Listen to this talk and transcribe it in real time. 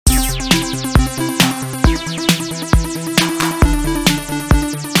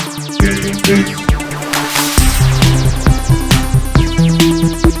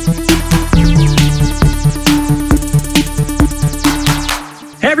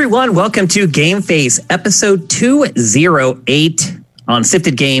Everyone, welcome to GameFace, episode 208 on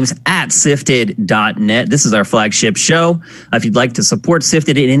Sifted Games at sifted.net. This is our flagship show. If you'd like to support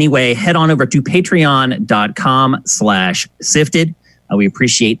Sifted in any way, head on over to patreon.com/sifted. We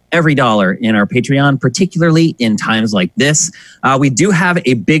appreciate every dollar in our Patreon, particularly in times like this. We do have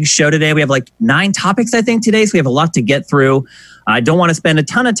a big show today. We have like 9 topics, I think, today, so we have a lot to get through. I don't want to spend a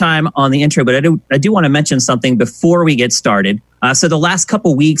ton of time on the intro, but I do want to mention something before we get started. So the last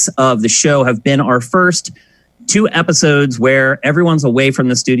couple weeks of the show have been our first 2 episodes where everyone's away from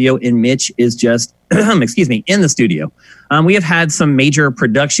the studio and Mitch is just, in the studio. We have had some major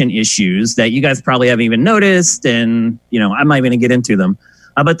production issues that you guys probably haven't even noticed, and I'm not even going to get into them.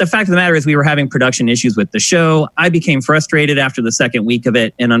 But the fact of the matter is we were having production issues with the show. I became frustrated after the second week of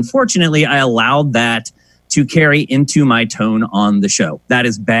it, and unfortunately, I allowed that to carry into my tone on the show. That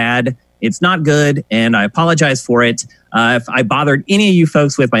is bad. It's not good, and I apologize for it. If I bothered any of you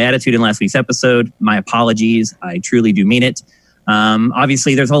folks with my attitude in last week's episode, my apologies. I truly do mean it.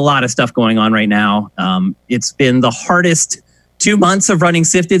 Obviously, there's a lot of stuff going on right now. It's been the hardest 2 months of running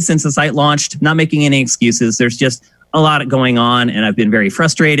Sifted since the site launched. Not making any excuses. There's just a lot going on, and I've been very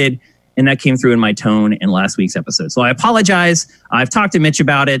frustrated, and that came through in my tone in last week's episode. So I apologize. I've talked to Mitch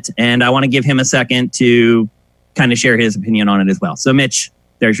about it, and I want to give him a second to kind of share his opinion on it as well. So, Mitch,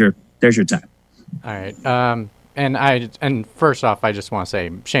 there's your time. All right. And first off, I just want to say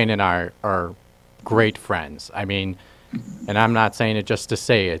Shane and I are great friends. I mean, and I'm not saying it just to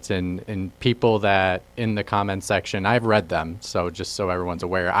say it. And people that in the comment section, I've read them. So just so everyone's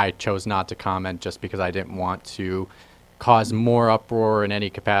aware, I chose not to comment just because I didn't want to cause more uproar in any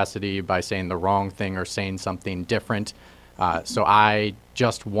capacity by saying the wrong thing or saying something different. So I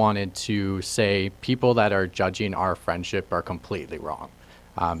just wanted to say people that are judging our friendship are completely wrong.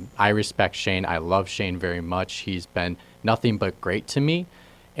 I respect Shane. I love Shane very much. He's been nothing but great to me.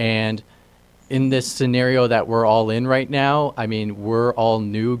 And in this scenario that we're all in right now, I mean, we're all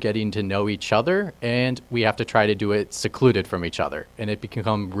new getting to know each other, and we have to try to do it secluded from each other. And it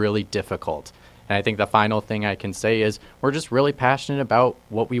become really difficult. And I think the final thing I can say is we're just really passionate about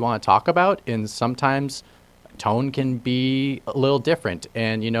what we want to talk about. And sometimes tone can be a little different.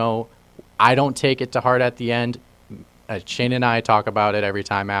 And, I don't take it to heart at the end. Shane and I talk about it every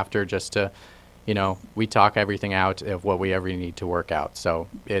time after just to, we talk everything out of what we ever need to work out. So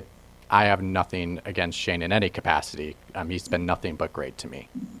I have nothing against Shane in any capacity. He's been nothing but great to me.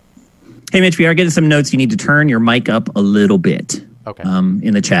 Hey, Mitch, we are getting some notes. You need to turn your mic up a little bit. Okay.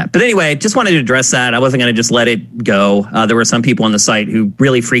 In the chat. But anyway, just wanted to address that. I wasn't going to just let it go. There were some people on the site who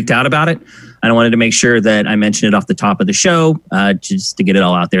really freaked out about it. And I wanted to make sure that I mentioned it off the top of the show, just to get it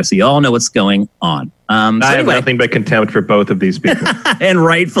all out there so you all know what's going on. I have nothing but contempt for both of these people. And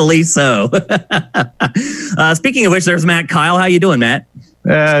rightfully so. Speaking of which, there's Matt Kyle. How you doing, Matt?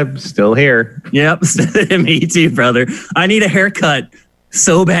 Still here. Yep. Me too, brother. I need a haircut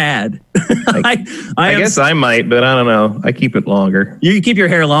so bad. I guess I might, but I don't know. I keep it longer. You keep your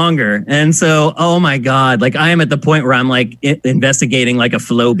hair longer. And so, oh my God, like I am at the point where I'm like investigating like a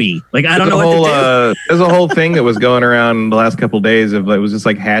flow bee. Like I don't know what to do. There's a whole thing that was going around the last couple of days of it was just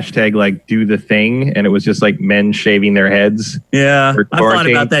like hashtag like do the thing. And it was just like men shaving their heads. Yeah. I thought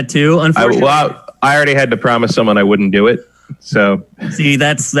about that too. Unfortunately. I already had to promise someone I wouldn't do it. So see,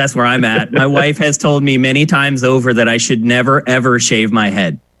 that's where I'm at. My wife has told me many times over that I should never, ever shave my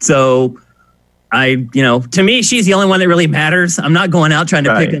head. So to me, she's the only one that really matters. I'm not going out trying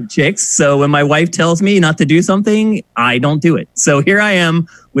to pick up chicks. So when my wife tells me not to do something, I don't do it. So here I am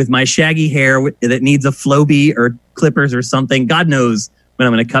with my shaggy hair that needs a Flowbee or clippers or something. God knows when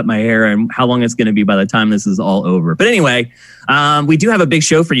I'm going to cut my hair and how long it's going to be by the time this is all over. But anyway, we do have a big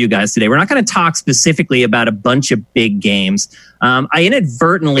show for you guys today. We're not going to talk specifically about a bunch of big games. I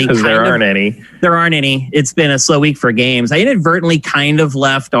inadvertently there aren't any. There aren't any. It's been a slow week for games. I inadvertently kind of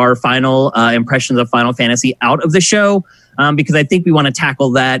left our final impressions of Final Fantasy out of the show because I think we want to tackle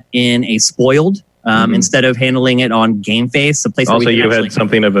that in a spoiled instead of handling it on GameFace. A place also, where we you had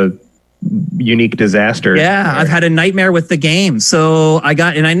something of a unique disaster. Yeah, I've had a nightmare with the game. So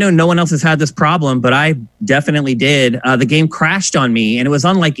and I know no one else has had this problem, but I definitely did. The game crashed on me, and it was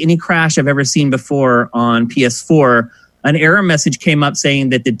unlike any crash I've ever seen before on PS4. An error message came up saying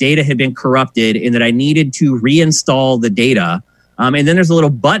that the data had been corrupted and that I needed to reinstall the data. And then there's a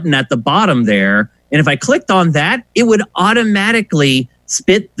little button at the bottom there. And if I clicked on that, it would automatically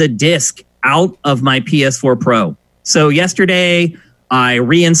spit the disk out of my PS4 Pro. So yesterday, I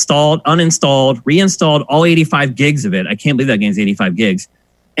reinstalled all 85 gigs of it. I can't believe that game's 85 gigs.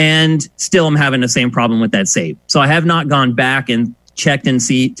 and still I'm having the same problem with that save. So I have not gone back and checked and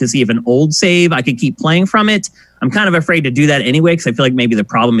see if an old save I could keep playing from it. I'm kind of afraid to do that anyway because I feel like maybe the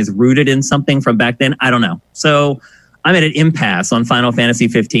problem is rooted in something from back then. I don't know. So I'm at an impasse on Final Fantasy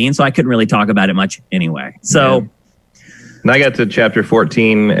 15, so I couldn't really talk about it much anyway. So, and I got to chapter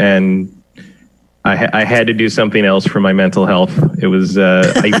 14, and I had to do something else for my mental health. It was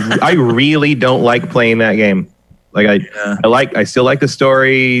I really don't like playing that game. Like I still like the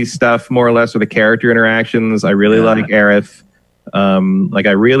story stuff more or less with the character interactions. I really like Aerith. Like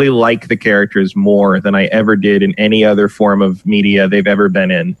I really like the characters more than I ever did in any other form of media they've ever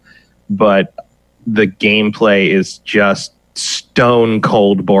been in. But the gameplay is just stone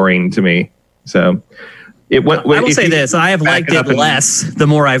cold boring to me. So I will say this: I have liked it less the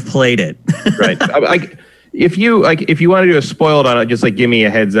more I've played it. Right. If you want to do a spoiled on it, just like give me a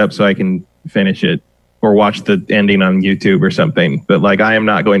heads up so I can finish it or watch the ending on YouTube or something. But like, I am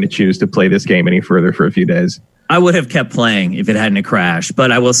not going to choose to play this game any further for a few days. I would have kept playing if it hadn't crashed.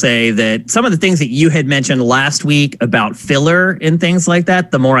 But I will say that some of the things that you had mentioned last week about filler and things like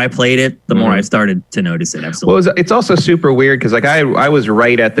that, the more I played it, the more I started to notice it. Absolutely. Well, it's also super weird because like I was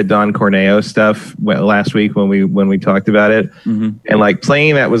right at the Don Corneo stuff last week when we talked about it. And like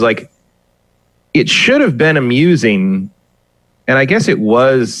playing that was like, it should have been amusing. And I guess it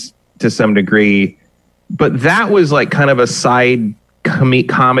was to some degree, but that was like kind of a side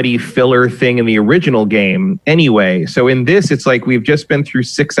comedy filler thing in the original game anyway. So in this, it's like we've just been through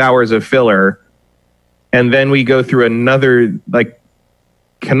 6 hours of filler, and then we go through another like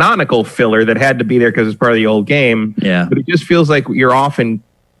canonical filler that had to be there because it's part of the old game. Yeah. But it just feels like you're off in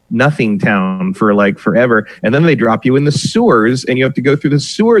nothing town for like forever, and then they drop you in the sewers, and you have to go through the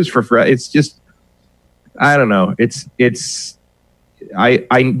sewers for forever. It's just, I don't know.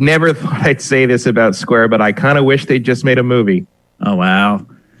 I never thought I'd say this about Square, but I kind of wish they just made a movie. Oh, wow.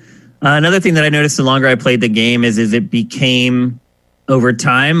 Another thing that I noticed the longer I played the game is it became, over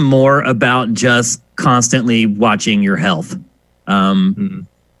time, more about just constantly watching your health.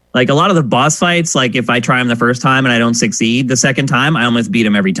 Like a lot of the boss fights, like if I try them the first time and I don't succeed the second time, I almost beat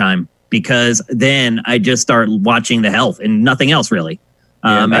them every time because then I just start watching the health and nothing else really.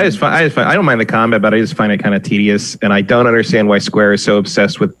 I don't mind the combat, but I just find it kind of tedious, and I don't understand why Square is so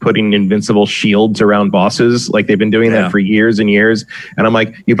obsessed with putting invincible shields around bosses. Like they've been doing that for years and years, and I'm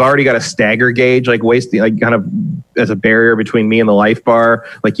like, you've already got a stagger gauge, like wasting, like kind of as a barrier between me and the life bar.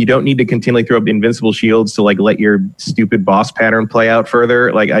 Like you don't need to continually throw up invincible shields to like let your stupid boss pattern play out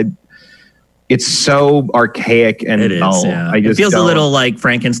further. Like it's so archaic and dull. Yeah. It feels a little like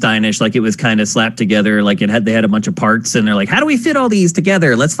Frankensteinish, like it was kind of slapped together. Like they had a bunch of parts, and they're like, "How do we fit all these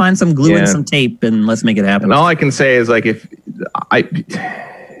together? Let's find some glue and some tape, and let's make it happen." And all I can say is, like, if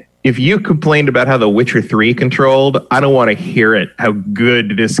you complained about how The Witcher 3 controlled, I don't want to hear it. How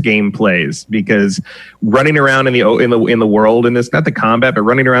good this game plays, because running around in the world in this, not the combat, but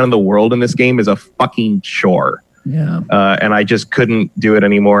running around in the world in this game is a fucking chore. Yeah. And I just couldn't do it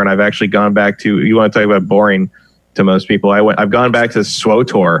anymore. And I've actually gone back to, you want to talk about boring to most people, I've gone back to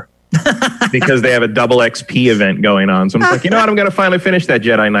SWOTOR because they have a double XP event going on. So I'm like, you know what? I'm going to finally finish that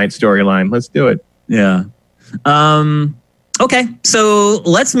Jedi Knight storyline. Let's do it. Yeah. Okay. So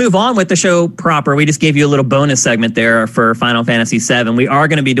let's move on with the show proper. We just gave you a little bonus segment there for Final Fantasy VII. We are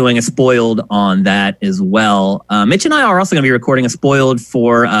going to be doing a spoiled on that as well. Mitch and I are also going to be recording a spoiled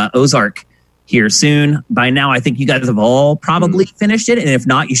for Ozark here soon. By now, I think you guys have all probably finished it, and if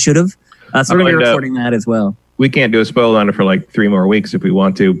not, you should have. So we're going to be recording that as well. We can't do a spoil on it for like 3 more weeks if we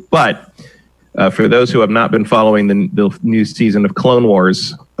want to, but for those who have not been following the new season of Clone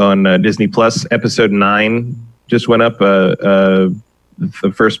Wars on Disney Plus, episode 9 just went up, the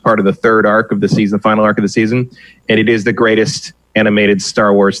first part of the third arc of the season, the final arc of the season, and it is the greatest animated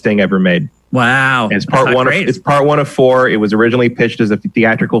Star Wars thing ever made. Wow. And it's part one of 4. It was originally pitched as a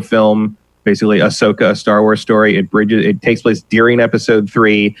theatrical film, basically Ahsoka, a Star Wars story. It takes place during episode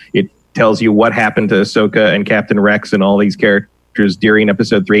 3. It tells you what happened to Ahsoka and Captain Rex and all these characters during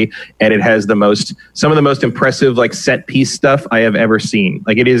episode 3. And it has some of the most impressive like set piece stuff I have ever seen.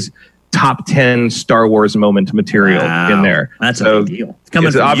 Like it is top 10 Star Wars moment material in there. That's a big deal. It's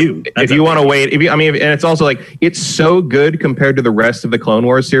coming from you. If you want to wait, and it's also like, it's so good compared to the rest of the Clone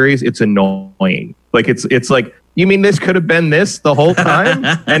Wars series. It's annoying. Like it's like, you mean this could have been this the whole time?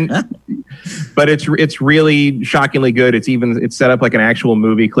 But it's really shockingly good. It's set up like an actual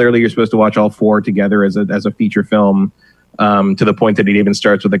movie. Clearly, you're supposed to watch all 4 together as a feature film. To the point that it even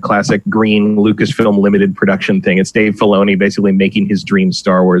starts with a classic green Lucasfilm limited production thing. It's Dave Filoni basically making his dream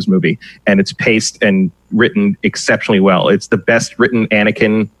Star Wars movie, and it's paced and written exceptionally well. It's the best written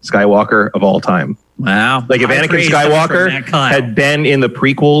Anakin Skywalker of all time. Wow. Like if Anakin Skywalker had been in the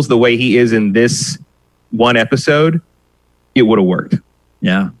prequels the way he is in this one episode, it would have worked.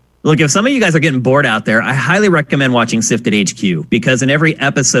 Yeah. Look, if some of you guys are getting bored out there, I highly recommend watching Sifted HQ, because in every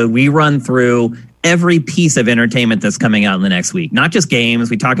episode we run through every piece of entertainment that's coming out in the next week. Not just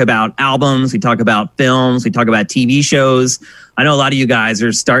games. We talk about albums. We talk about films. We talk about TV shows. I know a lot of you guys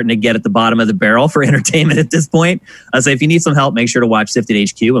are starting to get at the bottom of the barrel for entertainment at this point. So if you need some help, make sure to watch Sifted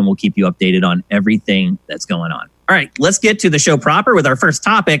HQ, and we'll keep you updated on everything that's going on. All right, let's get to the show proper with our first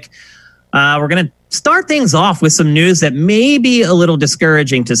topic. We're going to start things off with some news that may be a little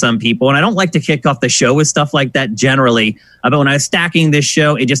discouraging to some people. And I don't like to kick off the show with stuff like that generally. But when I was stacking this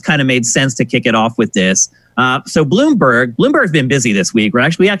show, it just kind of made sense to kick it off with this. So Bloomberg's been busy this week.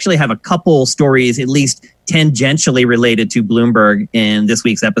 We actually have a couple stories, at least tangentially related to Bloomberg in this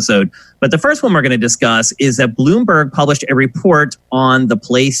week's episode. But the first one we're going to discuss is that Bloomberg published a report on the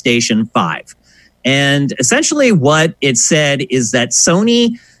PlayStation 5. And essentially what it said is that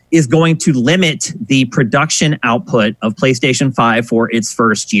Sony is going to limit the production output of PlayStation 5 for its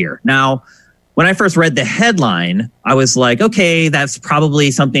first year. Now, when I first read the headline, I was like, okay, that's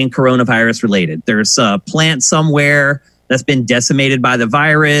probably something coronavirus related. There's a plant somewhere that's been decimated by the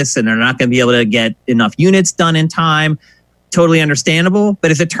virus, and they're not going to be able to get enough units done in time. Totally understandable.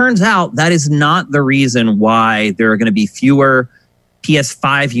 But as it turns out, that is not the reason why there are going to be fewer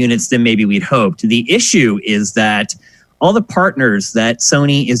PS5 units than maybe we'd hoped. The issue is that all the partners that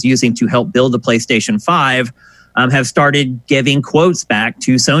Sony is using to help build the PlayStation 5 have started giving quotes back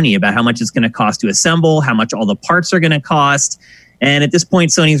to Sony about how much it's going to cost to assemble, how much all the parts are going to cost. And at this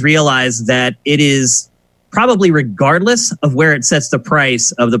point, Sony's realized that it is probably, regardless of where it sets the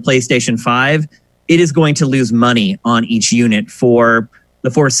price of the PlayStation 5, it is going to lose money on each unit for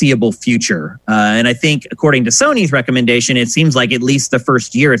the foreseeable future. And I think, according to Sony's recommendation, it seems like at least the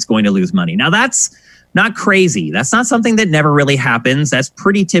first year it's going to lose money. Now, that's not crazy. That's not something that never really happens. That's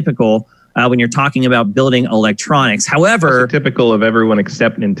pretty typical when you're talking about building electronics. However, that's typical of everyone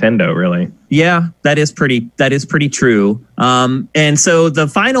except Nintendo, really. Yeah, that is pretty true. And so the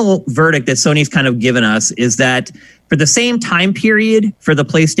final verdict that Sony's kind of given us is that for the same time period for the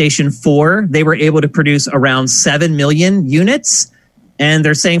PlayStation 4, they were able to produce around 7 million units. And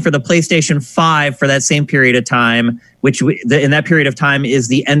they're saying for the PlayStation 5 for that same period of time, which in that period of time is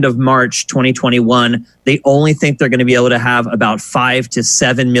the end of March 2021, they only think they're going to be able to have about 5 to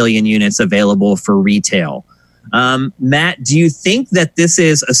 7 million units available for retail. Matt, do you think that this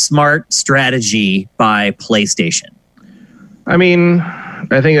is a smart strategy by PlayStation? I mean,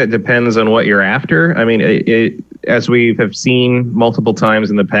 I think it depends on what you're after. I mean, as we have seen multiple times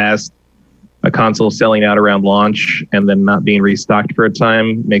in the past, a console selling out around launch and then not being restocked for a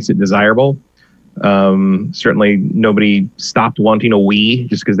time makes it desirable. Certainly nobody stopped wanting a Wii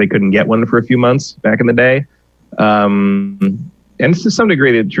just because they couldn't get one for a few months back in the day. And to some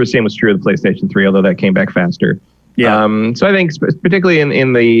degree, the same was true of the PlayStation 3, although that came back faster. Yeah. So I think particularly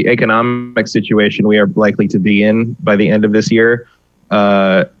in the economic situation we are likely to be in by the end of this year,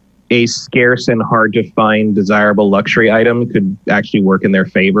 a scarce and hard to find desirable luxury item could actually work in their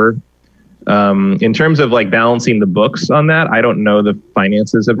favor. In terms of like balancing the books on that, I don't know the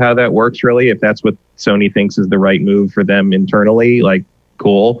finances of how that works really. If that's what Sony thinks is the right move for them internally, like,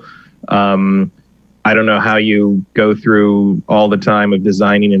 cool. I don't know how you go through all the time of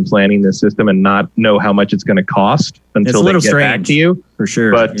designing and planning this system and not know how much it's going to cost until they get back to you. For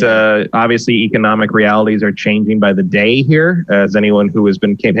sure. But obviously economic realities are changing by the day here, as anyone who has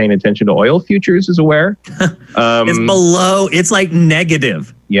been paying attention to oil futures is aware. It's like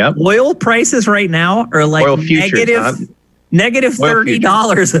negative. Yep. Oil prices right now are like oil futures, negative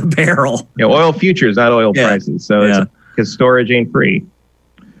 $30 a barrel. Yeah, oil futures, not oil prices. So it's because storage ain't free.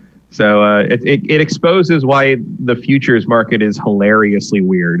 So it exposes why the futures market is hilariously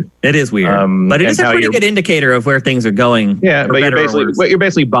weird. It is weird, but it is a pretty good indicator of where things are going. Yeah, but you're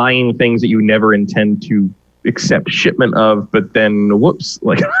basically buying things that you never intend to accept shipment of, but then whoops,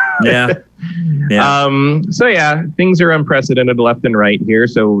 like yeah. So yeah, things are unprecedented left and right here.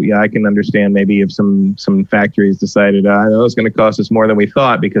 So yeah, I can understand maybe if some factories decided, I know it's going to cost us more than we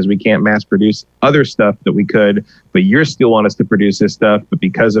thought because we can't mass produce other stuff that we could, but you still want us to produce this stuff, but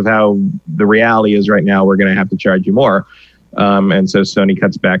because of how the reality is right now, we're going to have to charge you more. And so Sony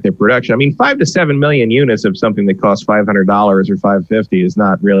cuts back their production. I mean, 5 to 7 million units of something that costs $500 or $550 is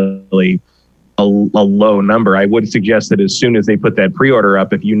not really a low number. I would suggest that as soon as they put that pre-order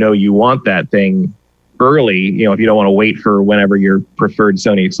up, if you know you want that thing early, you know, if you don't want to wait for whenever your preferred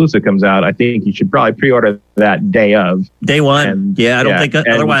Sony exclusive comes out, I think you should probably pre-order that day one. And, I don't think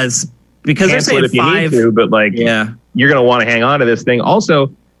otherwise, because they're saying if 5, you need to, but you're going to want to hang on to this thing.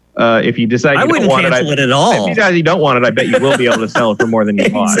 Also, If you decide I you wouldn't don't want cancel it at all. If you decide you don't want it, I bet you will be able to sell it for more than you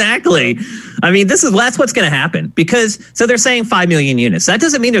bought. Exactly. I mean, that's what's going to happen because so they're saying 5 million units. That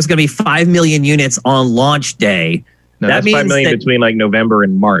doesn't mean there's going to be 5 million units on launch day. No, that that's means 5 million between like November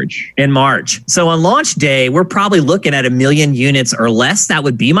and March. In March. So on launch day, we're probably looking at 1 million units or less. That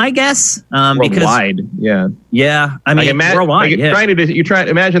would be my guess. Worldwide, yeah. Yeah, I mean, worldwide.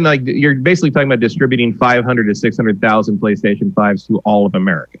 Imagine like you're basically talking about distributing 500 to 600,000 PlayStation 5s to all of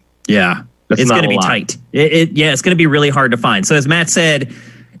America. Yeah, it's going to be tight. It's going to be really hard to find. So as Matt said,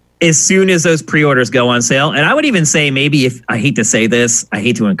 as soon as those pre-orders go on sale, and I would even say maybe if I hate to say this, I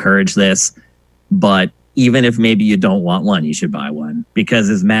hate to encourage this, but even if maybe you don't want one, you should buy one because,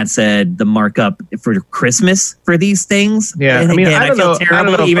 as Matt said, the markup for Christmas for these things. Yeah, I mean, again, I don't feel know. terrible I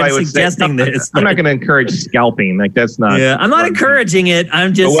don't know even if I would suggesting this. I'm not going to encourage scalping. Like that's not. Yeah, I'm not encouraging it.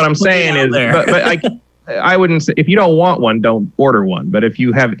 I'm just. But what I'm saying is, but I wouldn't say if you don't want one, don't order one. But if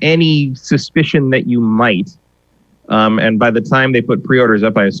you have any suspicion that you might, and by the time they put pre-orders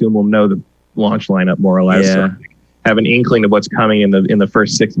up, I assume we'll know the launch lineup more or less. Yeah. So have an inkling of what's coming in the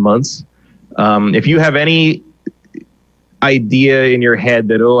first 6 months. If you have any idea in your head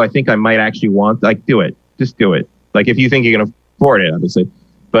that, I think I might actually want, like, do it. Just do it. Like, if you think you can afford it, obviously.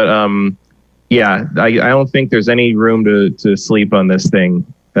 But, I don't think there's any room to sleep on this thing,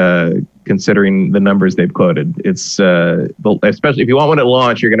 considering the numbers they've quoted. It's, especially if you want one at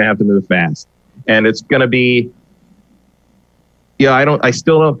launch, you're going to have to move fast. And it's going to be, I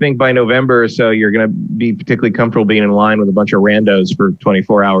still don't think by November or so you're going to be particularly comfortable being in line with a bunch of randos for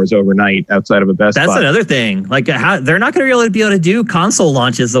 24 hours overnight outside of a Best Buy. That's another thing. Like, they're not going to be able to do console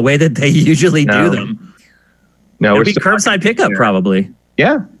launches the way that they usually do them. No, it'll be curbside pickup probably.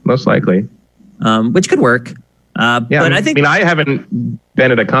 Yeah, most likely. Which could work. But I haven't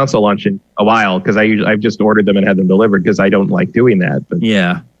been at a console launch in a while because I've just ordered them and had them delivered because I don't like doing that. But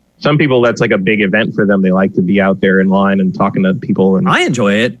yeah. Some people, that's like a big event for them. They like to be out there in line and talking to people. And I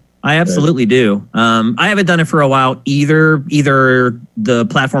enjoy it. I absolutely do. I haven't done it for a while either. Either the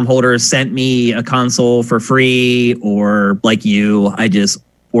platform holder sent me a console for free, or like you, I just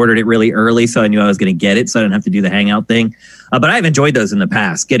ordered it really early, so I knew I was going to get it, so I didn't have to do the hangout thing. But I've enjoyed those in the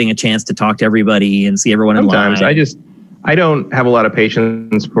past, getting a chance to talk to everybody and see everyone in line. Sometimes I don't have a lot of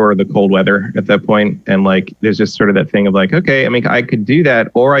patience for the cold weather at that point. And like, there's just sort of that thing of like, okay, I mean, I could do that,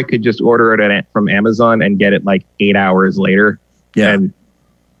 or I could just order it from Amazon and get it like 8 hours later. Yeah. And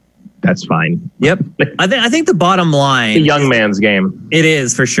that's fine. Yep. I think the bottom line... It's a young man's game. It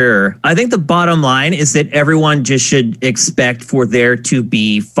is, for sure. I think the bottom line is that everyone just should expect for there to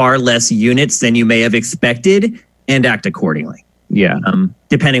be far less units than you may have expected and act accordingly. Yeah.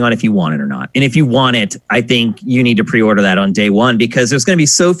 Depending on if you want it or not. And if you want it, I think you need to pre-order that on day one because there's going to be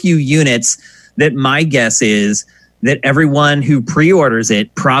so few units that my guess is that everyone who pre-orders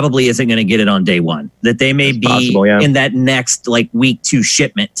it probably isn't going to get it on day one. That they may be in that next like week 2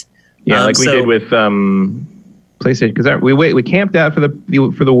 shipment. Yeah, we did with PlayStation because we camped out for the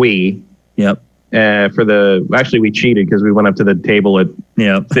Wii. Yep. Actually we cheated because we went up to the table at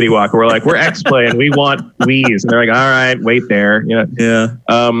City Walk. We're like, we're X-Play and we want Wii's, and they're like, all right, wait there. Yeah.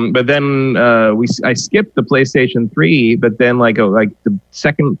 But then I skipped the PlayStation 3. But then the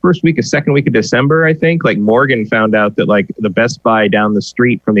second week of December, I think, like Morgan found out that like the Best Buy down the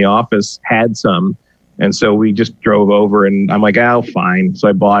street from the office had some, and so we just drove over. And I'm like, oh, fine. So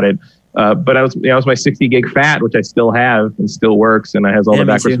I bought it. But I was my 60 gig FAT, which I still have and still works, and it has all the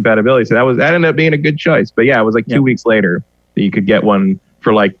backwards compatibility. So that ended up being a good choice. But yeah, it was like 2 weeks later that you could get one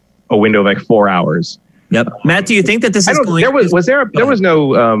for like a window of like 4 hours. Yep. Matt, do you think that this is going? There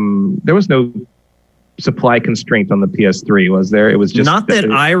was no supply constraint on the PS3, was there? It was just not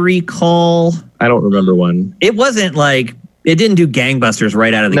that I recall. I don't remember one. It wasn't like it didn't do gangbusters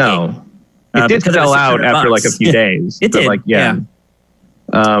right out of the gate. No, it did sell out after like a few days. It did. So I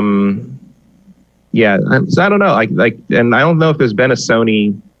don't know. And I don't know if there's been a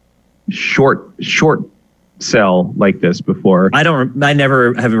Sony short sell like this before. I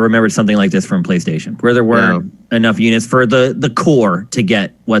never have remembered something like this from PlayStation, where there weren't enough units for the core to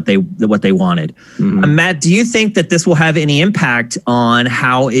get what they wanted. Mm-hmm. Matt, do you think that this will have any impact on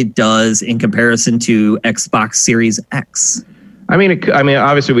how it does in comparison to Xbox Series X? I mean,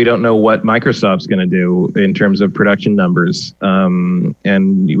 obviously, we don't know what Microsoft's going to do in terms of production numbers. And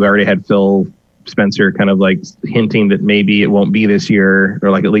you already had Phil Spencer kind of like hinting that maybe it won't be this year,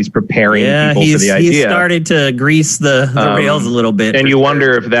 or like at least preparing people for the idea. He started to grease the rails a little bit. And you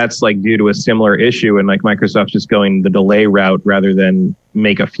wonder if that's like due to a similar issue and like Microsoft's just going the delay route rather than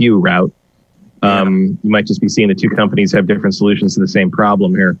make a few route. You might just be seeing the two companies have different solutions to the same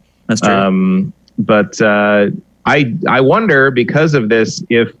problem here. That's true. I wonder because of this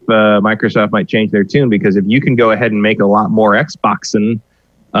if Microsoft might change their tune, because if you can go ahead and make a lot more Xboxing,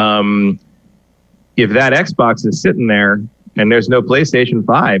 if that Xbox is sitting there and there's no PlayStation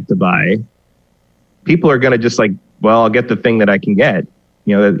 5 to buy, people are going to just like, well, I'll get the thing that I can get.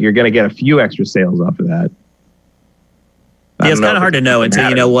 You know, you're going to get a few extra sales off of that. Yeah, it's kind of hard to know until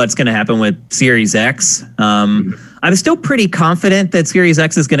you know what's going to happen with Series X. I'm still pretty confident that Series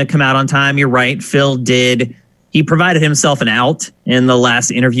X is going to come out on time. You're right. He provided himself an out in the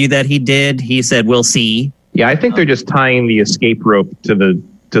last interview that he did. He said, we'll see. Yeah, I think they're just tying the escape rope to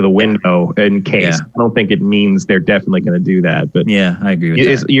the window in case. Yeah. I don't think it means they're definitely going to do that. But yeah, I agree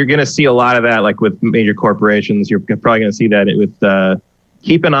with that. You're going to see a lot of that, like with major corporations. You're probably going to see that with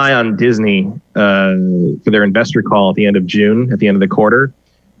keep an eye on Disney for their investor call at the end of June, at the end of the quarter,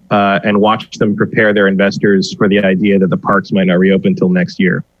 and watch them prepare their investors for the idea that the parks might not reopen until next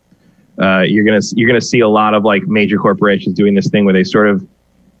year. You're gonna see a lot of like major corporations doing this thing where they sort of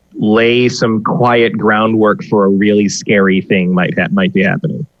lay some quiet groundwork for a really scary thing might be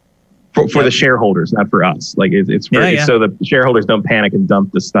happening for the shareholders, not for us. Like it's so the shareholders don't panic and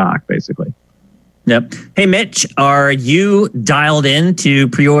dump the stock, basically. Yep. Hey, Mitch, are you dialed in to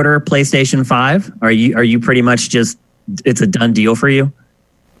pre-order PlayStation 5? Are you pretty much just, it's a done deal for you?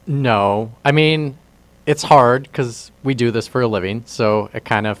 No. I mean, it's hard because we do this for a living, so I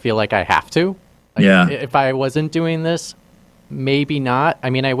kind of feel like I have to. Like, yeah. If I wasn't doing this, maybe not.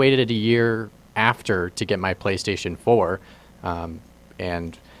 I mean, I waited a year after to get my PlayStation 4,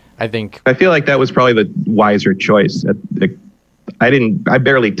 and I feel like that was probably the wiser choice. I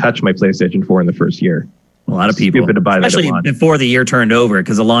barely touched my PlayStation 4 in the first year. A lot of people, stupid to buy that especially before the year turned over,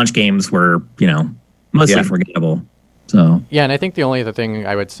 because the launch games were, mostly forgettable. So yeah, and I think the only other thing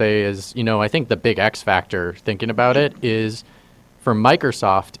I would say is, I think the big X factor thinking about it is for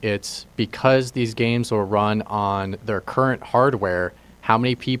Microsoft, it's because these games will run on their current hardware, how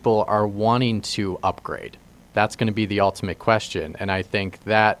many people are wanting to upgrade? That's going to be the ultimate question. And I think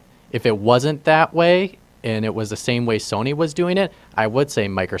that if it wasn't that way, and it was the same way Sony was doing it, I would say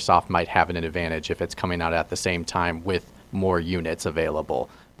Microsoft might have an advantage if it's coming out at the same time with more units available.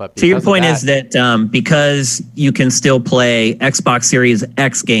 But so your point is that because you can still play Xbox Series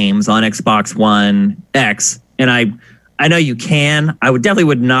X games on Xbox One X, and I know you can. I definitely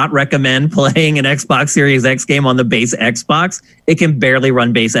would not recommend playing an Xbox Series X game on the base Xbox. It can barely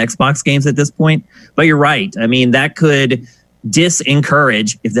run base Xbox games at this point. But you're right. I mean, that could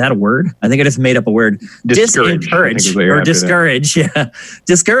disencourage, is that a word? I think I just made up a word. Discourage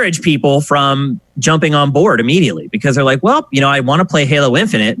people from jumping on board immediately, because they're like, well, I want to play Halo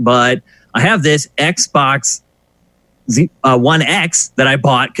Infinite, but I have this Xbox One X that I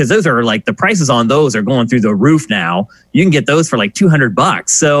bought, because those are like, the prices on those are going through the roof now. You can get those for like $200.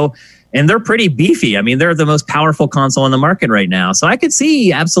 So, and they're pretty beefy. I mean, they're the most powerful console on the market right now. So I could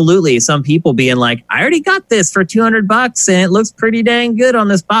see absolutely some people being like, I already got this for $200 and it looks pretty dang good on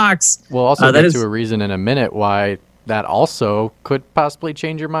this box. We'll also get to a reason in a minute why that also could possibly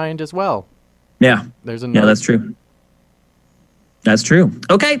change your mind as well. Yeah. Yeah, that's true. That's true.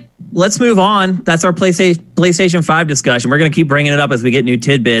 Okay, let's move on. That's our PlayStation 5 discussion. We're going to keep bringing it up as we get new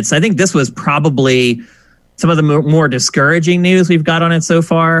tidbits. I think this was probably some of the more discouraging news we've got on it so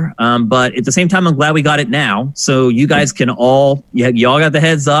far. But at the same time, I'm glad we got it now. So you guys can you all got the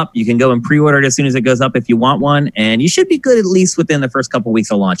heads up. You can go and pre-order it as soon as it goes up if you want one. And you should be good at least within the first couple of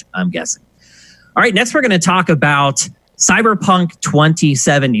weeks of launch, I'm guessing. All right, next we're going to talk about Cyberpunk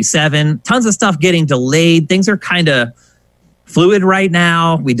 2077. Tons of stuff getting delayed. Things are kind of fluid right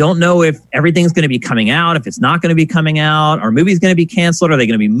now. We don't know if everything's going to be coming out, if it's not going to be coming out. Our movie's going to be canceled. Are they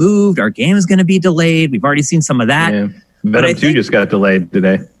going to be moved? Our game is going to be delayed. We've already seen some of that. Yeah. Venom 2 just got delayed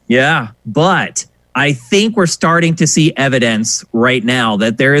today. Yeah, but I think we're starting to see evidence right now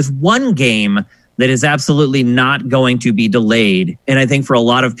that there is one game that is absolutely not going to be delayed. And I think for a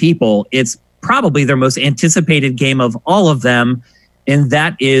lot of people, it's probably their most anticipated game of all of them, and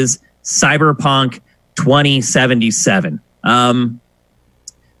that is Cyberpunk 2077.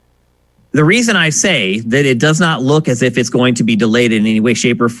 The reason I say that it does not look as if it's going to be delayed in any way,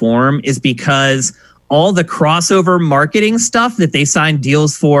 shape, or form is because all the crossover marketing stuff that they signed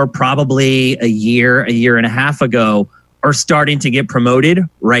deals for probably a year and a half ago are starting to get promoted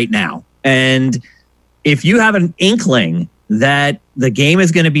right now. And if you have an inkling that the game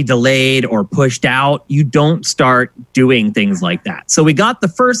is going to be delayed or pushed out, you don't start doing things like that. So we got the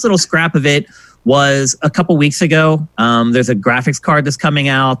first little scrap of it was a couple weeks ago. There's a graphics card that's coming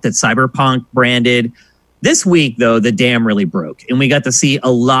out that's Cyberpunk branded. This week, though, the dam really broke, and we got to see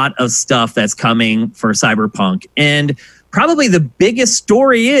a lot of stuff that's coming for Cyberpunk. And probably the biggest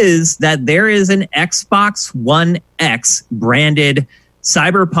story is that there is an Xbox One X branded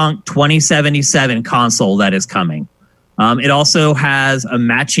Cyberpunk 2077 console that is coming. It also has a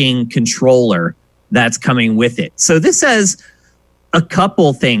matching controller that's coming with it. So this says a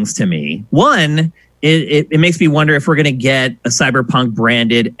couple things to me. One, it makes me wonder if we're going to get a Cyberpunk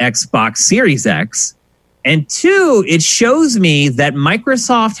branded Xbox Series X. And two, it shows me that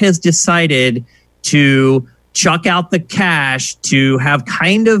Microsoft has decided to chuck out the cash to have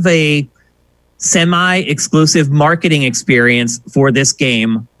kind of a semi-exclusive marketing experience for this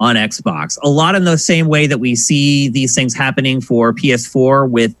game on Xbox. A lot in the same way that we see these things happening for PS4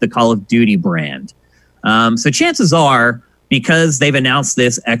 with the Call of Duty brand. So chances are, because they've announced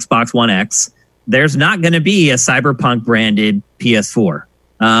this Xbox One X, there's not going to be a Cyberpunk branded PS4.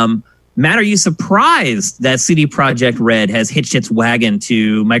 Matt, are you surprised that CD Projekt Red has hitched its wagon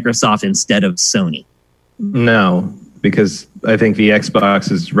to Microsoft instead of Sony? No, because I think the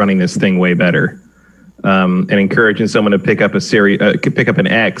Xbox is running this thing way better. And encouraging someone to pick up an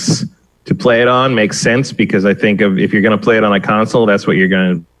X to play it on makes sense, because I think if you're going to play it on a console, that's what you're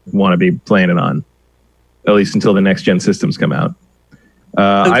going to want to be playing it on, at least until the next gen systems come out.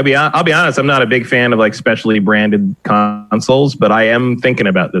 I'll be honest, I'm not a big fan of like specially branded consoles, but I am thinking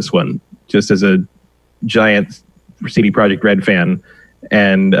about this one just as a giant CD Projekt Red fan,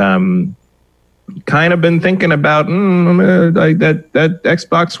 and kind of been thinking about that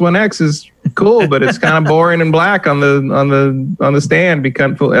Xbox One X is cool, but it's kind of boring and black on the stand.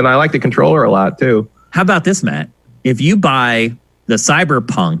 And I like the controller a lot too. How about this, Matt? If you buy the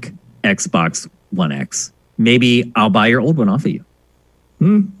Cyberpunk Xbox One X, maybe I'll buy your old one off of you.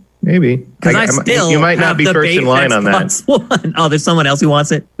 Maybe. Because you might not be first in line on that. One. Oh, there's someone else who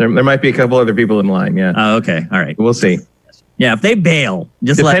wants it? There might be a couple other people in line, yeah. Oh, okay. All right. We'll see. Yeah, if they bail,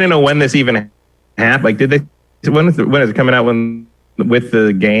 depending on when this even happened. Like, when is it coming out with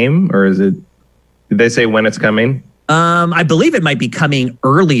the game, or did they say when it's coming? I believe it might be coming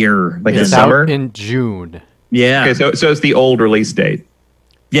earlier. Like it's in summer? Out in June. Yeah. Okay, so it's the old release date.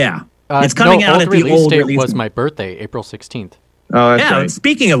 Yeah. It's coming out at the old release date. Was my birthday, April 16th. Oh, that's yeah. right.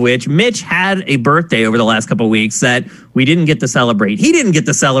 Speaking of which, Mitch had a birthday over the last couple of weeks that we didn't get to celebrate. He didn't get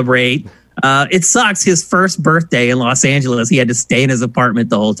to celebrate. It sucks. His first birthday in Los Angeles, he had to stay in his apartment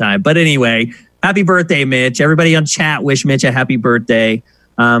the whole time. But anyway, happy birthday, Mitch. Everybody on chat wish Mitch a happy birthday.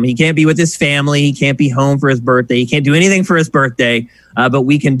 He can't be with his family. He can't be home for his birthday. He can't do anything for his birthday. But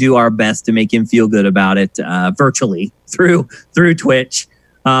we can do our best to make him feel good about it virtually through Twitch.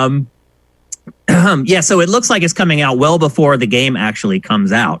 Yeah, so it looks like it's coming out well before the game actually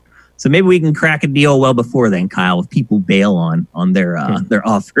comes out. So maybe we can crack a deal well before then, Kyle, if people bail on their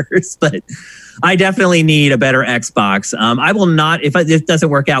offers. But I definitely need a better Xbox. I will not, if it doesn't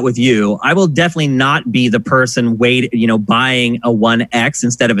work out with you, I will definitely not be the person buying a One X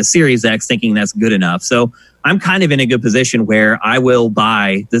instead of a Series X, thinking that's good enough. So I'm kind of in a good position where I will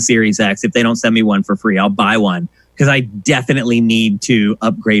buy the Series X. If they don't send me one for free, I'll buy one, because I definitely need to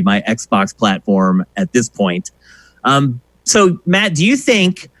upgrade my Xbox platform at this point. So, Matt, do you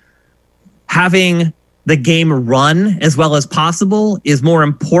think having the game run as well as possible is more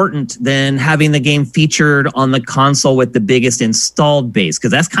important than having the game featured on the console with the biggest installed base?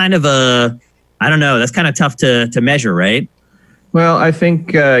 Because that's kind of that's kind of tough to measure, right? Well, I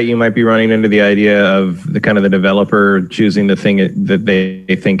think you might be running into the idea of the developer choosing the thing that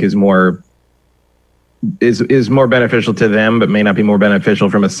they think is more beneficial to them, but may not be more beneficial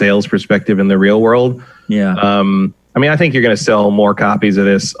from a sales perspective in the real world. Yeah. I think you're going to sell more copies of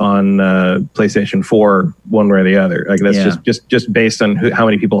this on PlayStation 4 one way or the other. Like that's just based on how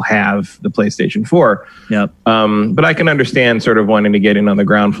many people have the PlayStation 4. Yep. But I can understand sort of wanting to get in on the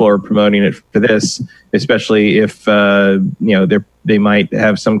ground floor promoting it for this, especially if they might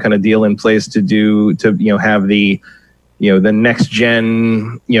have some kind of deal in place to have the next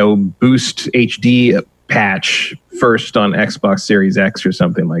gen boost HD patch first on Xbox Series X or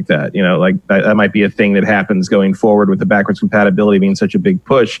something like that. That might be a thing that happens going forward with the backwards compatibility being such a big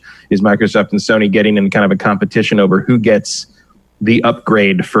push. Is Microsoft and Sony getting in kind of a competition over who gets the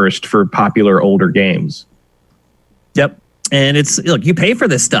upgrade first for popular older games? Yep. And look, you pay for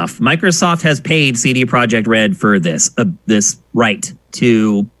this stuff. Microsoft has paid CD Projekt Red for this right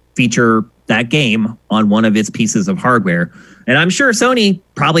to feature that game on one of its pieces of hardware. And I'm sure Sony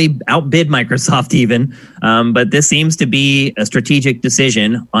probably outbid Microsoft even, but this seems to be a strategic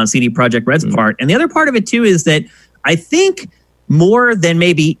decision on CD Projekt Red's part. And the other part of it, too, is that I think more than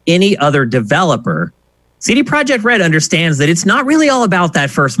maybe any other developer, CD Projekt Red understands that it's not really all about that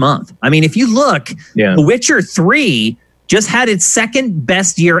first month. I mean, if you look, The Witcher 3 just had its second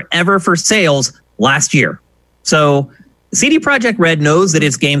best year ever for sales last year. So CD Projekt Red knows that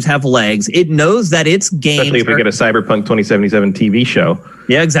its games have legs. It knows that its games, especially if we get a Cyberpunk 2077 TV show.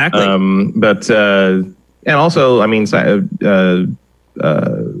 Yeah, exactly. And also, I mean,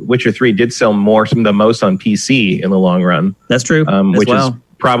 Witcher 3 did sell the most on PC in the long run. That's true. Which is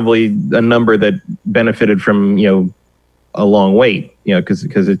probably a number that benefited from, a long wait,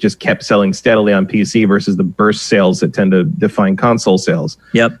 because it just kept selling steadily on PC versus the burst sales that tend to define console sales.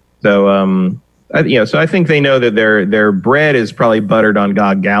 Yep. So, so I think they know that their bread is probably buttered on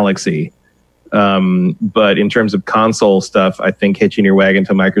GOG Galaxy. But in terms of console stuff, I think hitching your wagon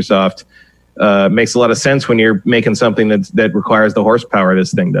to Microsoft makes a lot of sense when you're making something that requires the horsepower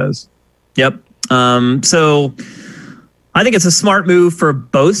this thing does. Yep. So I think it's a smart move for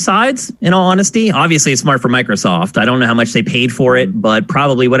both sides, in all honesty. Obviously, it's smart for Microsoft. I don't know how much they paid for it, but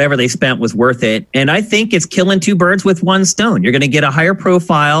probably whatever they spent was worth it. And I think it's killing two birds with one stone. You're going to get a higher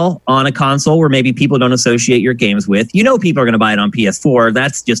profile on a console where maybe people don't associate your games with. People are going to buy it on PS4.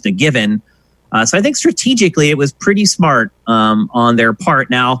 That's just a given. So I think strategically, it was pretty smart on their part.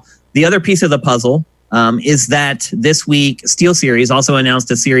 Now, the other piece of the puzzle is that this week, SteelSeries also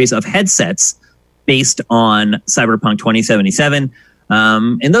announced a series of headsets based on Cyberpunk 2077.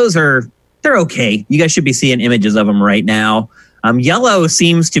 And they're okay. You guys should be seeing images of them right now. Yellow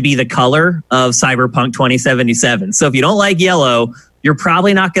seems to be the color of Cyberpunk 2077. So if you don't like yellow, you're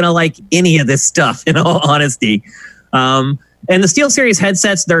probably not going to like any of this stuff, in all honesty. And the SteelSeries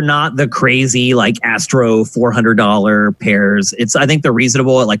headsets, they're not the crazy like Astro $400 pairs. I think they're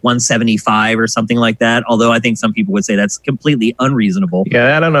reasonable at like $175 or something like that. Although I think some people would say that's completely unreasonable.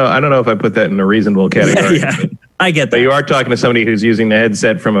 Yeah, I don't know if I put that in a reasonable category. Yeah, I get that. But you are talking to somebody who's using the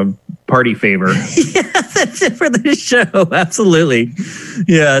headset from a party favor. Yeah, that's it for the show. Absolutely.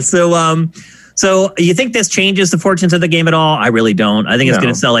 Yeah. So you think this changes the fortunes of the game at all? I really don't. I think it's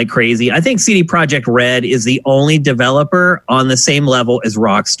going to sell like crazy. I think CD Projekt Red is the only developer on the same level as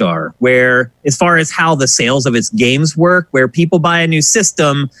Rockstar, where as far as how the sales of its games work, where people buy a new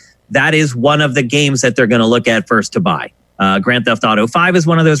system, that is one of the games that they're going to look at first to buy. Grand Theft Auto 5 is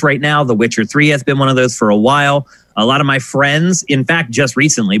one of those right now. The Witcher 3 has been one of those for a while. A lot of my friends, in fact, just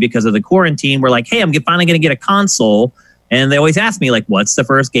recently because of the quarantine, were like, hey, I'm finally going to get a console. And they always ask me, like, what's the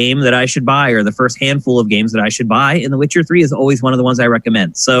first game that I should buy or the first handful of games that I should buy? And The Witcher 3 is always one of the ones I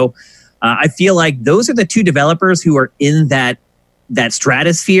recommend. So I feel like those are the two developers who are in that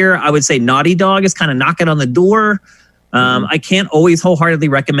stratosphere. I would say Naughty Dog is kind of knocking on the door. I can't always wholeheartedly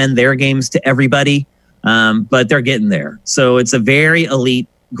recommend their games to everybody, but they're getting there. So it's a very elite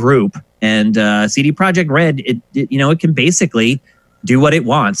group. And CD Projekt Red, it can basically do what it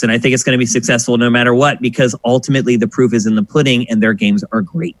wants. And I think it's going to be successful no matter what, because ultimately the proof is in the pudding and their games are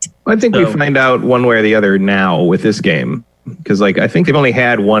great. I think we find out one way or the other now with this game, because I think they've only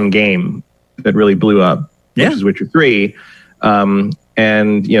had one game that really blew up, which is Witcher 3. And,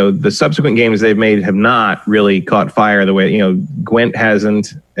 the subsequent games they've made have not really caught fire the way, Gwent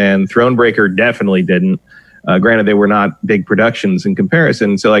hasn't, and Thronebreaker definitely didn't. Granted, they were not big productions in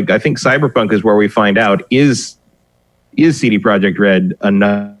comparison. So I think Cyberpunk is where we find out, is CD Projekt Red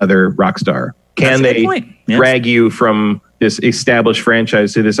another Rockstar? Can they drag you from this established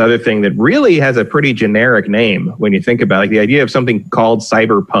franchise to this other thing that really has a pretty generic name when you think about it? The idea of something called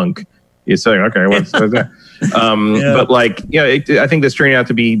Cyberpunk is saying, okay, what's that? But I think this turning out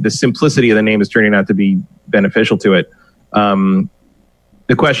to be, the simplicity of the name is turning out to be beneficial to it.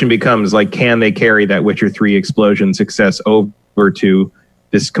 The question becomes, can they carry that Witcher 3 explosion success over to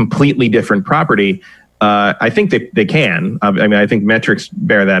this completely different property? I think they can. I think metrics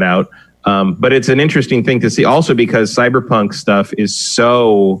bear that out. But it's an interesting thing to see also because Cyberpunk stuff is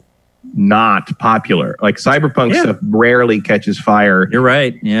so not popular. Cyberpunk stuff rarely catches fire. You're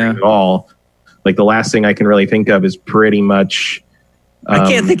right. Yeah. At all. The last thing I can really think of is pretty much... I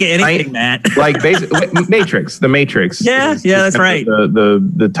can't think of anything, Matt. Matrix. The Matrix. Yeah, that's right.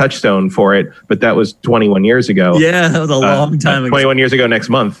 The touchstone for it, but that was 21 years ago. Yeah, that was a long time ago. 21 years ago next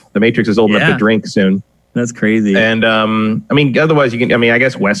month. The Matrix is old enough to drink soon. That's crazy. And otherwise you can, I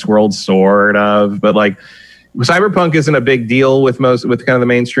guess Westworld sort of, but Cyberpunk isn't a big deal with kind of the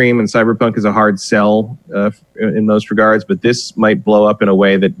mainstream, and Cyberpunk is a hard sell in most regards, but this might blow up in a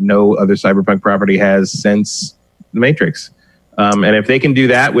way that no other Cyberpunk property has since The Matrix. And if they can do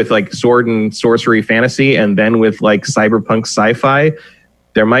that with sword and sorcery fantasy and then with cyberpunk sci-fi,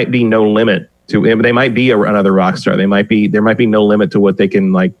 there might be no limit to it. They might be another Rockstar. There might be no limit to what they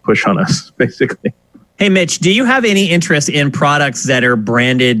can push on us, basically. Hey, Mitch, do you have any interest in products that are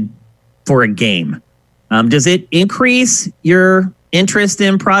branded for a game? Does it increase your interest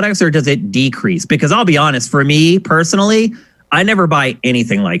in products or does it decrease? Because I'll be honest, for me personally, I never buy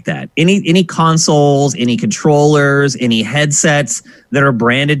anything like that. Any consoles, any controllers, any headsets that are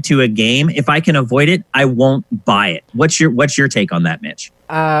branded to a game. If I can avoid it, I won't buy it. What's your take on that, Mitch?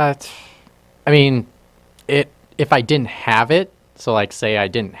 I mean, if I didn't have it, so like say I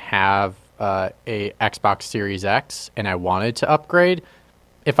didn't have a Xbox Series X and I wanted to upgrade,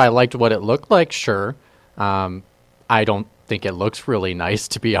 if I liked what it looked like, sure. I don't think it looks really nice,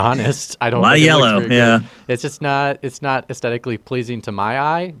 to be honest. I don't. A lot of yellow, yeah. Good. It's just not. It's not aesthetically pleasing to my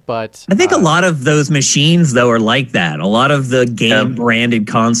eye. But I think a lot of those machines, though, are like that. A lot of the game branded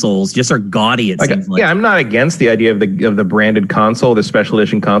consoles just are gaudy. It seems like. Yeah, I'm not against the idea of the branded console, the special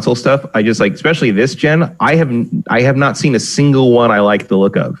edition console stuff. I just like, especially this gen. I have not seen a single one I like the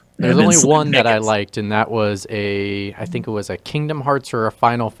look of. There's only one that I liked, and that was I think it was a Kingdom Hearts or a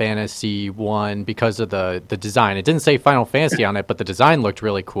Final Fantasy one because of the design. It didn't say Final Fantasy on it, but the design looked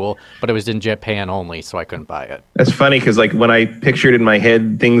really cool, but it was in Japan only, so I couldn't buy it. That's funny because like when I pictured in my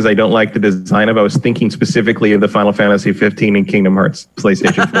head things I don't like the design of, I was thinking specifically of the Final Fantasy 15 and Kingdom Hearts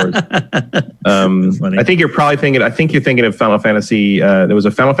PlayStation 4s. I think you're thinking of Final Fantasy. There was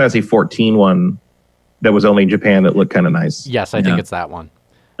a Final Fantasy 14 one that was only in Japan that looked kind of nice. Yes, I think it's that one.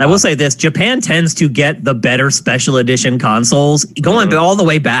 I will say this, Japan tends to get the better special edition consoles going all the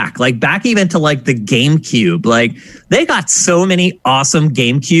way back, like back even to like the GameCube. Like they got so many awesome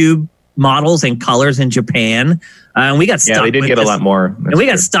GameCube models and colors in Japan. And we got stuck. Yeah, they did get a lot more. And we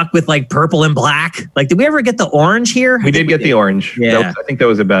got stuck with like purple and black. Like, did we ever get the orange here? We did get the orange. Yeah. I think that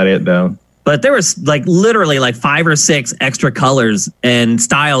was about it though. But there was like literally like 5 or 6 extra colors and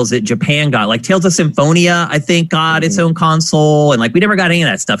styles that Japan got. Like Tales of Symphonia, I think, got its own console. And like we never got any of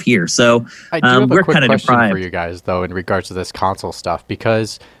that stuff here. So I do have we're a quick kind of question deprived. for you guys, though, in regards to this console stuff,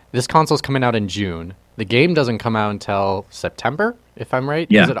 because this console's coming out in June. The game doesn't come out until September, if I'm right.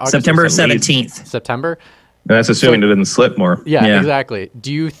 Yeah, Is it August September or 17th. September. And that's assuming it didn't slip more. Yeah, exactly.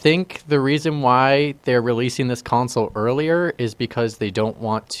 Do you think the reason why they're releasing this console earlier is because they don't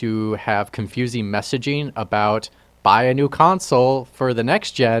want to have confusing messaging about buy a new console for the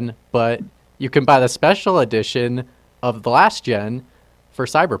next gen, but you can buy the special edition of the last gen for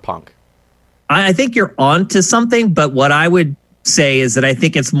Cyberpunk? I think you're on to something, but what I would say is that I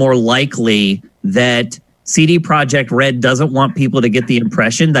think it's more likely that CD Projekt Red doesn't want people to get the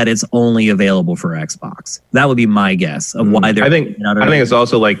impression that it's only available for Xbox. That would be my guess of why they're. I think it's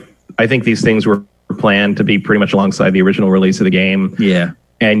also like I think these things were planned to be pretty much alongside the original release of the game. Yeah,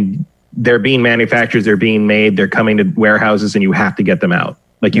 and they're being manufactured, they're being made, they're coming to warehouses, and you have to get them out.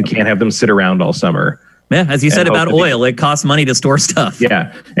 Like you can't have them sit around all summer. Yeah, as you said about oil, it costs money to store stuff.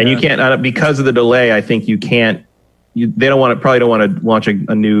 Yeah, and you can't because of the delay. I think you can't. They probably don't want to launch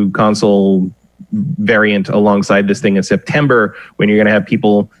a new console variant alongside this thing in September when you're going to have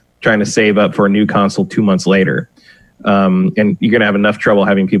people trying to save up for a new console 2 months later. And you're going to have enough trouble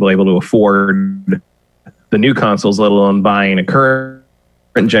having people able to afford the new consoles, let alone buying a current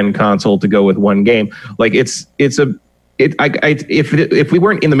gen console to go with one game. Like if we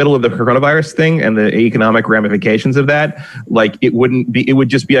weren't in the middle of the coronavirus thing and the economic ramifications of that, like it would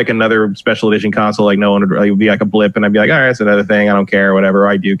just be like another special edition console. Like no one would, it would be like a blip and I'd be like, all right, it's another thing. I don't care, whatever.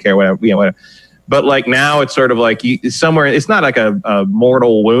 I do care, whatever, whatever. But like now it's sort of like somewhere, it's not like a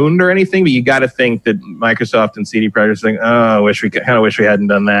mortal wound or anything, but you got to think that Microsoft and CD Projekt are saying, oh, I wish we hadn't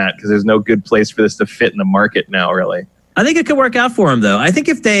done that because there's no good place for this to fit in the market now, really. I think it could work out for them, though. I think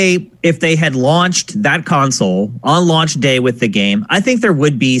if they had launched that console on launch day with the game, I think there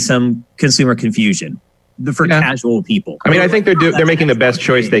would be some consumer confusion for casual people. I mean, I think they're making the best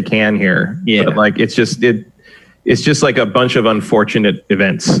choice they can here. Yeah, but like it's just like a bunch of unfortunate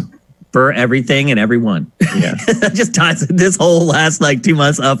events. For everything and everyone. Yeah. That just ties this whole last 2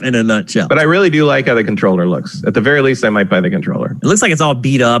 months up in a nutshell. But I really do like how the controller looks. At the very least, I might buy the controller. It looks like it's all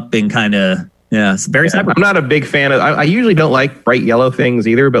beat up and kind of, it's very Cyberpunk. I'm not a big fan of, I usually don't like bright yellow things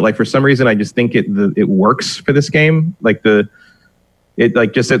either, but like for some reason, I just think it works for this game. Like that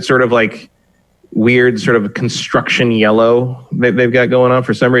sort of like weird sort of construction yellow that they've got going on.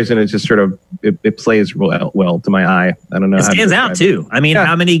 For some reason, it's just sort of it plays well to my eye. I don't know. It stands out too. I mean,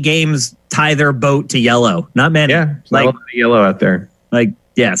 how many games tie their boat to yellow? Not many. Yeah, not a lot of yellow out there.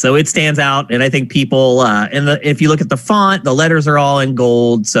 So it stands out, and I think people if you look at the font, the letters are all in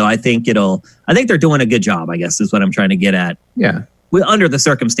gold. So I think they're doing a good job, I guess is what I'm trying to get at. Yeah. Under the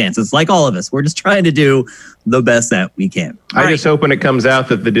circumstances, like all of us, we're just trying to do the best that we can. I just hope when it comes out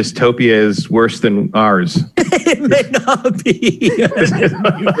that the dystopia is worse than ours. It may not be.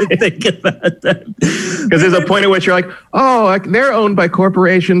 Think about that. Because there's a point at which you're like, oh, like they're owned by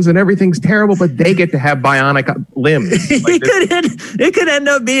corporations and everything's terrible, but they get to have bionic limbs. Like it could end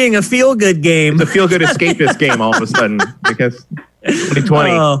up being a feel-good game. It's a feel-good escapist game all of a sudden because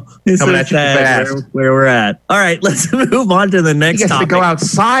 2020 coming at you fast. Where we're at. All right, let's move on to the next topic. To go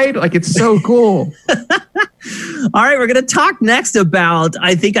outside, like it's so cool. All right, we're going to talk next about,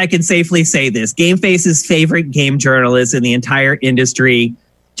 I think I can safely say this, GameFace's favorite game journalist in the entire industry,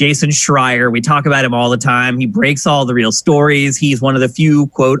 Jason Schreier. We talk about him all the time. He breaks all the real stories. He's one of the few,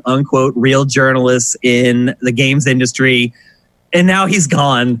 quote unquote, real journalists in the games industry. And now he's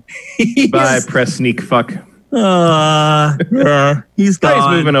gone. Bye, press sneak fuck. He's gone. He's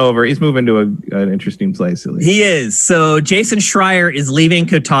moving over. He's moving to an interesting place. At least. He is. So Jason Schreier is leaving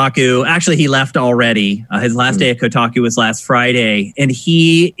Kotaku. Actually, he left already. His last day at Kotaku was last Friday. And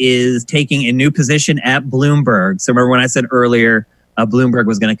he is taking a new position at Bloomberg. So remember when I said earlier, Bloomberg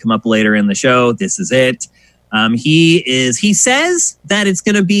was going to come up later in the show. This is it. He says that he's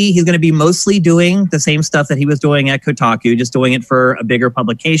going to be mostly doing the same stuff that he was doing at Kotaku, just doing it for a bigger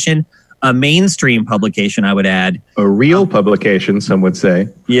publication. A mainstream publication, I would add. A real publication, some would say.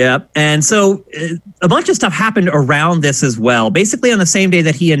 Yeah. And so a bunch of stuff happened around this as well. Basically, on the same day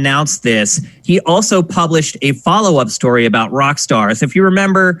that he announced this, he also published a follow-up story about Rockstar. So if you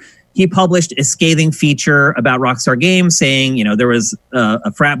remember, he published a scathing feature about Rockstar Games saying, there was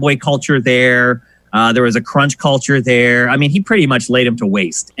a frat boy culture there. There was a crunch culture there. I mean, he pretty much laid him to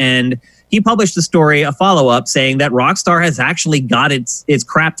waste. And he published a story, a follow-up, saying that Rockstar has actually got its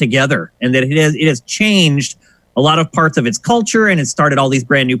crap together and that it has changed a lot of parts of its culture and it started all these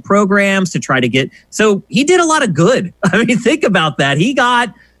brand new programs to try to get... So he did a lot of good. I mean, think about that. He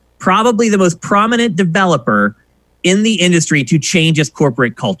got probably the most prominent developer in the industry to change its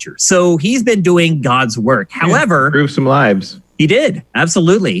corporate culture. So he's been doing God's work. However... Improve some lives. He did,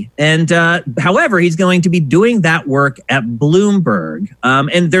 absolutely. And however, he's going to be doing that work at Bloomberg.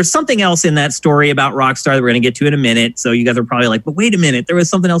 And there's something else in that story about Rockstar that we're going to get to in a minute. So you guys are probably like, but wait a minute, there was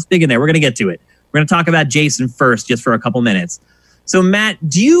something else big in there. We're going to get to it. We're going to talk about Jason first, just for a couple minutes. So Matt,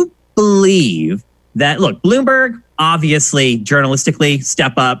 do you believe that, look, Bloomberg, obviously, journalistically,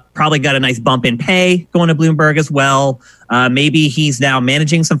 step up, probably got a nice bump in pay going to Bloomberg as well. Maybe he's now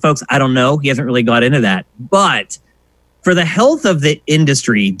managing some folks. I don't know. He hasn't really got into that. But for the health of the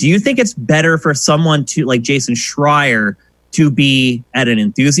industry, do you think it's better for someone to like Jason Schreier to be at an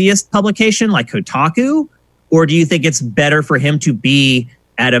enthusiast publication like Kotaku? Or do you think it's better for him to be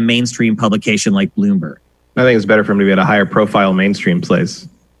at a mainstream publication like Bloomberg? I think it's better for him to be at a higher profile mainstream place.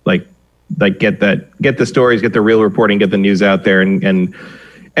 Like get the stories, get the real reporting, get the news out there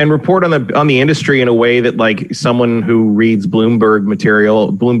and report on the industry in a way that like someone who reads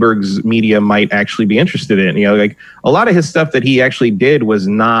Bloomberg's media might actually be interested in. Like a lot of his stuff that he actually did was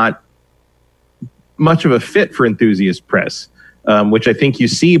not much of a fit for enthusiast press, which I think you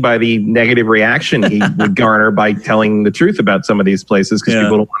see by the negative reaction he would garner by telling the truth about some of these places because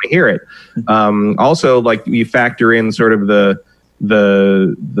people don't want to hear it. Also, like you factor in sort of the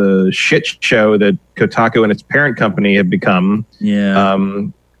shit show that Kotaku and its parent company have become.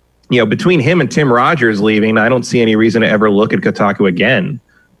 Between him and Tim Rogers leaving, I don't see any reason to ever look at Kotaku again.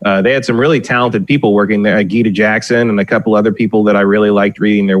 They had some really talented people working there, Gita Jackson and a couple other people that I really liked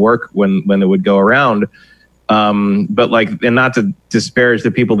reading their work when they would go around. But and not to disparage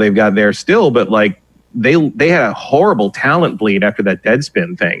the people they've got there still, but like they had a horrible talent bleed after that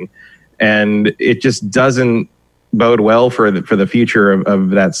Deadspin thing, and it just doesn't bode well for the future of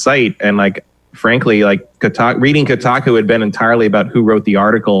that site. And like, frankly, like reading Kotaku had been entirely about who wrote the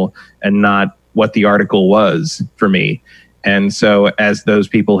article and not what the article was for me. And so as those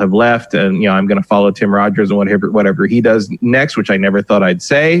people have left, and I'm going to follow Tim Rogers and whatever he does next, which I never thought I'd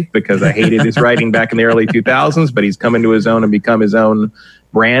say because I hated his writing back in the early 2000s, but he's come into his own and become his own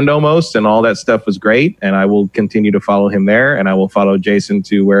brand almost, and all that stuff was great. And I will continue to follow him there, and I will follow Jason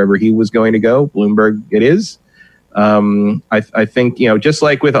to wherever he was going to go. Bloomberg it is. I think, just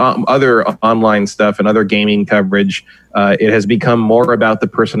like with other online stuff and other gaming coverage, it has become more about the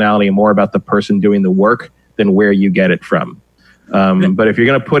personality and more about the person doing the work than where you get it from. But if you're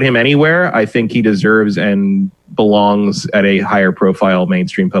going to put him anywhere, I think he deserves and belongs at a higher profile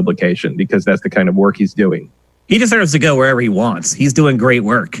mainstream publication because that's the kind of work he's doing. He deserves to go wherever he wants. He's doing great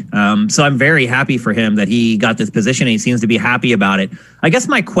work. So I'm very happy for him that he got this position and he seems to be happy about it. I guess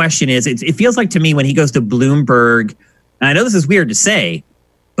my question is, it feels like to me when he goes to Bloomberg, and I know this is weird to say,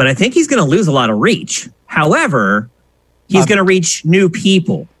 but I think he's going to lose a lot of reach. However, he's going to reach new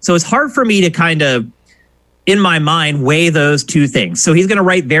people. So it's hard for me to kind of, in my mind, weigh those two things. So he's going to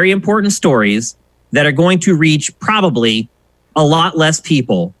write very important stories that are going to reach probably a lot less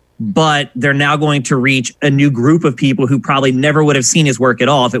people, but they're now going to reach a new group of people who probably never would have seen his work at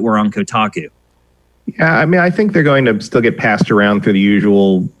all if it were on Kotaku. Yeah, I mean, I think they're going to still get passed around through the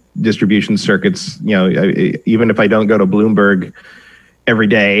usual distribution circuits. You know, even if I don't go to Bloomberg every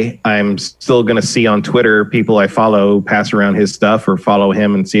day, I'm still going to see on Twitter people I follow pass around his stuff or follow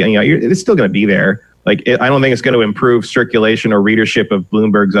him and see, you know, it's still going to be there. Like, I don't think it's going to improve circulation or readership of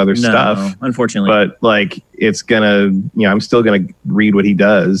Bloomberg's other stuff. Unfortunately. But like, it's going to, you know, I'm still going to read what he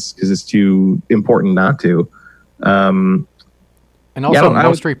does because it's too important not to. And also,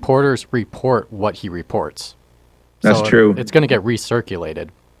 most reporters report what he reports. That's true. It's going to get recirculated.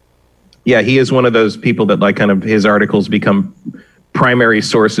 Yeah, he is one of those people that like kind of his articles become primary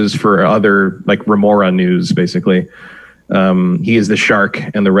sources for other like Remora news, basically. He is the shark,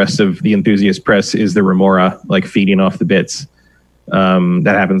 and the rest of the enthusiast press is the Remora, like feeding off the bits. That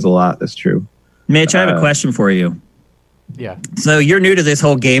happens a lot. That's true. Mitch, I have a question for you. Yeah. So you're new to this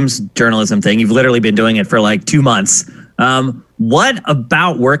whole games journalism thing. You've literally been doing it for like 2 months. What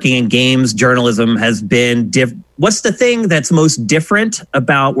about working in games journalism has been what's the thing that's most different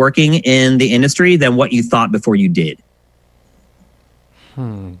about working in the industry than what you thought before you did?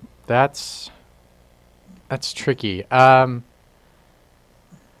 That's tricky. I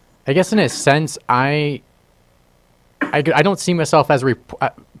guess in a sense, I don't see myself as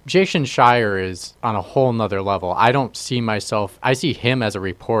Jason Schreier is on a whole nother level. I see him as a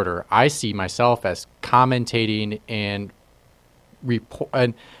reporter. I see myself as commentating and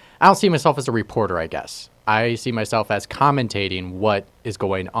I don't see myself as a reporter, I guess. I see myself as commentating what is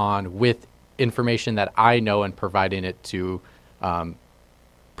going on with information that I know and providing it to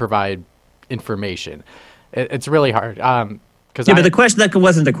provide information. It's really hard. But the question, that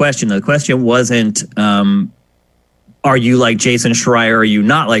wasn't the question, though. The question wasn't, are you like Jason Schreier or are you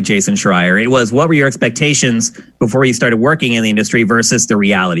not like Jason Schreier? It was, what were your expectations before you started working in the industry versus the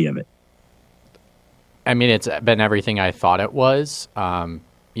reality of it? I mean, it's been everything I thought it was.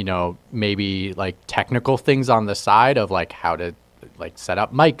 You know, maybe like technical things on the side of like how to like set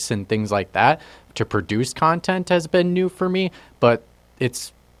up mics and things like that to produce content has been new for me, but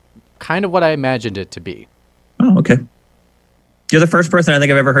it's kind of what I imagined it to be. Oh, okay. You're the first person I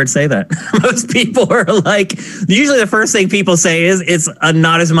think I've ever heard say that. Most people are like, usually the first thing people say is it's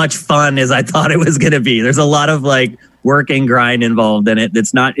not as much fun as I thought it was going to be. There's a lot of like work and grind involved in it.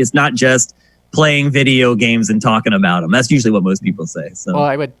 It's not just playing video games and talking about them. That's usually what most people say. So, well,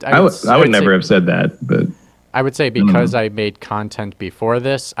 I would never have said that, but I would say because I made content before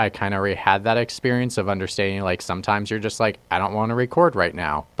this, I kind of already had that experience of understanding, like, sometimes you're just like, I don't want to record right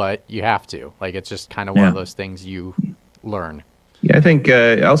now, but you have to. Like, it's just kind of one of those things you learn. Yeah, I think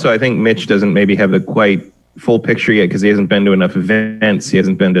I think Mitch doesn't maybe have the quite full picture yet because he hasn't been to enough events. He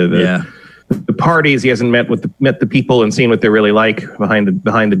hasn't been to the parties. He hasn't met the people and seen what they're really like behind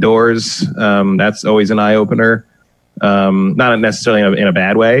the doors. That's always an eye opener. Not necessarily in a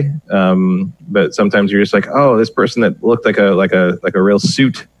bad way, but sometimes you're just like, oh, this person that looked like a real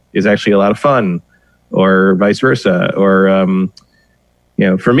suit is actually a lot of fun, or vice versa. Or you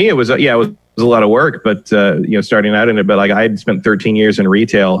know, for me it was a lot of work, but you know, starting out in it. But like, I had spent 13 years in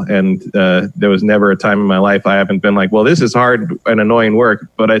retail, and there was never a time in my life I haven't been like, well, this is hard and annoying work,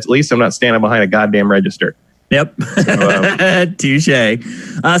 but at least I'm not standing behind a goddamn register. Yep. Touche.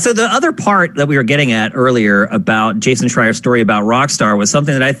 So the other part that we were getting at earlier about Jason Schreier's story about Rockstar was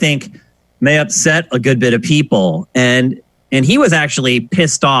something that I think may upset a good bit of people. And he was actually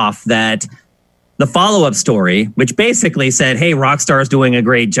pissed off that the follow-up story, which basically said, hey, Rockstar is doing a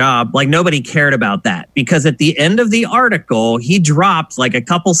great job, like nobody cared about that. Because at the end of the article, he dropped like a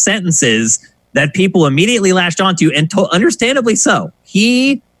couple sentences that people immediately latched onto, and understandably so.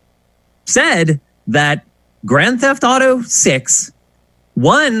 He said that Grand Theft Auto 6,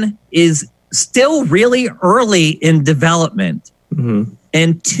 1, is still really early in development,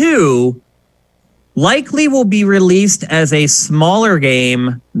 and 2, likely will be released as a smaller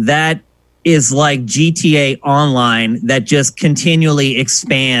game that is like GTA Online that just continually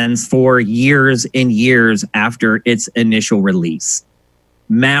expands for years and years after its initial release.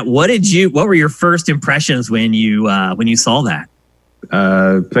 Matt, what were your first impressions when you saw that?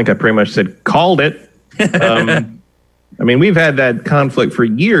 I think I pretty much said, called it. I mean, we've had that conflict for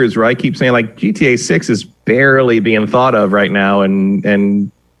years where I keep saying like GTA 6 is barely being thought of right now.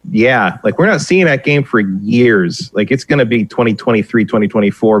 And yeah, like we're not seeing that game for years. Like it's going to be 2023,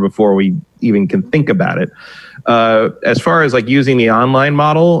 2024 before we even can think about it. As far as like using the online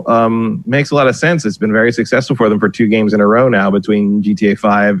model, makes a lot of sense. It's been very successful for them for 2 games in a row now between GTA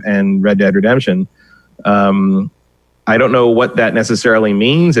 5 and Red Dead Redemption. I don't know what that necessarily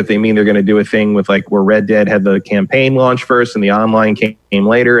means. If they mean they're going to do a thing with like where Red Dead had the campaign launch first and the online came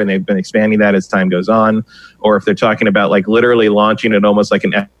later, and they've been expanding that as time goes on, or if they're talking about like literally launching it almost like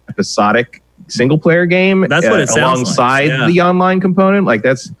an episodic single player game. That's what it sounds alongside like. Yeah. the online component. Like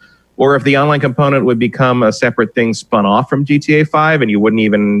that's, or if the online component would become a separate thing spun off from GTA 5,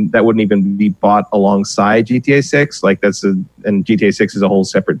 and that wouldn't even be bought alongside GTA 6. Like and GTA 6 is a whole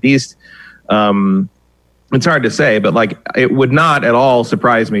separate beast. It's hard to say, but like it would not at all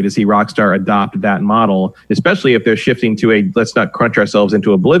surprise me to see Rockstar adopt that model, especially if they're shifting to a let's not crunch ourselves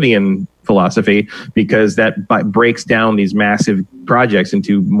into oblivion philosophy, because that breaks down these massive projects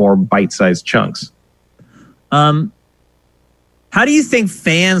into more bite-sized chunks. How do you think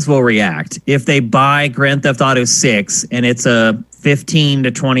fans will react if they buy Grand Theft Auto 6 and it's a 15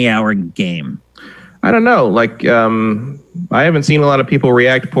 to 20 hour game? I don't know. Like, I haven't seen a lot of people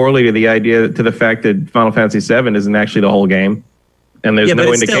react poorly to the fact that Final Fantasy VII isn't actually the whole game, and there's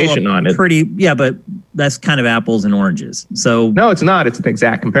no indication on it. But that's kind of apples and oranges. So no, it's not. It's an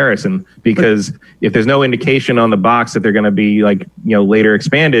exact comparison, because if there's no indication on the box that they're going to be like, later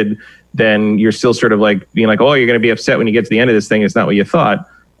expanded, then you're still sort of like being like, oh, you're going to be upset when you get to the end of this thing. It's not what you thought.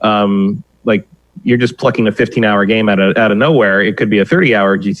 Like, you're just plucking a 15-hour game out of nowhere. It could be a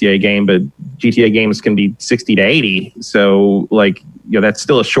 30-hour GTA game, but GTA games can be 60 to 80. So, like, that's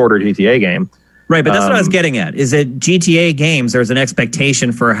still a shorter GTA game. Right, but that's what I was getting at. Is that GTA games, there's an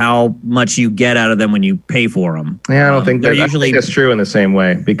expectation for how much you get out of them when you pay for them. Yeah, I don't think that's true in the same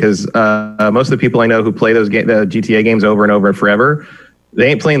way, because most of the people I know who play the GTA games over and over forever, they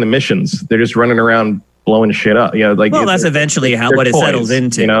ain't playing the missions. They're just running around blowing shit up. That's eventually what it settles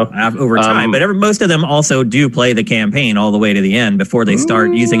into over time. But most of them also do play the campaign all the way to the end before they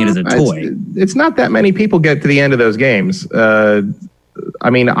start using it as a toy. It's not that many people get to the end of those games. I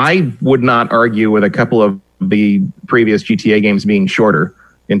mean, I would not argue with a couple of the previous GTA games being shorter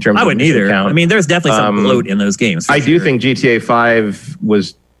in terms of. I wouldn't either. Count. I mean, there's definitely some bloat in those games. I do think GTA 5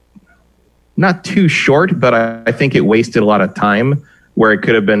 was not too short, but I think it wasted a lot of time where it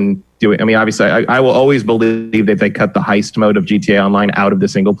could have been doing. I mean, obviously, I will always believe that they cut the heist mode of GTA Online out of the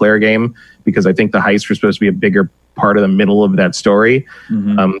single player game, because I think the heists were supposed to be a bigger part of the middle of that story.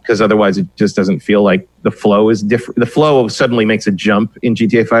 Because otherwise, it just doesn't feel like the flow is different. The flow suddenly makes a jump in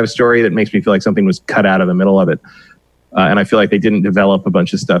GTA 5 story that makes me feel like something was cut out of the middle of it. And I feel like they didn't develop a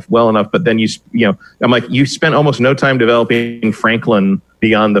bunch of stuff well enough. But then I'm like, you spent almost no time developing Franklin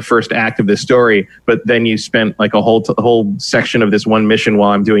beyond the first act of this story, but then you spent like a whole section of this one mission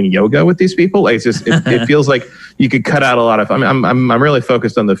while I'm doing yoga with these people. Like, it's just it feels like you could cut out a lot of. I mean, I'm really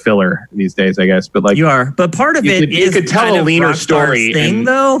focused on the filler these days, I guess. But like you are, but part of you could tell a leaner story thing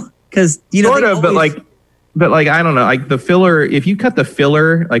though, because sort of, but like I don't know, like the filler. If you cut the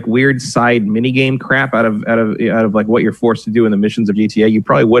filler, like weird side minigame crap out of like what you're forced to do in the missions of GTA, you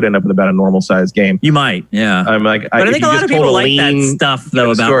probably would end up with about a normal sized game. You might, yeah. I'm like, but I think a lot of people like that stuff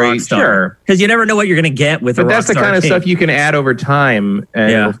though about Rockstar, because you never know what you're going to get with. But that's the kind of stuff you can add over time,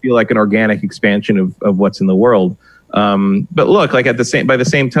 and it'll feel like an organic expansion of what's in the world. But look, like by the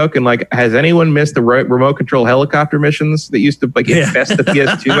same token, like, has anyone missed the remote control helicopter missions that used to like infest the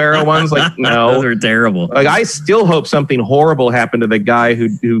PS2 era ones? Like, no, those are terrible. Like, I still hope something horrible happened to the guy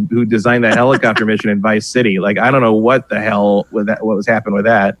who designed that helicopter mission in Vice City. Like, I don't know what the hell with that, what was happening with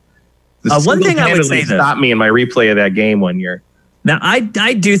that. One thing I would say stopped me in my replay of that game one year. Now, I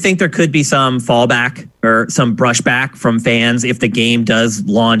do think there could be some fallback or some brushback from fans if the game does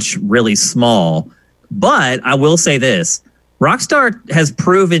launch really small. But I will say this, Rockstar has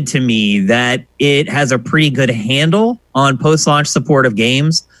proven to me that it has a pretty good handle on post-launch support of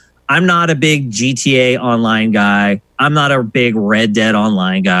games. I'm not a big GTA Online guy. I'm not a big Red Dead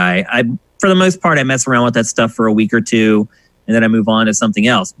Online guy. For the most part, I mess around with that stuff for a week or two, and then I move on to something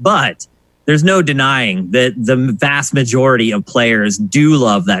else. But there's no denying that the vast majority of players do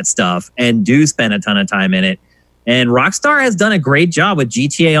love that stuff and do spend a ton of time in it. And Rockstar has done a great job with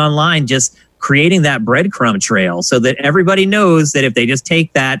GTA Online, just creating that breadcrumb trail so that everybody knows that if they just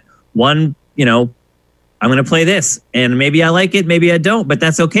take that one, I'm going to play this and maybe I like it, maybe I don't, but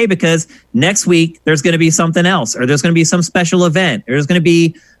that's okay, because next week there's going to be something else, or there's going to be some special event, or there's going to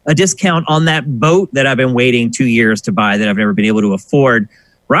be a discount on that boat that I've been waiting 2 years to buy that I've never been able to afford.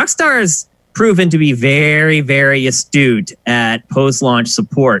 Rockstar has proven to be very, very astute at post-launch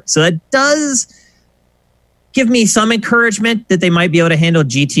support. So that does give me some encouragement that they might be able to handle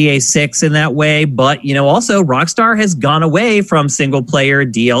GTA 6 in that way. But, also Rockstar has gone away from single player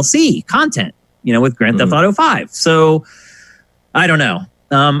DLC content, with Grand Theft Auto 5. So I don't know.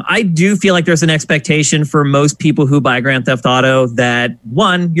 I do feel like there's an expectation for most people who buy Grand Theft Auto that,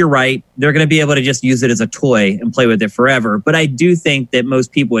 one, you're right, they're going to be able to just use it as a toy and play with it forever. But I do think that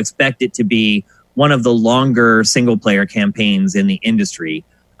most people expect it to be one of the longer single player campaigns in the industry.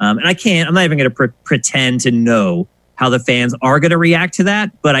 And I'm not even going to pretend to know how the fans are going to react to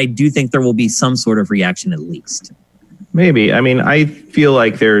that, but I do think there will be some sort of reaction at least. Maybe. I mean, I feel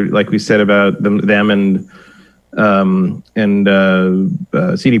like they're, like we said about them and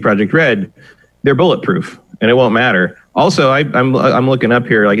CD Projekt Red, they're bulletproof and it won't matter. Also, I'm looking up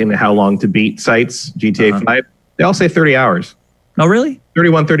here like into how long to beat sites, GTA 5. They all say 30 hours. Oh, really?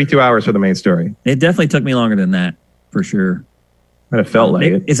 31, 32 hours for the main story. It definitely took me longer than that, for sure. But it felt like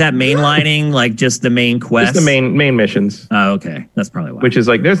it. Is that mainlining, like just the main quest? Just the main missions. Oh, okay. That's probably why. Which is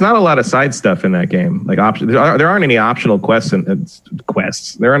like, there's not a lot of side stuff in that game. Like there aren't any optional quests.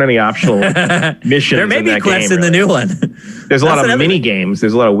 There aren't any optional missions. There may be quests in the new one. There's a lot of mini games.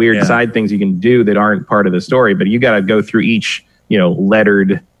 There's a lot of weird side things you can do that aren't part of the story. But you got to go through each,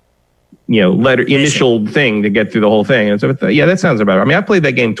 lettered initial thing to get through the whole thing. And so, yeah, that sounds about right. I mean, I played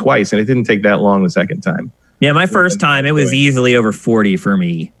that game twice, and it didn't take that long the second time. Yeah, my first time, it was easily over 40 for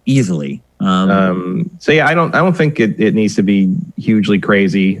me. Easily. So yeah, I don't think it needs to be hugely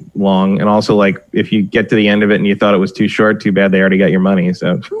crazy long. And also, like, if you get to the end of it and you thought it was too short, too bad they already got your money.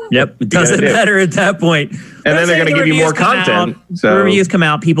 So yep, it doesn't matter at that point. And then they're going to give you more content. So reviews come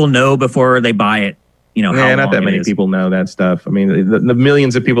out, people know before they buy it. Not that many people know that stuff. I mean, the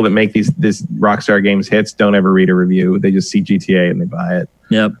millions of people that make this Rockstar Games hits don't ever read a review. They just see GTA and they buy it.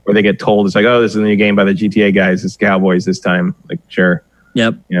 Yep. Or they get told it's like, oh, this is a new game by the GTA guys. It's Cowboys this time. Like, sure.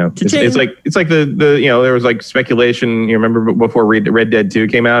 Yep. It's like the there was like speculation. You remember before Red Dead 2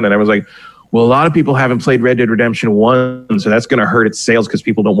 came out, and I was like, well, a lot of people haven't played Red Dead Redemption 1, so that's going to hurt its sales because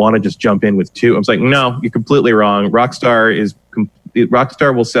people don't want to just jump in with 2. I was like, no, you're completely wrong. Rockstar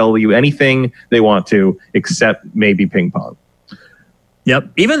will sell you anything they want to, except maybe ping pong.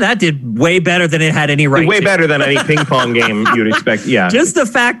 Yep. Even that did way better than it had any right way to. Better than any ping pong game you'd expect. Yeah. Just the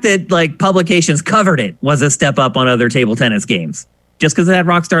fact that like publications covered it was a step up on other table tennis games. Just because it had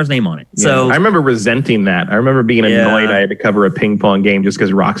Rockstar's name on it. Yeah. So I remember resenting that. I remember being annoyed I had to cover a ping pong game just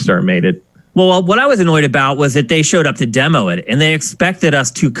because Rockstar made it. Well, what I was annoyed about was that they showed up to demo it, and they expected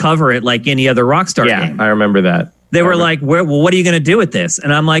us to cover it like any other Rockstar game. Yeah, I remember that. They were like, well, what are you going to do with this?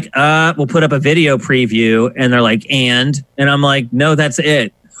 And I'm like, we'll put up a video preview. And they're like, and I'm like, no, that's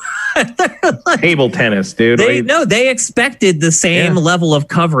it. Like, table tennis, dude. They expected the same level of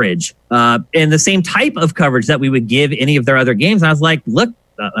coverage and the same type of coverage that we would give any of their other games. And I was like, look,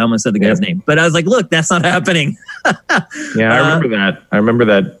 I almost said the guy's name, but I was like, look, that's not happening. Yeah, I remember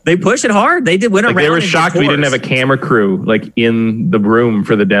that. They pushed it hard. They did win around. They were shocked we didn't have a camera crew like in the room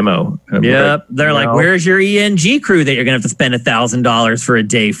for the demo. Yep. They're like, where's your ENG crew that you're going to have to spend $1,000 for a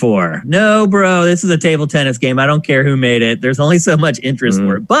day for? No, bro, this is a table tennis game. I don't care who made it. There's only so much interest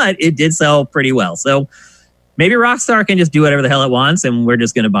for it, but it did sell pretty well. So maybe Rockstar can just do whatever the hell it wants and we're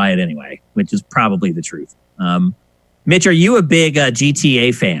just going to buy it anyway, which is probably the truth. Mitch, are you a big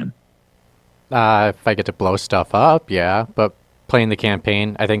GTA fan? If I get to blow stuff up, yeah. But playing the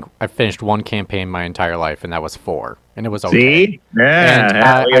campaign, I think I finished one campaign my entire life, and that was 4. And it was okay. See? Yeah.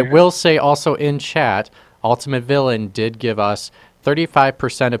 And I will say also in chat, Ultimate Villain did give us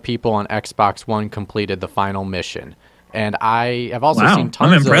 35% of people on Xbox One completed the final mission. And I have also seen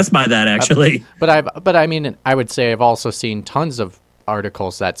tons I'm impressed by that, actually. But I mean, I would say I've also seen tons of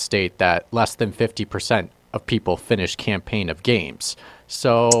articles that state that less than 50% of people finish campaign of games.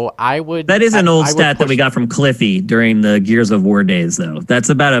 So that is an old stat that we got from Cliffy during the Gears of War days, though. That's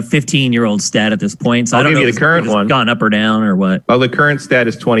about a 15-year-old stat at this point. So I'll I don't give know you the current one. Gone up or down or what? Well, the current stat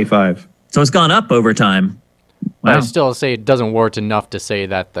is 25. So it's gone up over time. Wow. I still say it doesn't warrant enough to say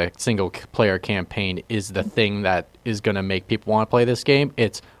that the single-player campaign is the thing that is going to make people want to play this game.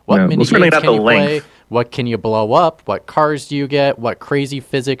 It's what mini games can you play? What can you blow up? What cars do you get? What crazy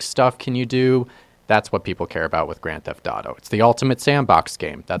physics stuff can you do? That's what people care about with Grand Theft Auto. It's the ultimate sandbox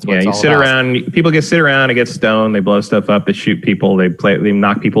game. That's what it's all about. People sit around and get stoned. They blow stuff up. They shoot people. They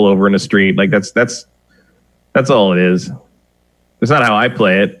knock people over in the street. Like that's all it is. It's not how I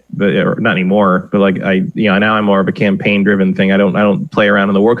play it, but not anymore. But like now I'm more of a campaign driven thing. I don't play around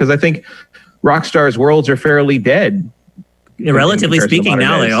in the world because I think Rockstar's worlds are fairly dead. Relatively speaking,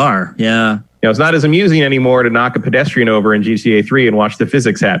 now they are. Yeah. It's not as amusing anymore to knock a pedestrian over in GTA 3 and watch the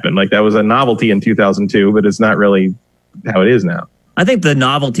physics happen. Like that was a novelty in 2002, but it's not really how it is now. I think the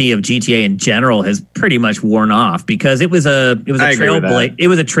novelty of GTA in general has pretty much worn off because it was a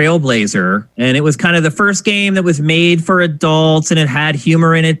trailblazer, and it was kind of the first game that was made for adults, and it had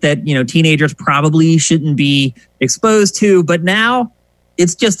humor in it that teenagers probably shouldn't be exposed to. But now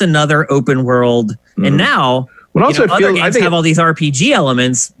It's just another open world. And now, Well, also, other games have all these RPG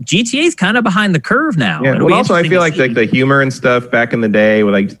elements. GTA is kind of behind the curve now. Yeah. Well, also, I feel like the humor and stuff back in the day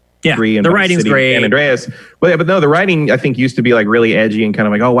with like 3 and the writing's great. And Andreas. But no, the writing I think used to be like really edgy and kind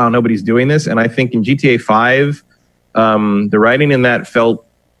of like, oh wow, nobody's doing this. And I think in GTA 5, the writing in that felt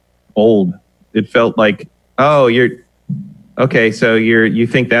old. It felt like, oh, you're okay. So you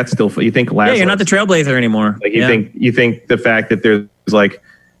think that's still you think Lazarus. Yeah, you're not the trailblazer anymore. Like you think the fact that there's like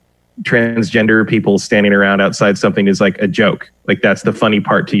transgender people standing around outside something is like a joke. Like that's the funny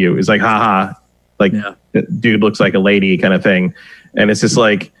part to you. Is like, haha, like dude looks like a lady kind of thing. And it's just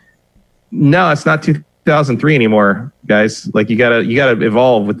like, no, it's not 2003 anymore, guys. Like you gotta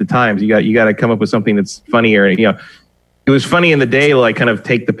evolve with the times. You gotta come up with something that's funnier. It was funny in the day, like kind of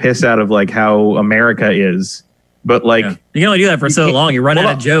take the piss out of like how America is. But like you can only do that for so long. You run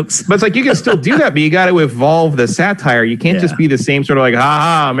out of jokes. But it's like you can still do that, but you got to evolve the satire. You can't just be the same sort of like,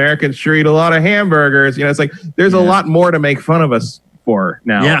 Americans sure eat a lot of hamburgers. It's like there's a lot more to make fun of us for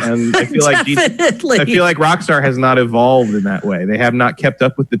now. Yeah. And I feel like I feel like Rockstar has not evolved in that way. They have not kept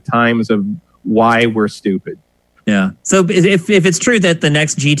up with the times of why we're stupid. Yeah. So if it's true that the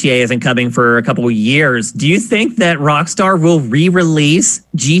next GTA isn't coming for a couple of years, do you think that Rockstar will re-release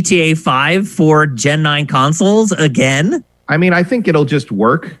GTA 5 for Gen 9 consoles again? I mean, I think it'll just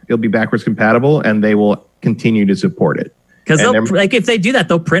work. It'll be backwards compatible, and they will continue to support it. Because if they do that,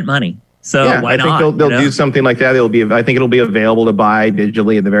 they'll print money. So why not? I think they'll do something like that. I think it'll be available to buy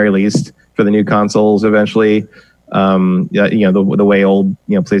digitally at the very least for the new consoles eventually. The way old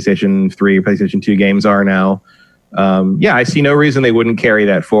PlayStation 3, PlayStation 2 games are now. I see no reason they wouldn't carry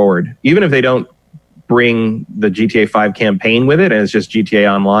that forward. Even if they don't bring the GTA 5 campaign with it and it's just GTA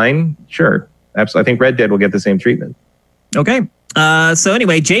Online, sure. Absolutely. I think Red Dead will get the same treatment. Okay. So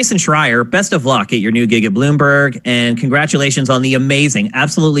anyway, Jason Schreier, best of luck at your new gig at Bloomberg, and congratulations on the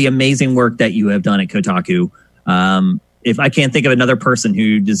absolutely amazing work that you have done at Kotaku. If I can't think of another person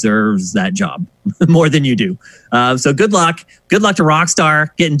who deserves that job more than you do. So good luck. Good luck to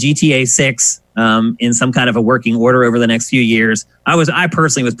Rockstar getting GTA 6 in some kind of a working order over the next few years. I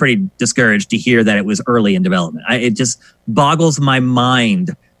personally was pretty discouraged to hear that it was early in development. It just boggles my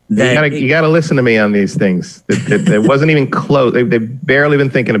mind that you got to listen to me on these things. It wasn't even close. They've barely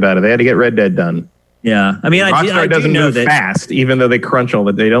been thinking about it. They had to get Red Dead done. Yeah, I mean, Rockstar doesn't move fast, even though they crunch all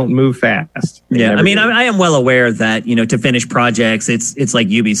that. They don't move fast. I mean, I am well aware that to finish projects, it's like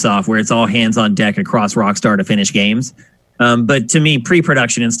Ubisoft, where it's all hands on deck across Rockstar to finish games. But to me,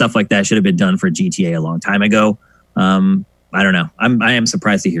 pre-production and stuff like that should have been done for GTA a long time ago. I don't know. I am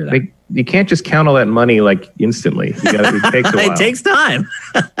surprised to hear that. You can't just count all that money like instantly. It takes a while. It takes time.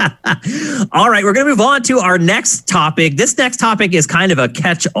 All right, we're going to move on to our next topic. This next topic is kind of a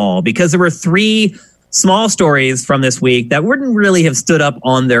catch-all because there were 3 small stories from this week that wouldn't really have stood up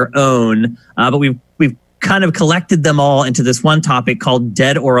on their own, but we've kind of collected them all into this one topic called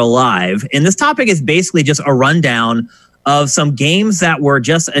Dead or Alive. And this topic is basically just a rundown of some games that were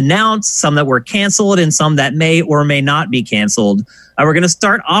just announced, some that were canceled, and some that may or may not be canceled. We're going to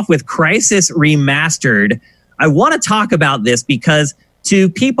start off with Crysis Remastered. I want to talk about this because to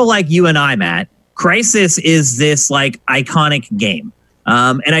people like you and I, Matt, Crysis is this like iconic game.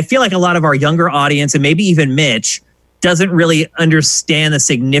 And I feel like a lot of our younger audience, and maybe even Mitch, doesn't really understand the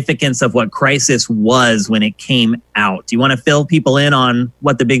significance of what Crysis was when it came out. Do you want to fill people in on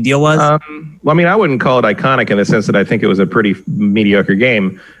what the big deal was? Well, I mean, I wouldn't call it iconic in the sense that I think it was a pretty mediocre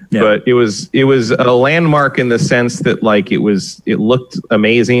game, but it was a landmark in the sense that like it looked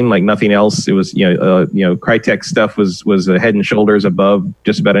amazing, like nothing else. It was Crytek stuff was a head and shoulders above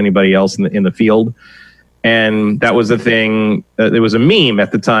just about anybody else in the field. And that was the thing. There was a meme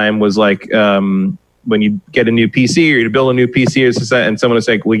at the time was like, when you get a new PC or you build a new PC and someone was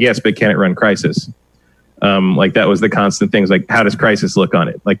like, well, yes, but can it run Crysis? Like that was the constant things. Like, how does Crysis look on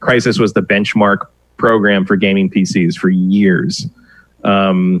it? Like Crysis was the benchmark program for gaming PCs for years.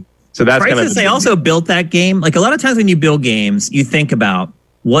 So that's Crysis, they also built that game. Like a lot of times when you build games, you think about,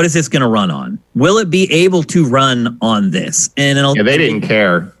 what is this going to run on? Will it be able to run on this? And they didn't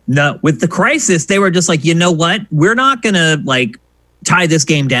care. No, with the Crysis, they were just like, you know what? We're not going to like tie this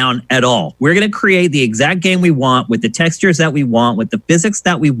game down at all. We're going to create the exact game we want with the textures that we want, with the physics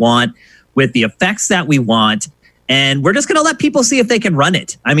that we want, with the effects that we want. And we're just going to let people see if they can run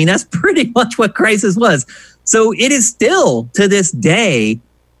it. I mean, that's pretty much what Crysis was. So it is still, to this day,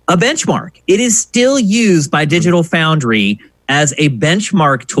 a benchmark. It is still used by Digital Foundry as a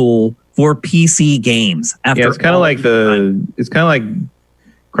benchmark tool for PC games. It's kind of like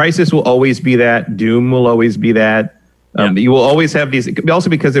Crysis will always be that. Doom will always be that. You will always have these. Also,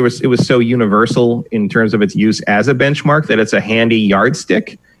 because it was so universal in terms of its use as a benchmark that it's a handy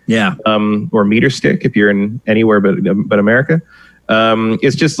yardstick. Yeah. Or meter stick if you're in anywhere but America.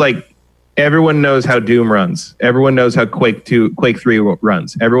 It's just like everyone knows how Doom runs. Everyone knows how Quake 3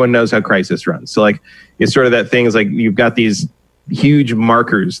 runs. Everyone knows how Crysis runs. So like it's sort of that thing is like you've got these huge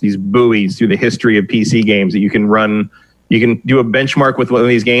markers, these buoys through the history of PC games that you can run. You can do a benchmark with one of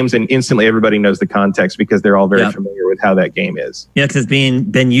these games and instantly everybody knows the context because they're all very familiar with how that game is. Yeah, because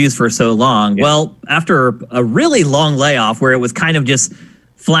it's been used for so long. Yeah. Well, after a really long layoff where it was kind of just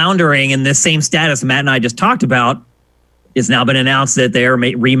floundering in this same status Matt and I just talked about, it's now been announced that they're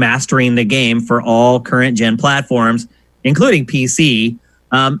remastering the game for all current gen platforms, including PC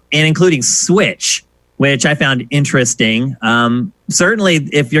and including Switch, which I found interesting. Certainly,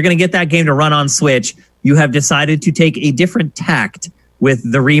 if you're going to get that game to run on Switch, you have decided to take a different tact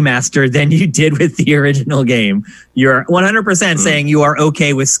with the remaster than you did with the original game. You're 100% saying you are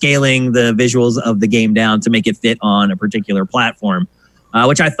okay with scaling the visuals of the game down to make it fit on a particular platform,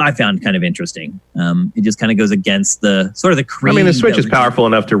 which I found kind of interesting. It just kind of goes against the sort of the creed. I mean, the Switch is powerful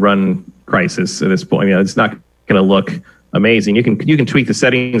enough to run Crysis at this point. You know, it's not going to look amazing. You can tweak the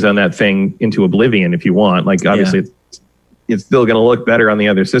settings on that thing into oblivion if you want. Like, obviously, it's still going to look better on the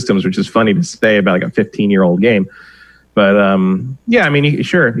other systems, which is funny to say about like a 15-year-old game. But yeah, I mean,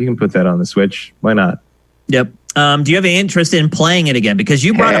 sure, you can put that on the Switch. Why not? Yep. Do you have any interest in playing it again? Because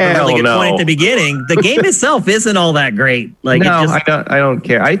you brought up a really good point at the beginning. The game itself isn't all that great. Like, no, I don't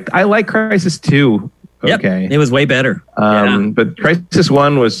care. I like Crysis 2. Okay, it was way better. But Crysis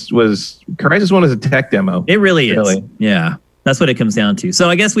 1 Crysis 1 is a tech demo. It really is. Yeah, that's what it comes down to. So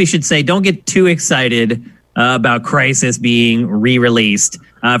I guess we should say don't get too excited about Crysis being re-released.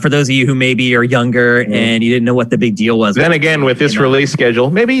 For those of you who maybe are younger and you didn't know what the big deal was. Then again, with this release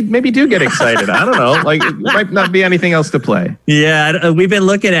schedule, maybe do get excited. I don't know. Like, it might not be anything else to play. Yeah, we've been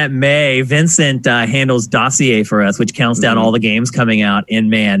looking at May. Vincent handles Dossier for us, which counts down all the games coming out in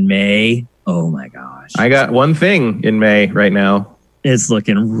May. Oh my gosh. I got one thing in May right now. It's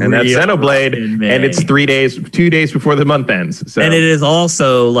looking real. And that's Xenoblade, and it's 2 days before the month ends. So. And it is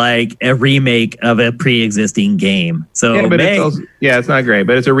also like a remake of a pre-existing game. So yeah, but it's not great,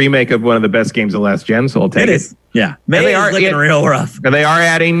 but it's a remake of one of the best games of last gen, so I'll take it. Yeah, May is looking real rough. And they are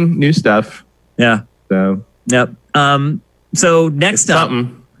adding new stuff. Yeah. So. Yep. So next up.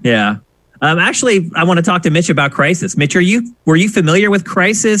 Yeah. Actually, I want to talk to Mitch about Crysis. Mitch, were you familiar with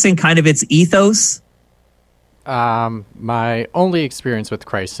Crysis and kind of its ethos? My only experience with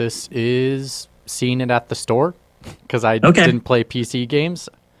Crysis is seeing it at the store because I didn't play PC games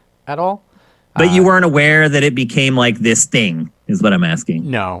at all. But you weren't aware that it became like this thing, is what I'm asking.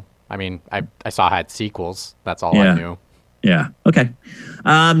 No. I mean, I saw it had sequels. That's all I knew. Yeah. Okay.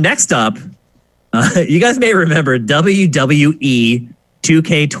 Next up, you guys may remember WWE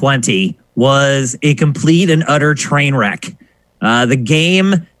 2K20 was a complete and utter train wreck. The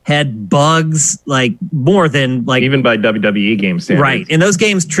game had bugs like more than like even by WWE game standards. Right. And those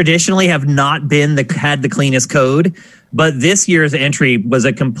games traditionally have not been had the cleanest code, but this year's entry was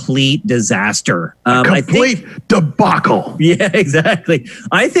a complete disaster. Complete debacle. Yeah, exactly.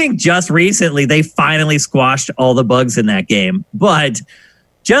 I think just recently they finally squashed all the bugs in that game, but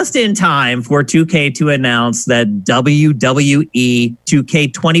just in time for 2K to announce that WWE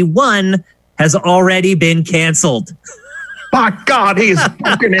 2K21 has already been canceled. By God, he is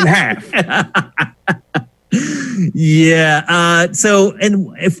broken in half. Yeah.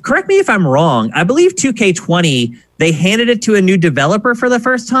 Correct me if I'm wrong. I believe 2K20, they handed it to a new developer for the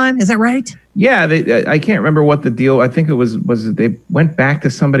first time. Is that right? Yeah. I can't remember what the deal. I think it was they went back to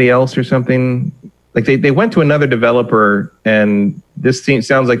somebody else or something. Like they went to another developer, and this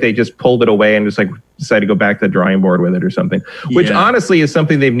sounds like they just pulled it away and just like decided to go back to the drawing board with it or something. Which honestly is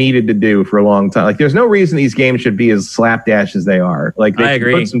something they've needed to do for a long time. Like there's no reason these games should be as slapdash as they are. Like they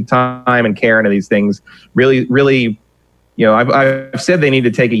put some time and care into these things. Really, really, you know, I've said they need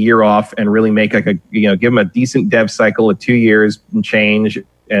to take a year off and really make like give them a decent dev cycle of 2 years and change,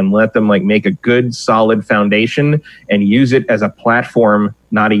 and let them like make a good solid foundation and use it as a platform,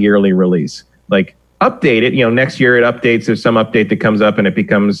 not a yearly release. Like update it, next year it updates. There's some update that comes up and it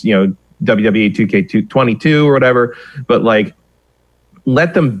becomes, WWE 2K22 or whatever. But like,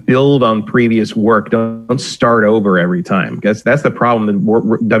 let them build on previous work. Don't start over every time. Because that's the problem that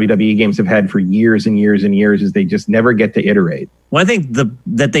WWE games have had for years and years and years, is they just never get to iterate. Well, I think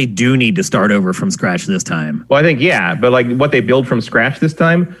that they do need to start over from scratch this time. Well, I think, yeah. But like what they build from scratch this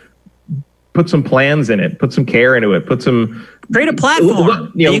time, put some plans in it, put some care into it, create a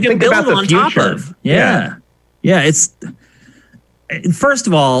platform you can build on top of. Yeah. It's first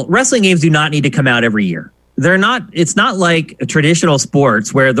of all, wrestling games do not need to come out every year. it's not like traditional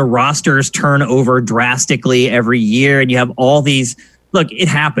sports where the rosters turn over drastically every year and you have all these. Look, it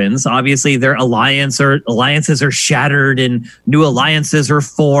happens. Obviously, their alliances are shattered and new alliances are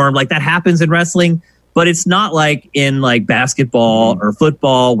formed. Like that happens in wrestling, but it's not like in like basketball or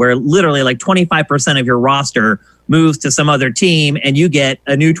football where literally like 25% of your roster moves to some other team and you get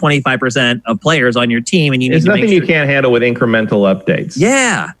a new 25% of players on your team. And there's nothing you can't handle with incremental updates.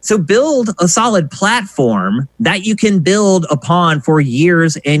 Yeah. So build a solid platform that you can build upon for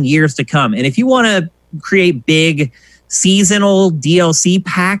years and years to come. And if you want to create big seasonal DLC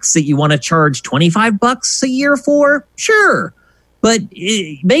packs that you want to charge $25 a year for, sure. But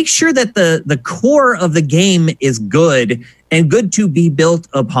make sure that the core of the game is good and good to be built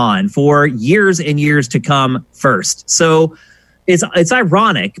upon for years and years to come first. So it's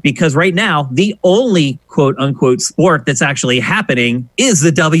ironic because right now, the only quote unquote sport that's actually happening is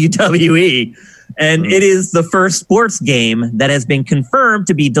the WWE. And it is the first sports game that has been confirmed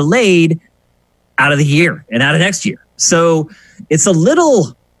to be delayed out of the year and out of next year. So it's a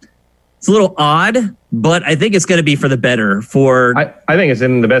little odd, but I think it's going to be for the better. I think it's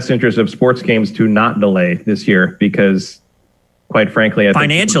in the best interest of sports games to not delay this year because, quite frankly, I think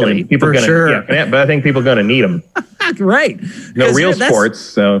financially, people are going to, sure. Yeah, but I think people are going to need them. Right. No real sports.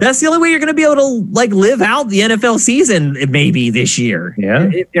 So that's the only way you're going to be able to like live out the NFL season maybe this year. Yeah.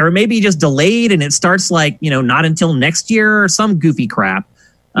 Or maybe just delayed and it starts like, not until next year or some goofy crap.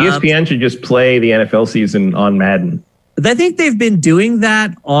 ESPN should just play the NFL season on Madden. I think they've been doing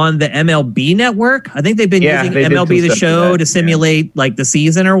that on the MLB network. I think they've been using MLB The Show to simulate like the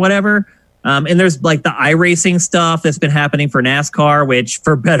season or whatever. And there's like the iRacing stuff that's been happening for NASCAR, which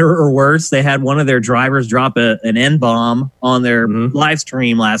for better or worse, they had one of their drivers drop an N-bomb on their live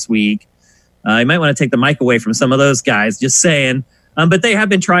stream last week. You might want to take the mic away from some of those guys, just saying. But they have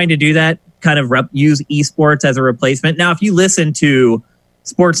been trying to do that, kind of use esports as a replacement. Now, if you listen to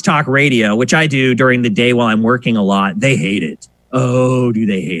sports talk radio, which I do during the day while I'm working a lot, they hate it. Oh, do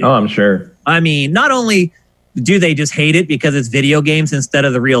they hate it? Oh, I'm sure. I mean, not only do they just hate it because it's video games instead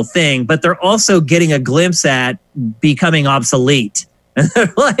of the real thing, but they're also getting a glimpse at becoming obsolete.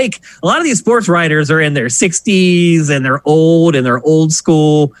 Like a lot of these sports writers are in their 60s and they're old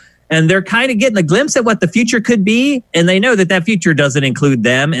school, and they're kind of getting a glimpse at what the future could be. And they know that future doesn't include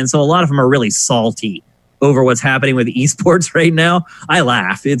them. And so a lot of them are really salty over what's happening with esports right now. I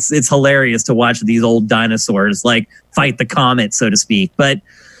laugh. It's hilarious to watch these old dinosaurs like fight the comet, so to speak. But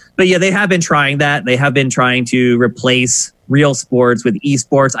yeah, they have been trying that. They have been trying to replace real sports with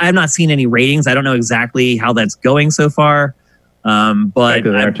esports. I have not seen any ratings. I don't know exactly how that's going so far. But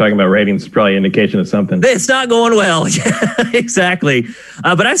they're talking about ratings, it's probably an indication of something. It's not going well. Yeah, exactly.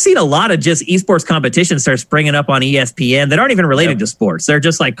 But I've seen a lot of just esports competitions start springing up on ESPN that aren't even related to sports. They're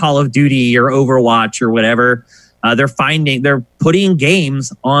just like Call of Duty or Overwatch or whatever. They're putting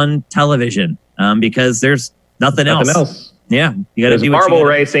games on television because there's nothing else. Yeah, you got to do marble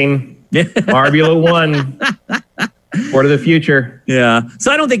racing. Formula One. Sport of the future. Yeah. So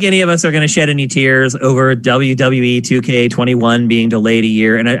I don't think any of us are going to shed any tears over WWE 2K21 being delayed a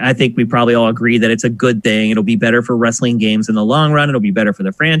year. And I think we probably all agree that it's a good thing. It'll be better for wrestling games in the long run. It'll be better for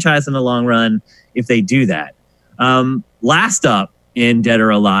the franchise in the long run if they do that. Last up in Dead or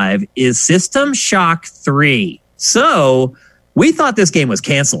Alive is System Shock 3. So we thought this game was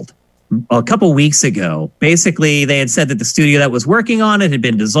canceled a couple weeks ago. Basically, they had said that the studio that was working on it had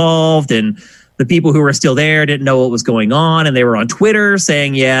been dissolved, and the people who were still there didn't know what was going on, and they were on Twitter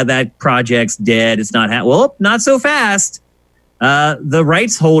saying, yeah, that project's dead. It's not well, not so fast. The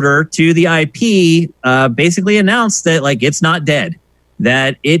rights holder to the IP basically announced that like it's not dead,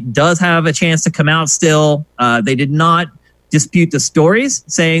 that it does have a chance to come out still. They did not dispute the stories,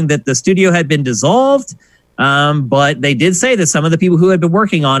 saying that the studio had been dissolved, but they did say that some of the people who had been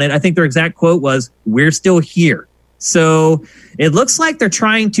working on it, I think their exact quote was, "We're still here." So it looks like they're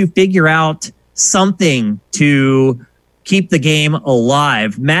trying to figure out something to keep the game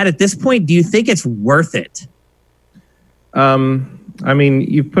alive. Matt, at this point, do you think it's worth it? I mean,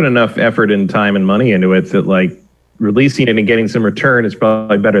 you've put enough effort and time and money into it that like releasing it and getting some return is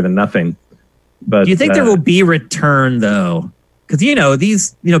probably better than nothing. But do you think there will be return though?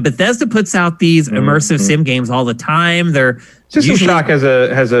 Because Bethesda puts out these immersive sim games all the time. System Shock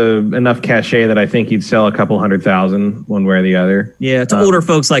has enough cachet that I think you'd sell a couple 100,000 one way or the other. Yeah, to older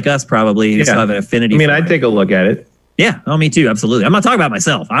folks like us probably who still have an affinity. I mean, I'd take a look at it. Yeah, me too, absolutely. I'm not talking about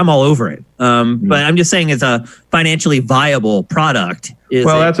myself. I'm all over it. But I'm just saying it's a financially viable product.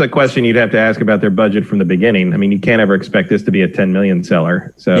 That's a question you'd have to ask about their budget from the beginning. I mean, you can't ever expect this to be a 10 million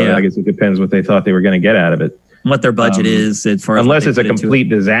seller. So I guess it depends what they thought they were going to get out of it. what their budget is. As far as unless it's a complete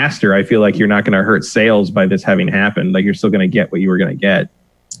disaster, I feel like you're not going to hurt sales by this having happened. Like you're still going to get what you were going to get.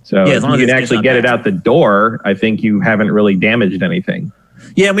 So if you can actually get it out the door, I think you haven't really damaged anything.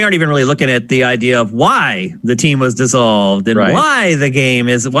 Yeah, we aren't even really looking at the idea of why the team was dissolved and why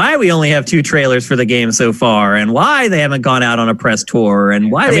we only have 2 trailers for the game so far and why they haven't gone out on a press tour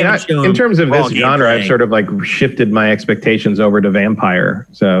and why they haven't shown in terms of this genre, I've sort of like shifted my expectations over to Vampire.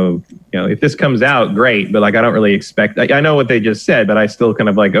 So, if this comes out, great, but like I don't really expect, I know what they just said, but I still kind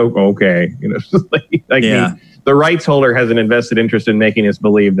of like, oh, okay. The rights holder has an invested interest in making us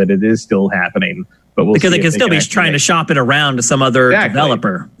believe that it is still happening. But because they can still be trying to shop it around to some other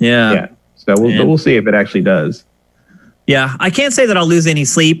developer. Yeah. So we'll see if it actually does. Yeah, I can't say that I'll lose any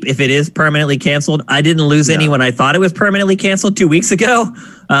sleep if it is permanently canceled. I didn't lose any when I thought it was permanently canceled 2 weeks ago.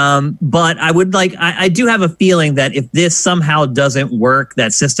 But I do have a feeling that if this somehow doesn't work,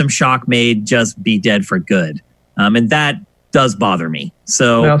 that System Shock may just be dead for good. And that does bother me.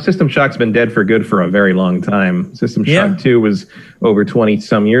 So System Shock's been dead for good for a very long time. System Shock 2 was over 20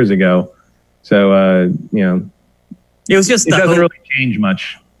 some years ago. So, it was just, it doesn't really change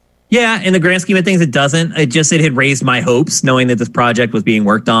much. Yeah. In the grand scheme of things, it doesn't. It had raised my hopes knowing that this project was being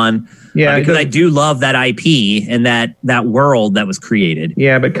worked on. Yeah. Because I do love that IP and that world that was created.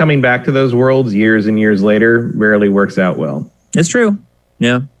 Yeah. But coming back to those worlds years and years later rarely works out well. It's true.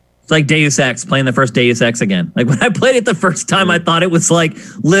 Yeah. It's like Deus Ex, playing the first Deus Ex again. Like when I played it the first time, I thought it was like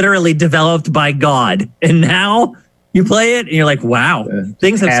literally developed by God. And now you play it and you're like, wow,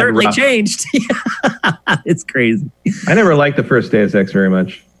 things have certainly changed. It's crazy. I never liked the first Deus Ex very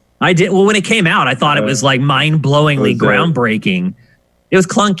much. I did. Well, when it came out, I thought it was like mind-blowingly groundbreaking. It was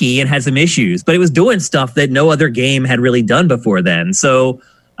clunky and had some issues, but it was doing stuff that no other game had really done before then. So,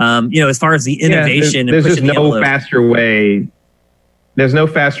 as far as the innovation, there's just no faster way. There's no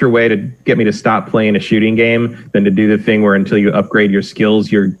faster way to get me to stop playing a shooting game than to do the thing where until you upgrade your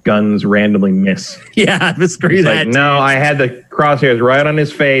skills, your guns randomly miss. Yeah, screw that. No, I had the crosshairs right on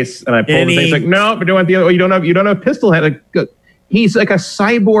his face, and I pulled the thing. He's like, no, but don't the other. You don't have pistol head. He's like a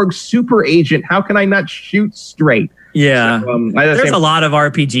cyborg super agent. How can I not shoot straight? Yeah, so, there's a lot of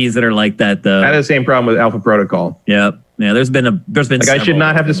RPGs that are like that, though. I had the same problem with Alpha Protocol. Yep. Yeah, there's been like I should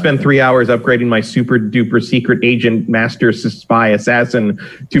not have to spend 3 hours upgrading my super duper secret agent master spy assassin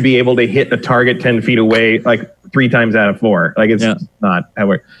to be able to hit a target 10 feet away like 3 times out of 4. Like it's not how it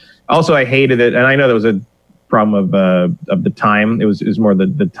works. Also, I hated it, and I know there was a problem of the time. It was more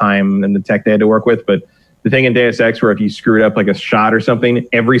the time and the tech they had to work with, but the thing in Deus Ex where if you screwed up like a shot or something,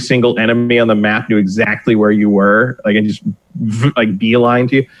 every single enemy on the map knew exactly where you were, like and just like beeline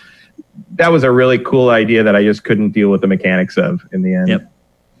to you. That was a really cool idea that I just couldn't deal with the mechanics of in the end.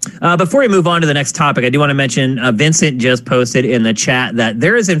 Yep. Before we move on to the next topic, I do want to mention Vincent just posted in the chat that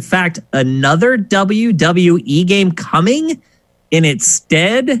there is, in fact, another WWE game coming in its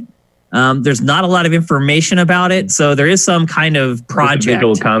stead. There's not a lot of information about it, so there is some kind of project.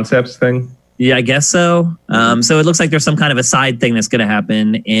 Visual concepts thing? Yeah, I guess so. So it looks like there's some kind of a side thing that's going to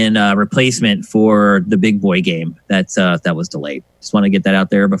happen in replacement for the Big Boy game that was delayed. Just want to get that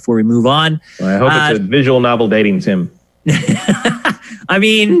out there before we move on. Well, I hope it's a visual novel dating sim. I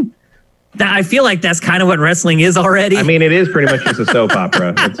mean, I feel like that's kind of what wrestling is already. I mean, it is pretty much just a soap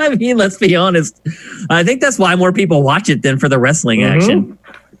opera. I mean, let's be honest. I think that's why more people watch it than for the wrestling action.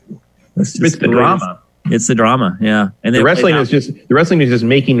 It's the drama. It's the drama, yeah. And the wrestling is just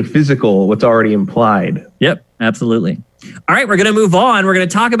making physical what's already implied. Yep, absolutely. All right, we're going to move on. We're going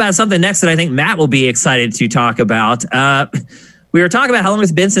to talk about something next that I think Matt will be excited to talk about. We were talking about how long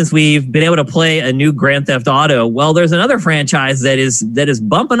it's been since we've been able to play a new Grand Theft Auto. Well, there's another franchise that is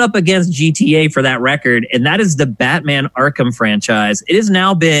bumping up against GTA for that record, and that is the Batman Arkham franchise. It has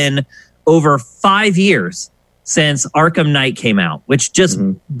now been over 5 years since Arkham Knight came out, which just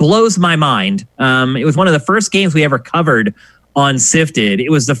blows my mind. It was one of the first games we ever covered on Sifted. It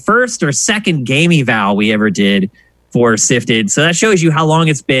was the first or second game eval we ever did for Sifted. So that shows you how long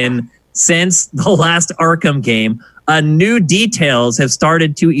it's been since the last Arkham game. New details have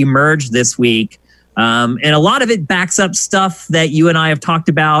started to emerge this week. And a lot of it backs up stuff that you and I have talked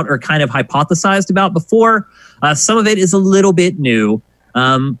about or kind of hypothesized about before. Some of it is a little bit new.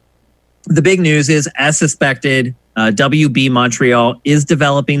 The big news is, as suspected, WB Montreal is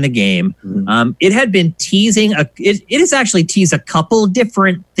developing the game. It had been teasing, it has actually teased a couple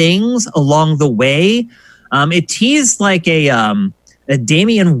different things along the way. It teased like a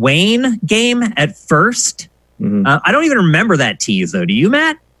Damian Wayne game at first. I don't even remember that tease, though. Do you,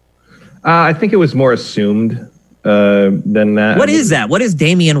 Matt? I think it was more assumed than that. What is that? What is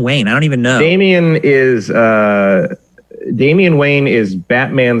Damian Wayne? I don't even know. Damian Wayne is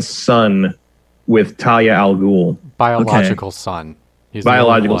Batman's son with Talia al Ghul. Biological son. He's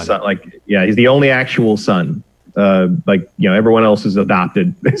biological son. Like, yeah, he's the only actual son. Everyone else is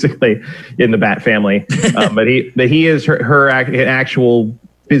adopted basically in the Bat family. But he is her actual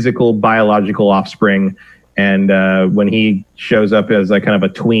physical biological offspring. And when he shows up as like kind of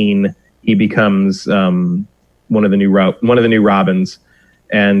a tween, he becomes one of the new Robins.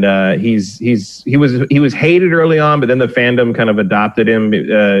 And he was hated early on, but then the fandom kind of adopted him,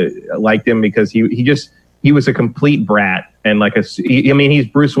 liked him because he was a complete brat and he's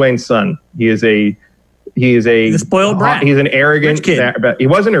Bruce Wayne's son. He's a spoiled brat. He's an arrogant kid. He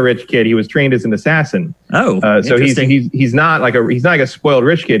wasn't a rich kid. He was trained as an assassin. So he's not like a spoiled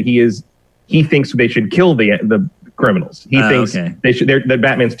rich kid. He thinks they should kill the criminals. He thinks that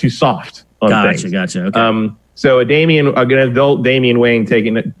Batman's too soft on things. Gotcha. Okay. So an adult Damian Wayne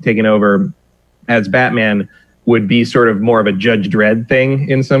taking over as Batman would be sort of more of a Judge Dredd thing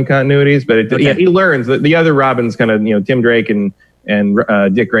in some continuities. But he learns that the other Robins kind of, Tim Drake and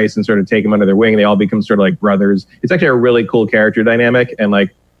Dick Grayson sort of take him under their wing. They all become sort of like brothers. It's actually a really cool character dynamic, and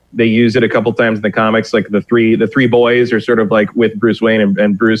like they use it a couple times in the comics. Like the three boys are sort of like with Bruce Wayne,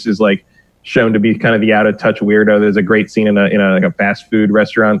 and Bruce is like shown to be kind of the out of touch weirdo. There's a great scene in a fast food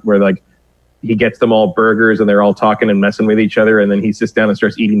restaurant where like he gets them all burgers and they're all talking and messing with each other, and then he sits down and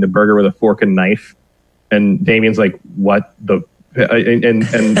starts eating the burger with a fork and knife, and Damian's like, "What the?" And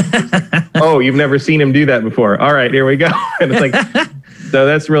oh, you've never seen him do that before. All right, here we go. And it's like, so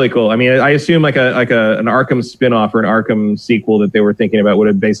that's really cool. I mean, I assume like an Arkham spinoff or an Arkham sequel that they were thinking about would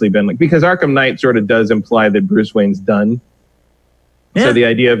have basically been like, because Arkham Knight sort of does imply that Bruce Wayne's done. Yeah. So the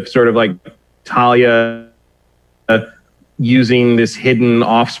idea of sort of like Talia using this hidden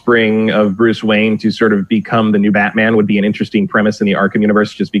offspring of Bruce Wayne to sort of become the new Batman would be an interesting premise in the Arkham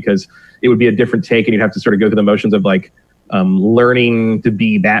universe, just because it would be a different take and you'd have to sort of go through the motions of like learning to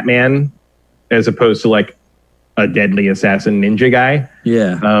be Batman as opposed to like a deadly assassin ninja guy.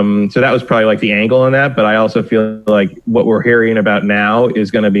 Yeah. So that was probably like the angle on that. But I also feel like what we're hearing about now is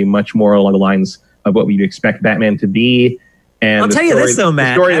going to be much more along the lines of what we'd expect Batman to be. And I'll tell you this though,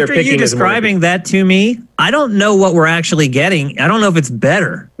 Matt, after you describing that to me, I don't know what we're actually getting. I don't know if it's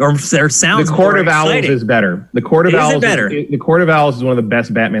better or sounds The Court of Owls is better. The Court of Owls The Court of Owls is one of the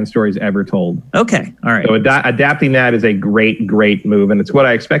best Batman stories ever told. Okay. All right. So adapting that is a great, great move. And it's what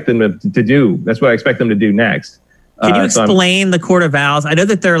I expect them to do. That's what I expect them to do next. Can you explain the Court of Owls? I know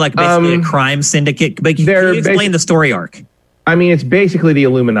that they're like basically a crime syndicate, but can you explain the story arc? I mean, it's basically the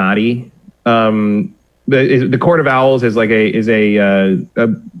Illuminati. The Court of Owls is like I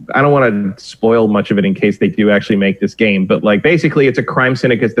don't want to spoil much of it in case they do actually make this game, but like basically it's a crime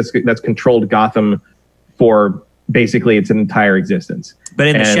syndicate that's controlled Gotham for basically its entire existence. But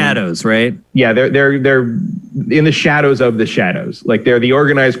in the shadows, right? Yeah, they're in the shadows of the shadows. Like they're the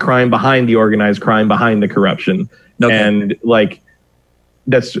organized crime behind the organized crime behind the corruption. Okay. And like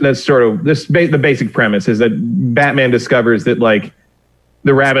that's sort of the basic premise is that Batman discovers that like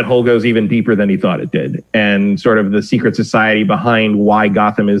the rabbit hole goes even deeper than he thought it did, and sort of the secret society behind why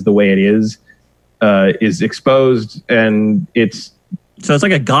Gotham is the way it is exposed, and it's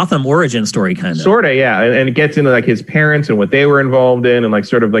like a Gotham origin story kind of. Sort of, yeah, and it gets into like his parents and what they were involved in, and like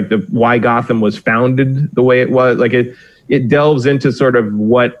sort of like the why Gotham was founded the way it was. Like it delves into sort of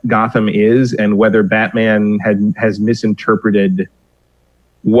what Gotham is and whether Batman has misinterpreted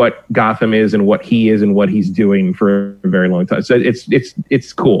what Gotham is and what he is and what he's doing for a very long time. So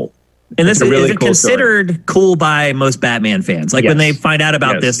it's cool. And this is considered cool by most Batman fans. Like when they find out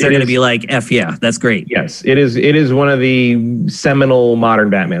about this, they're going to be like, F yeah, that's great. Yes, it is one of the seminal modern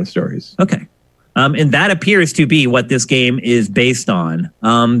Batman stories. Okay. And that appears to be what this game is based on.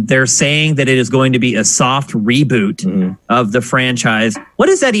 They're saying that it is going to be a soft reboot of the franchise. What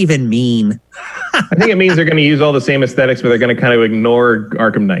does that even mean? I think it means they're going to use all the same aesthetics, but they're going to kind of ignore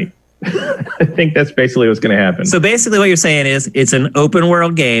Arkham Knight. I think that's basically what's going to happen. So basically what you're saying is it's an open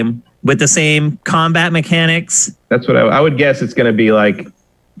world game with the same combat mechanics. That's what I would guess it's going to be like.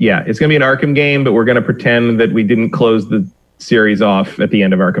 Yeah, it's going to be an Arkham game, but we're going to pretend that we didn't close the series off at the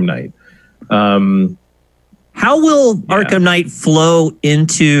end of Arkham Knight. How will Arkham Knight flow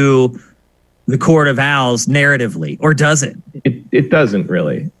into the Court of Owls narratively, or does it? It doesn't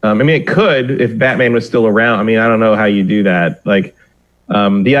really. I mean, it could if Batman was still around. I mean, I don't know how you do that. Like,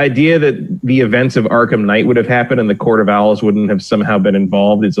 the idea that the events of Arkham Knight would have happened and the Court of Owls wouldn't have somehow been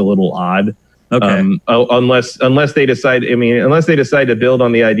involved is a little odd. Okay. Unless they decide. I mean, unless they decide to build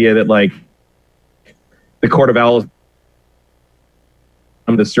on the idea that like the Court of Owls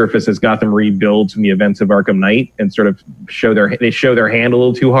come to surface as Gotham rebuilds from the events of Arkham Knight and sort of show their hand a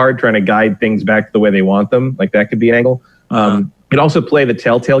little too hard, trying to guide things back to the way they want them. Like that could be an angle. You'd also play the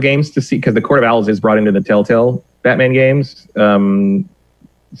Telltale games to see, because the Court of Owls is brought into the Telltale Batman games.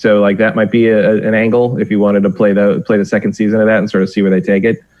 So like that might be an angle if you wanted to play the second season of that and sort of see where they take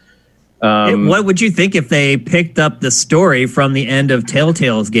it. What would you think if they picked up the story from the end of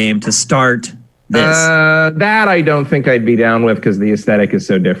Telltale's game to start this? That I don't think I'd be down with, because the aesthetic is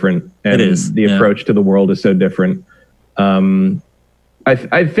so different, and it is. The approach to the world is so different. I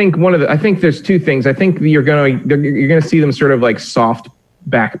think I think there's two things. I think you're gonna see them sort of like soft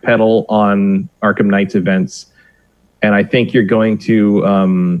backpedal on Arkham Knight's events, and I think you're going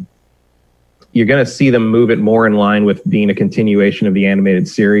to see them move it more in line with being a continuation of the animated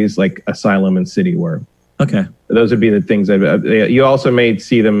series, like Asylum and City were. Okay, those would be the things. You also may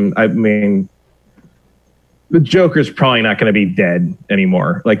see them. I mean, the Joker's probably not going to be dead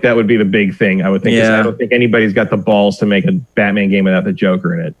anymore. Like that would be the big thing, I would think. I don't think anybody's got the balls to make a Batman game without the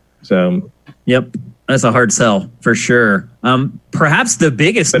Joker in it. So, yep, that's a hard sell for sure. Perhaps the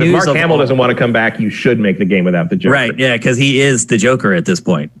biggest but news. If Mark Hamill doesn't want to come back, you should make the game without the Joker. Right? Yeah, because he is the Joker at this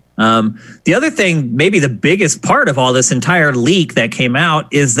point. The other thing, maybe the biggest part of all this entire leak that came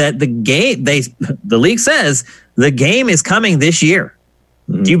out, is that the leak says the game is coming this year.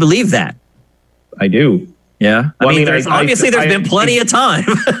 Mm-hmm. Do you believe that? I do. Yeah. Well, there's been plenty of time.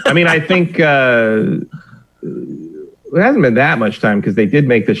 I mean, I think it hasn't been that much time, because they did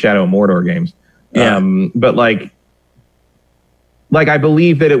make the Shadow of Mordor games. Yeah. But like I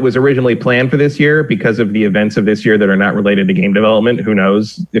believe that it was originally planned for this year because of the events of this year that are not related to game development. Who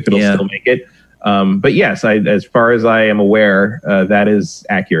knows if it'll still make it. But yes, as far as I am aware, that is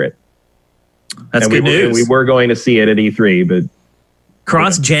accurate. That's good news. We were going to see it at E3, but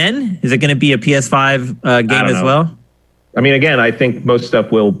cross-gen? Is it going to be a PS5 game as well? I mean, again, I think most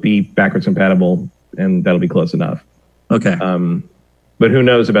stuff will be backwards compatible, and that'll be close enough. Okay. But who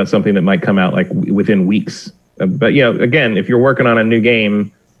knows about something that might come out like within weeks. But, again, if you're working on a new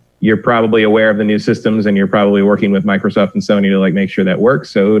game, you're probably aware of the new systems, and you're probably working with Microsoft and Sony to like make sure that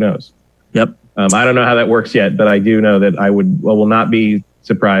works. So who knows? Yep. I don't know how that works yet, but I do know that I will not be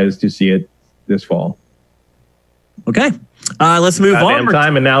surprised to see it this fall. Okay. Let's move on.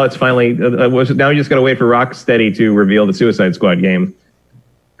 Time, and now it's finally. Now we just got to wait for Rocksteady to reveal the Suicide Squad game,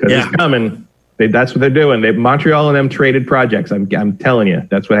 because it's coming. That's what they're doing. Montreal and them traded projects. I'm telling you,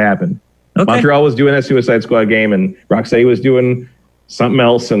 that's what happened. Okay. Montreal was doing that Suicide Squad game, and Rocksteady was doing something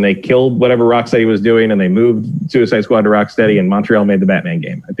else, and they killed whatever Rocksteady was doing, and they moved Suicide Squad to Rocksteady, and Montreal made the Batman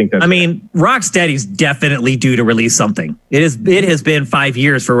game. I think that's. Rocksteady's definitely due to release something. It has been 5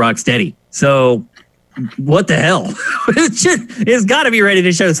 years for Rocksteady, so. What the hell? It's got to be ready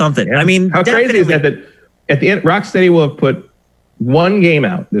to show something. Yeah. How crazy is that at the end, Rocksteady will have put one game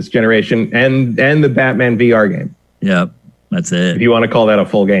out this generation, and the Batman VR game. Yep, that's it. If you want to call that a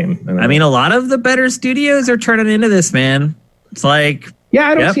full game. A lot of the better studios are turning into this, man. It's like... Yeah,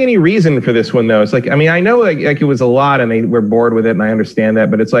 I don't see any reason for this one, though. It's like, I know like it was a lot, and they were bored with it, and I understand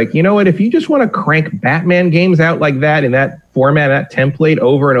that. But it's like, you know what? If you just want to crank Batman games out like that, in that format, that template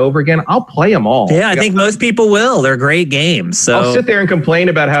over and over again, I'll play them all. Yeah, I think most people will. They're great games. So I'll sit there and complain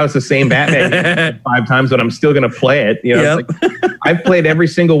about how it's the same Batman game 5 times, but I'm still going to play it. It's like, I've played every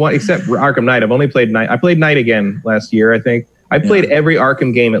single one except Arkham Knight. I've only played Knight. I played Knight again last year, I think. I played every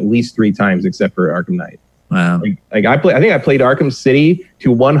Arkham game at least 3 times except for Arkham Knight. Wow. I think I played Arkham City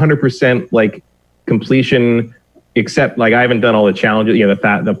to 100% like completion, except like I haven't done all the challenges,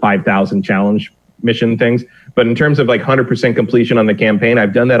 the 5,000 challenge mission things. But in terms of like 100% completion on the campaign,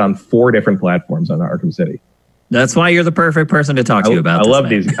 I've done that on 4 different platforms on Arkham City. That's why you're the perfect person to talk to about.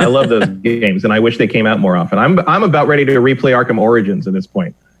 I love those games, and I wish they came out more often. I'm about ready to replay Arkham Origins at this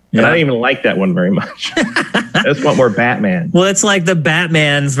point. And I don't even like that one very much. I just want more Batman. Well, it's like the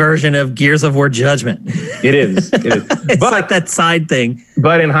Batman's version of Gears of War Judgment. It is. It's like that side thing.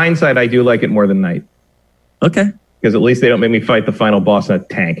 But in hindsight, I do like it more than Knight. Okay. Because at least they don't make me fight the final boss in a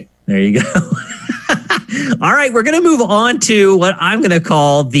tank. There you go. All right, we're going to move on to what I'm going to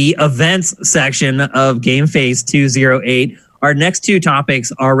call the events section of GameFace 208. Our next 2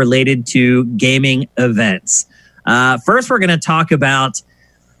 topics are related to gaming events. First, we're not going to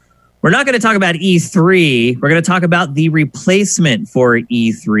talk about E3. We're going to talk about the replacement for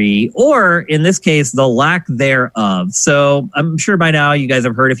E3, or in this case, the lack thereof. So I'm sure by now you guys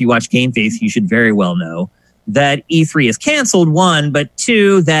have heard, if you watch GameFace, you should very well know that E3 is canceled, 1, but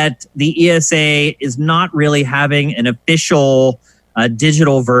 2, that the ESA is not really having an official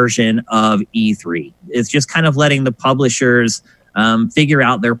digital version of E3. It's just kind of letting the publishers figure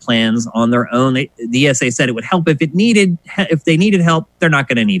out their plans on their own. The ESA said it would help if they needed help. They're not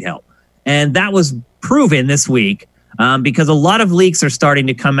going to need help. And that was proven this week because a lot of leaks are starting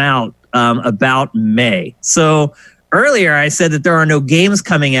to come out about May. So earlier I said that there are no games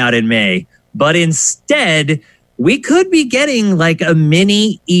coming out in May, but instead we could be getting like a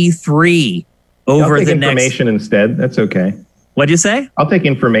mini E3 over the next. Information instead. That's okay. What'd you say? I'll take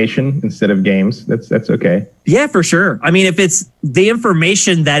information instead of games. That's okay. Yeah, for sure. I mean, if it's the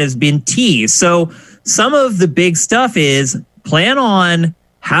information that has been teased. So some of the big stuff is plan on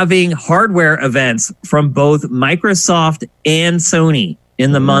having hardware events from both Microsoft and Sony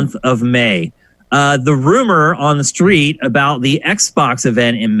in the month of May. The rumor on the street about the Xbox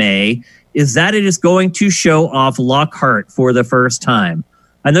event in May is that it is going to show off Lockhart for the first time.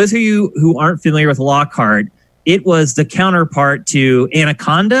 And those of you who aren't familiar with Lockhart, it was the counterpart to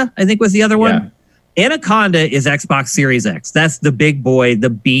Anaconda, I think was the other one. Yeah. Anaconda is Xbox Series X. That's the big boy, the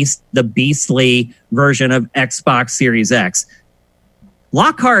beastly version of Xbox Series X.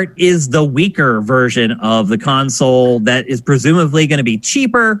 Lockhart is the weaker version of the console that is presumably going to be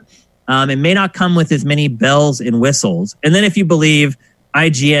cheaper. It may not come with as many bells and whistles. And then if you believe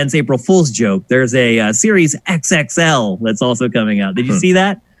IGN's April Fool's joke, there's a Series XXL that's also coming out. Did you see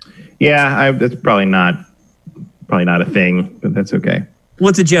that? Yeah, that's probably not a thing, but that's okay.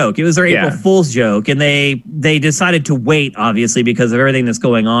 What's a joke? It was their April Fool's joke, and they decided to wait, obviously, because of everything that's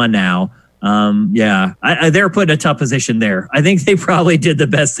going on now. They're put in a tough position there. I think they probably did the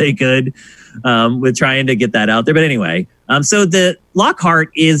best they could with trying to get that out there. But anyway, so the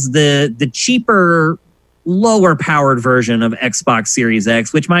Lockhart is the cheaper, lower powered version of Xbox Series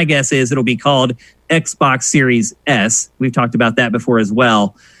X, which my guess is it'll be called Xbox Series S. We've talked about that before as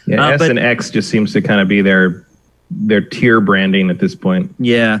well. Yeah, S and X just seems to kind of be their tier branding at this point.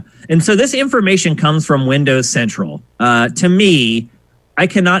 Yeah. And so this information comes from Windows Central. To me, I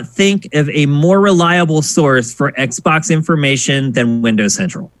cannot think of a more reliable source for Xbox information than Windows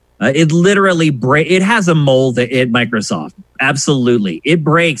Central. It literally it has a mold at Microsoft. Absolutely. It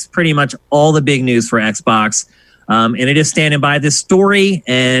breaks pretty much all the big news for Xbox. And it is standing by this story,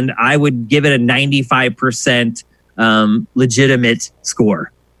 and I would give it a 95% legitimate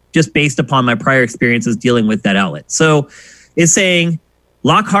score, just based upon my prior experiences dealing with that outlet. So it's saying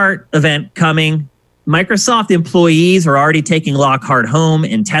Lockhart event coming. Microsoft employees are already taking Lockhart home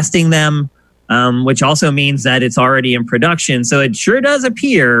and testing them, which also means that it's already in production. So it sure does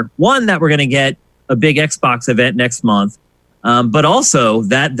appear, one, that we're going to get a big Xbox event next month, but also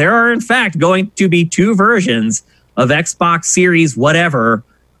that there are, in fact, going to be two versions of Xbox Series whatever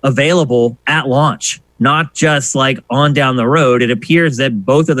available at launch, not just like on down the road. It appears that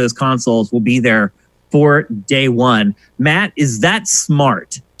both of those consoles will be there for day one. Matt, is that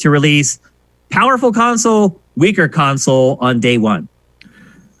smart to release powerful console, weaker console on day one?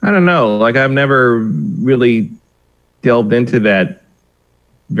 I don't know. Like, I've never really delved into that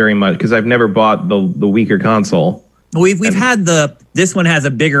very much because I've never bought the weaker console. We've had this one has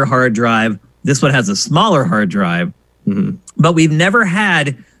a bigger hard drive. This one has a smaller hard drive. Mm-hmm. But we've never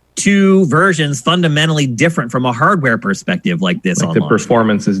had two versions fundamentally different from a hardware perspective like this. Like the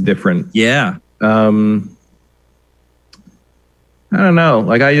performance is different. Yeah. I don't know.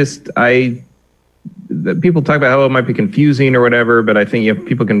 Like, people talk about how it might be confusing or whatever, but I think if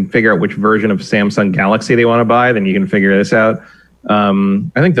people can figure out which version of Samsung Galaxy they want to buy, then you can figure this out. I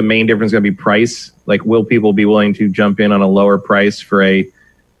think the main difference is going to be price. Like, will people be willing to jump in on a lower price for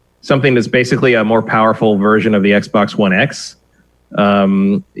something that's basically a more powerful version of the Xbox One X?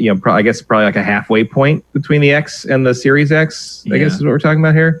 I guess probably like a halfway point between the X and the Series X, I guess is what we're talking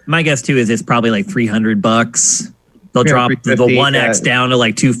about here. My guess too is it's probably like $300. They'll drop the One X down to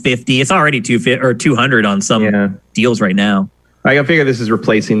like $250. It's already $250 or $200 on some deals right now. I figure this is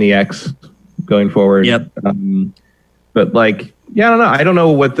replacing the X going forward. Yep. But like, I don't know. I don't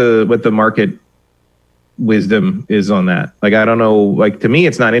know what the market wisdom is on that. Like, I don't know. Like, to me,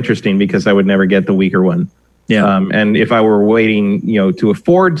 it's not interesting because I would never get the weaker one. Yeah. And if I were waiting, to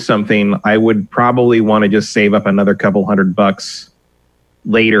afford something, I would probably want to just save up another couple $100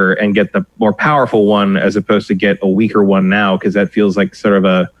 later and get the more powerful one as opposed to get a weaker one now, because that feels like sort of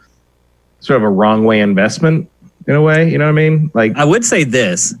a wrong way investment in a way. You know what I mean? Like, I would say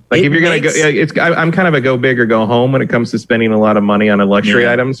this. Like, if you're gonna go, I'm kind of a go big or go home when it comes to spending a lot of money on a luxury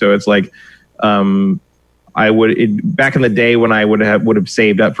item. So it's like, back in the day when I would have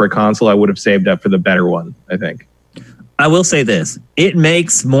saved up for a console, I would have saved up for the better one, I think. I will say this. It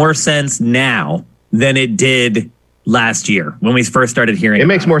makes more sense now than it did last year when we first started hearing it.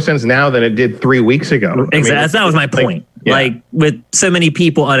 Makes more sense now than it did 3 weeks ago. Exactly. That was my point. Like, with so many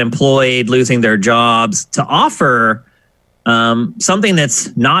people unemployed, losing their jobs, to offer something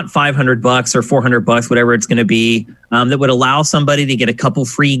that's not $500 or $400, whatever it's going to be, that would allow somebody to get a couple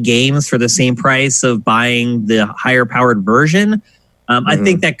free games for the same price of buying the higher powered version. I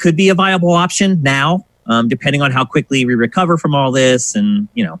think that could be a viable option now. depending on how quickly we recover from all this. And,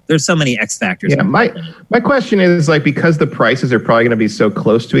 there's so many X factors. Yeah, my question is, like, because the prices are probably going to be so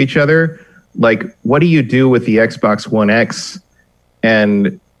close to each other, like, what do you do with the Xbox One X,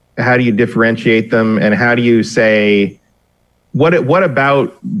 and how do you differentiate them, and how do you say, what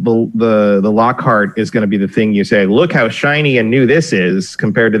about the Lockhart is going to be the thing you say, look how shiny and new this is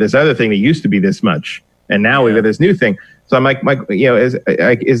compared to this other thing that used to be this much, and now we've got this new thing. So I'm like,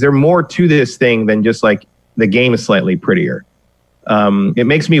 is there more to this thing than just like the game is slightly prettier? It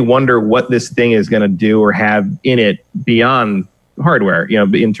makes me wonder what this thing is going to do or have in it beyond hardware.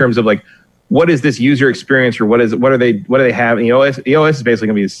 In terms of like, what is this user experience, or what do they have? The OS is basically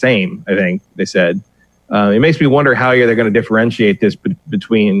going to be the same. I think they said. It makes me wonder how they're going to differentiate this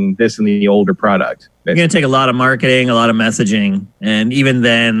between this and the older product. It's going to take a lot of marketing, a lot of messaging. And even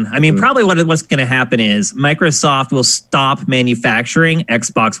then, probably what's going to happen is Microsoft will stop manufacturing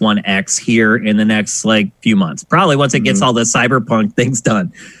Xbox One X here in the next few months. Probably once it gets all the Cyberpunk things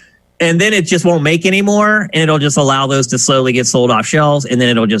done. And then it just won't make anymore. And it'll just allow those to slowly get sold off shelves. And then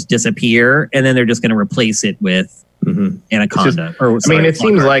it'll just disappear. And then they're just going to replace it with Anaconda. It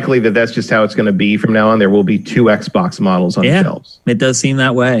seems likely that that's just how it's going to be from now on. There will be 2 Xbox models on the shelves. It does seem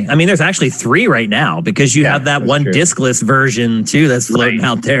that way. There's actually 3 right now, because you have that one discless version too that's floating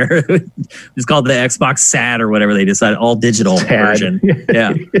out there. It's called the Xbox SAD or whatever they decided, all digital version.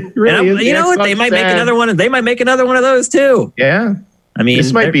 Yeah. Really you know what? They might make another one. They might make another one of those too. Yeah.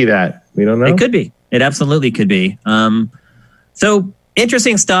 This might be that. We don't know. It could be. It absolutely could be. So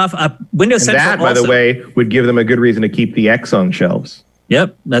interesting stuff. Windows Central. That, by the way, would give them a good reason to keep the X on shelves.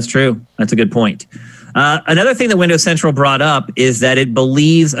 Yep, that's true. That's a good point. Another thing that Windows Central brought up is that it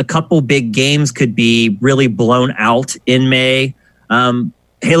believes a couple big games could be really blown out in May.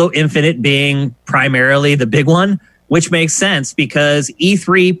 Halo Infinite being primarily the big one, which makes sense because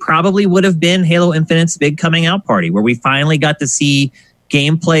E3 probably would have been Halo Infinite's big coming out party, where we finally got to see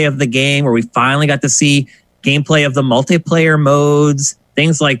gameplay of the game, where we finally got to see gameplay of the multiplayer modes,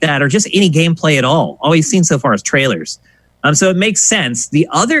 things like that, or just any gameplay at all. All we've seen so far is trailers. So it makes sense. The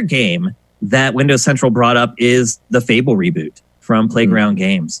other game that Windows Central brought up is the Fable reboot from Playground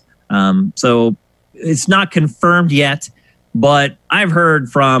Games. So it's not confirmed yet, but I've heard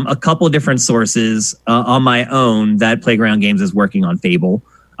from a couple different sources on my own that Playground Games is working on Fable.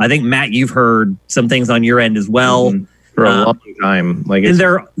 I think, Matt, you've heard some things on your end as well. For a long time. And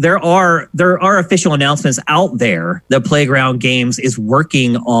there are official announcements out there that Playground Games is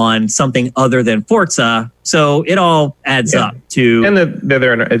working on something other than Forza. So it all adds up to, and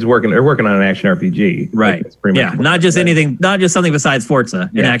they're working on an action RPG. Right. Not just something besides Forza,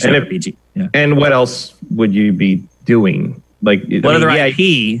 an action RPG. And what else would you be doing? What other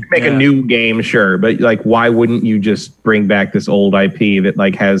IP? Make a new game, sure, but why wouldn't you just bring back this old IP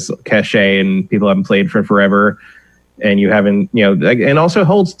that has cachet and people haven't played for forever? And you haven't, and also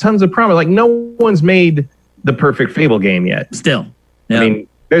holds tons of promise. No one's made the perfect Fable game yet. Still,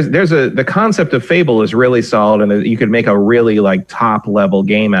 the concept of Fable is really solid, and you could make a really top level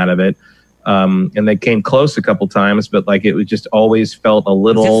game out of it. And they came close a couple times, but it was just always felt a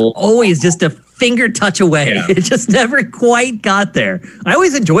little, always just a finger touch away. Yeah. It just never quite got there. I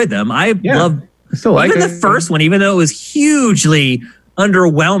always enjoyed them. I loved even the first one, even though it was hugely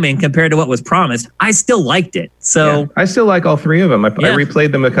underwhelming compared to what was promised. I still liked it. So I still like all 3 of them. I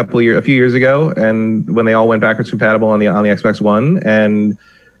replayed them a few years ago, and when they all went backwards compatible on the Xbox One, and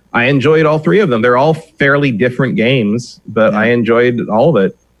I enjoyed all 3 of them. They're all fairly different games, but I enjoyed all of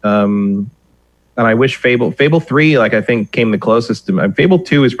it. And I wish Fable 3, I think came the closest to me. Fable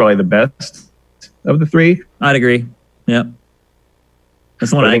 2 is probably the best of the 3. I'd agree. Yeah.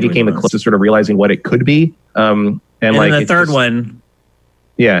 That's one I think it came the closest to sort of realizing what it could be. And the third one.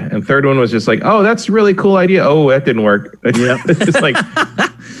 Yeah, and third one was just oh, that's a really cool idea. Oh, that didn't work. It's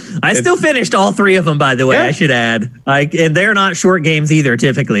I still finished all 3 of them, by the way, I should add. And they're not short games either,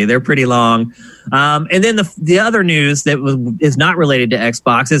 typically. They're pretty long. And then the other news that is not related to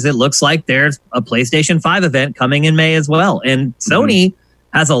Xbox is it looks like there's a PlayStation 5 event coming in May as well. And Sony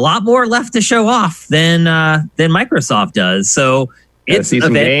has a lot more left to show off than Microsoft does. So it's see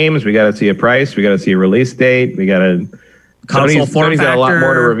some games. We got to see a price. We got to see a release date. We got to... Console form factor. Got a lot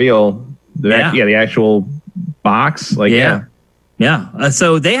more to reveal. The actual box. So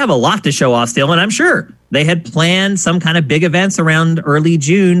they have a lot to show off still, and I'm sure they had planned some kind of big events around early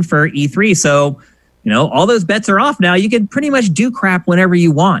June for E3. So, all those bets are off now. You can pretty much do crap whenever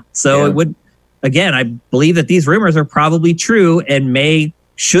you want. So it would, again, I believe that these rumors are probably true, and May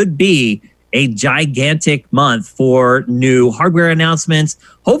should be a gigantic month for new hardware announcements,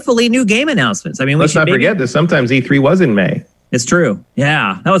 hopefully new game announcements. Let's not forget that sometimes E3 was in May. It's true.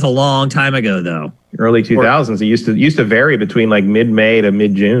 Yeah, that was a long time ago, though. Early 2000s. It used to vary between like mid-May to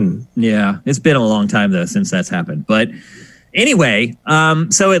mid-June. Yeah, it's been a long time though since that's happened. But anyway,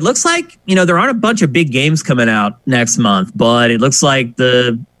 so it looks like there aren't a bunch of big games coming out next month, but it looks like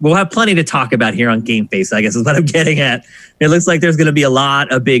we'll have plenty to talk about here on GameFace, I guess is what I'm getting at. It looks like there's going to be a lot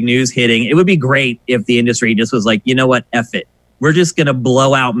of big news hitting. It would be great if the industry just was like, you know what, F it. We're just going to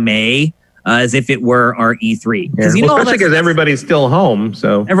blow out May as if it were our E3. Yeah. Especially because everybody's still home.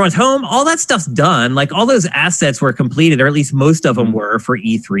 So everyone's home. All that stuff's done. Like all those assets were completed, or at least most of them were for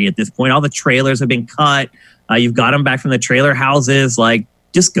E3 at this point. All the trailers have been cut. You've got them back from the trailer houses. Like,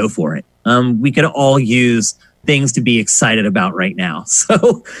 just go for it. We could all use things to be excited about right now.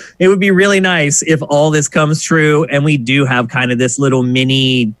 So it would be really nice if all this comes true and we do have kind of this little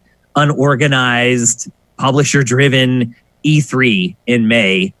mini unorganized publisher-driven E3 in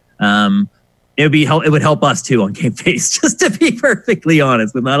May. It would help us too on GameFace, just to be perfectly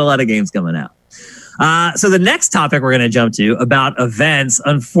honest, with not a lot of games coming out. So the next topic we're going to jump to about events,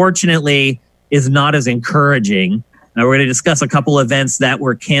 unfortunately, is not as encouraging. We're going to discuss a couple events that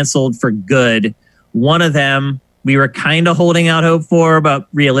were canceled for good. One of them we were kind of holding out hope for, but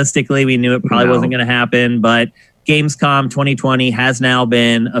realistically, we knew it probably wasn't going to happen. But Gamescom 2020 has now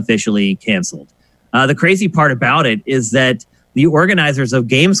been officially canceled. The crazy part about it is that the organizers of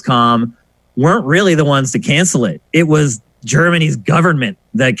Gamescom weren't really the ones to cancel it. It was Germany's government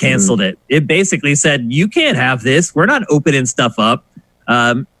that canceled it. It basically said, you can't have this. We're not opening stuff up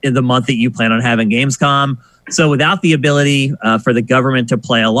in the month that you plan on having Gamescom. So without the ability for the government to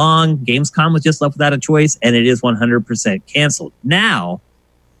play along, Gamescom was just left without a choice, and it is 100% canceled. Now,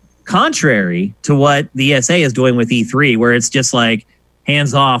 contrary to what the ESA is doing with E3, where it's just like,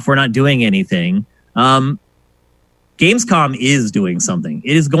 hands off, we're not doing anything, Gamescom is doing something.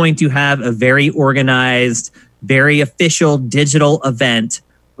 It is going to have a very organized, very official digital event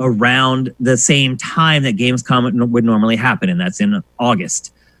around the same time that Gamescom would normally happen, and that's in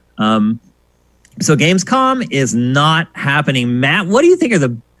August. So Gamescom is not happening. Matt, what do you think are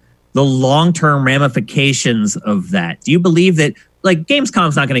the long-term ramifications of that? Do you believe that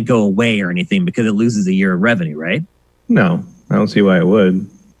Gamescom's not going to go away or anything because it loses a year of revenue, right? No, I don't see why it would.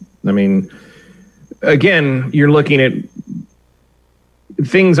 I mean, again, you're looking at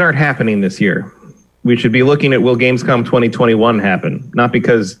things aren't happening this year. We should be looking at, will Gamescom 2021 happen? Not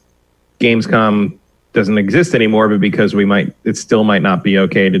because Gamescom doesn't exist anymore, but because it still might not be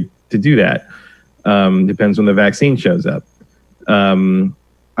okay to do that. Depends when the vaccine shows up.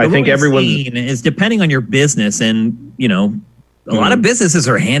 I think everyone is depending on your business, and a lot of businesses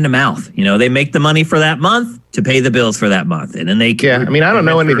are hand to mouth. They make the money for that month to pay the bills for that month, and then they I mean, I don't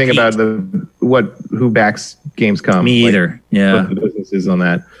know anything about who backs Gamescom. Me either. Yeah, what the business is on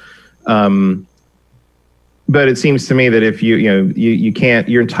that. But it seems to me that if you can't,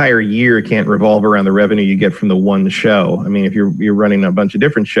 your entire year can't revolve around the revenue you get from the one show. I mean, if you're running a bunch of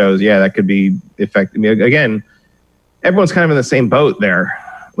different shows, that could be effective. I mean, again, everyone's kind of in the same boat there.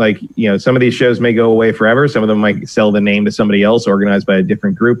 Some of these shows may go away forever. Some of them might sell the name to somebody else organized by a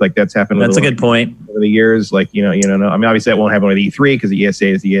different group. That's happened. That's a good point. Over the years, I mean, obviously that won't happen with E3 because the ESA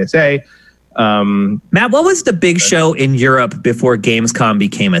is the ESA. Matt, what was the big show in Europe before Gamescom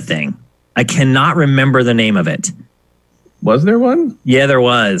became a thing? I cannot remember the name of it. Was there one? Yeah, there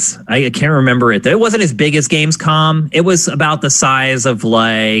was. I can't remember it. It wasn't as big as Gamescom. It was about the size of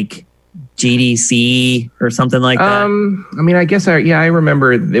GDC or something like that. I mean, I guess I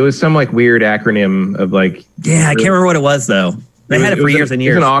remember it was some weird acronym of Yeah, I can't remember what it was though. They had it for years and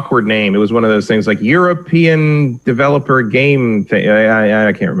years. It was an awkward name. It was one of those things European Developer Game thing.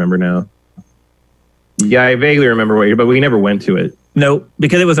 I can't remember now. Yeah, I vaguely remember but we never went to it. No,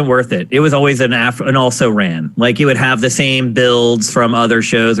 because it wasn't worth it. It was always an also ran. It would have the same builds from other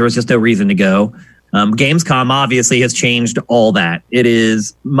shows. There was just no reason to go. Gamescom obviously has changed all that. It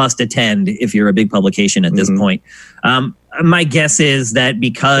is must attend if you're a big publication at this point. My guess is that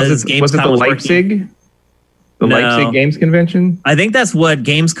because Gamescom was it the Leipzig? Leipzig Games Convention? I think that's what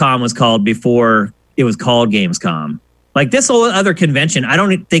Gamescom was called before it was called Gamescom. This whole other convention, I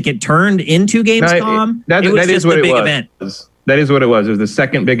don't think it turned into Gamescom. That was is just what a big it was. event. That is what it was. It was the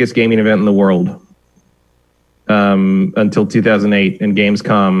second biggest gaming event in the world until 2008, and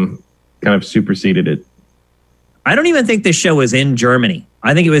Gamescom kind of superseded it. I don't even think this show was in Germany.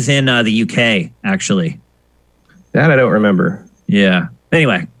 I think it was in the UK, actually. That I don't remember. Yeah.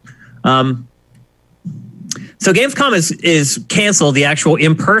 Anyway, so Gamescom is canceled, the actual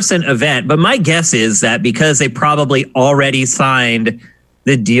in-person event. But my guess is that because they probably already signed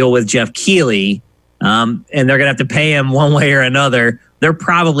the deal with Jeff Keighley, and they're going to have to pay him one way or another, they're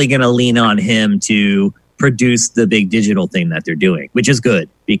probably going to lean on him to produce the big digital thing that they're doing, which is good.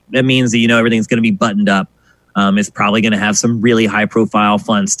 That means that, you know, everything's going to be buttoned up. It's probably going to have some really high profile,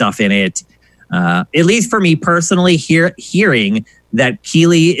 fun stuff in it. At least for me personally, hearing that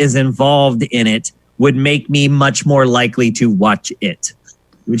Keighley is involved in it would make me much more likely to watch it.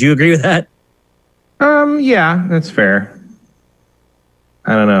 Would you agree with that? Yeah, that's fair.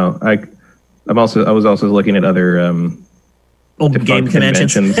 I don't know. I was also looking at other old game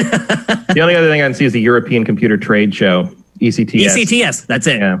conventions. The only other thing I can see is the European Computer Trade Show, ECTS. ECTS, that's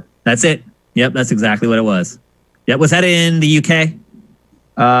it. Yeah. That's it. Yep, that's exactly what it was. Yep, was that in the UK?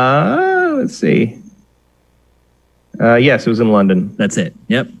 Let's see. Yes, it was in London. That's it.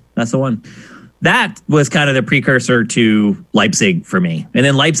 Yep, that's the one. That was kind of the precursor to Leipzig for me. And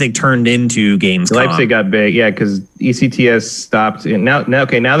then Leipzig turned into Gamescom. Leipzig got big, yeah, because ECTS stopped. Now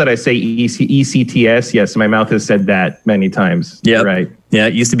that I say ECTS, yes, my mouth has said that many times. Yeah, right. Yeah,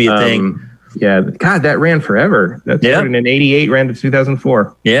 it used to be a thing. Yeah, God, that ran forever. That started in 88, ran to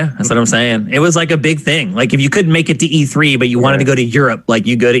 2004. Yeah, that's what I'm saying. It was like a big thing. Like if you couldn't make it to E3, but you wanted to go to Europe, like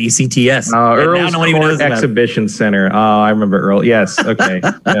you go to ECTS. Earl's Court Exhibition Center. Oh, I remember Earl. Yes, okay.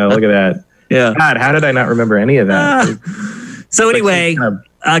 Yeah, look at that. Yeah. God, how did I not remember any of that? So anyway,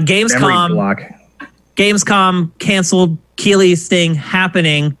 Gamescom canceled. Keighley's thing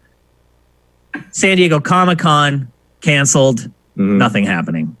happening. San Diego Comic-Con canceled. Mm-hmm. Nothing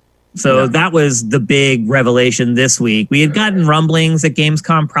happening. So that was the big revelation this week. We had gotten rumblings that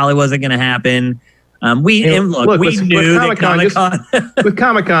Gamescom probably wasn't going to happen. We knew that Comic-Con. With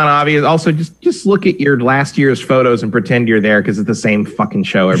Comic-Con, obvious. Also, just look at your last year's photos and pretend you're there because it's the same fucking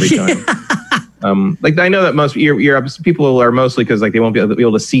show every time. Like I know that most people are mostly because like they won't be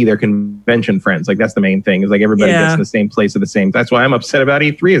able to see their convention friends. Like that's the main thing. Is like everybody gets in the same place at the same. That's why I'm upset about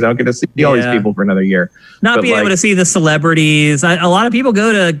E3. Is I don't get to see all these people for another year. Not being able to see the celebrities. A lot of people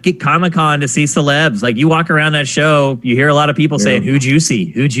go to get Comic-Con to see celebs. Like you walk around that show, you hear a lot of people saying, "Who'd you see?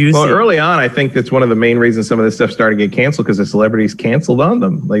 Who'd you see?" Well, early on, I think that's one of the main reasons some of this stuff started to get canceled because the celebrities canceled on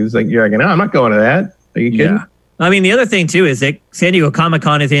them. Like it's like you're like, no, I'm not going to that. Are you kidding? Yeah. I mean, the other thing too is that San Diego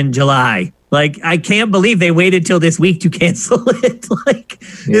Comic-Con is in July. Like, I can't believe they waited till this week to cancel it. Like,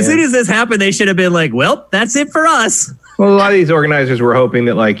 as soon as this happened, they should have been like, well, that's it for us. Well, a lot of these organizers were hoping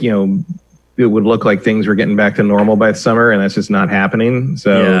that, like, you know, it would look like things were getting back to normal by summer, and that's just not happening.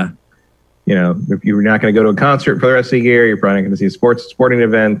 So, you know, if you're not going to go to a concert for the rest of the year, you're probably not going to see a sporting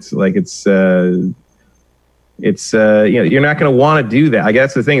event. Like, it's you know, you're not going to want to do that. I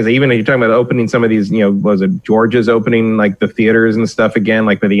guess the thing is, even if you're talking about opening some of these, you know, was it Georgia's opening like the theaters and stuff again,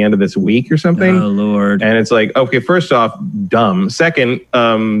 like by the end of this week or something? Oh, Lord. And it's like, okay, first off, dumb. Second,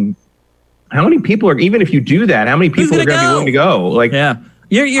 how many people are, even if you do that, how many people are going to be willing to go? Like, I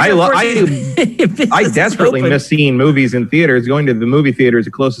desperately miss seeing movies in theaters. Going to the movie theater is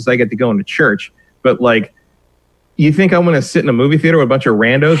the closest I get to going to church. But like, you think I'm going to sit in a movie theater with a bunch of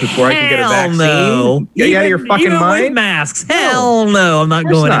randos before I can get a vaccine? No. Get out of your fucking mind? With masks. Hell no. I'm not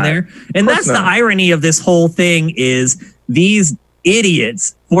going in there. And that's the irony of this whole thing is these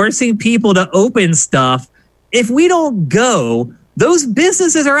idiots forcing people to open stuff. If we don't go, those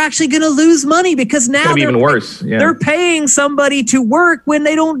businesses are actually going to lose money because now they're even worse. Yeah. They're paying somebody to work when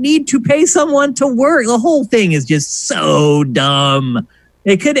they don't need to pay someone to work. The whole thing is just so dumb.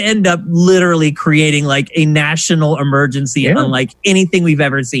 It could end up literally creating like a national emergency unlike anything we've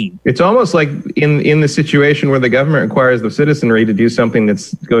ever seen. It's almost like in the situation where the government requires the citizenry to do something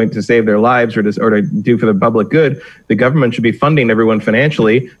that's going to save their lives or to do for the public good, the government should be funding everyone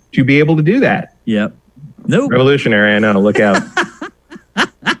financially to be able to do that. Yep. Nope. Revolutionary, I know. Look out.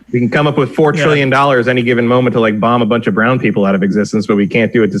 We can come up with $4 trillion any given moment to like bomb a bunch of brown people out of existence, but we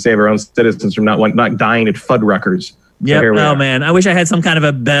can't do it to save our own citizens from not dying at Fuddruckers. Yep. Oh, man. I wish I had some kind of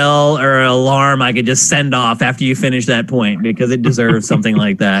a bell or an alarm I could just send off after you finish that point because it deserves something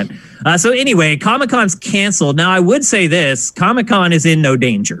like that. So anyway, Comic-Con's canceled. Now, I would say this. Comic-Con is in no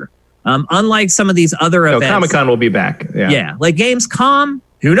danger. Unlike some of these other events. Comic-Con will be back. Yeah. Like Gamescom,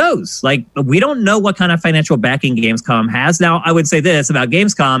 who knows? Like, we don't know what kind of financial backing Gamescom has. Now, I would say this about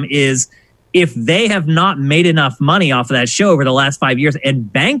Gamescom is if they have not made enough money off of that show over the last 5 years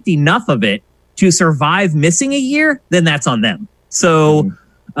and banked enough of it to survive missing a year, then that's on them. So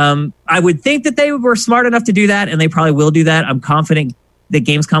I would think that they were smart enough to do that, and they probably will do that. I'm confident that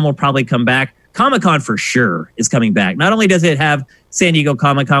Gamescom will probably come back. Comic-Con for sure is coming back. Not only does it have San Diego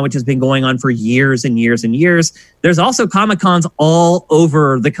Comic-Con, which has been going on for years and years and years, there's also Comic-Cons all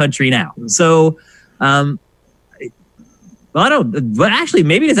over the country now. So Well, I don't. But actually,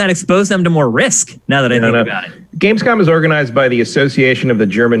 maybe does that expose them to more risk? Now that I think about it, Gamescom is organized by the Association of the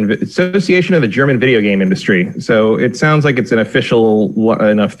German Video Game Industry. So it sounds like it's an official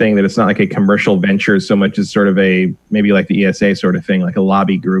enough thing that it's not like a commercial venture so much as sort of a maybe like the ESA sort of thing, like a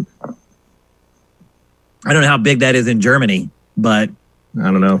lobby group. I don't know how big that is in Germany, but I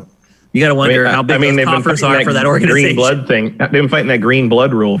don't know. You got to wonder how big those coffers are for that organization. Green blood thing. They've been fighting that green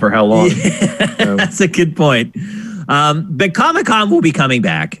blood rule for how long? Yeah, that's a good point. But Comic-Con will be coming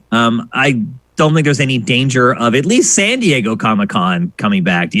back. I don't think there's any danger of at least San Diego Comic-Con coming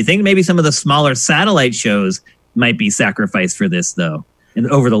back. Do you think maybe some of the smaller satellite shows might be sacrificed for this, though,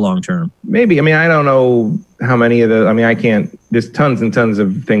 over the long term? Maybe. I mean, I don't know how many of the... I mean, I can't... There's tons and tons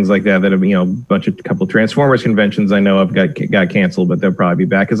of things like that have, a couple of Transformers conventions I know of got canceled, but they'll probably be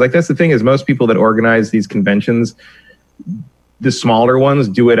back. Because, that's the thing is most people that organize these conventions... The smaller ones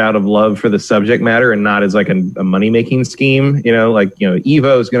do it out of love for the subject matter and not as like a money-making scheme.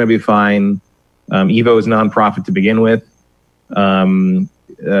 Evo is going to be fine. Evo is nonprofit to begin with.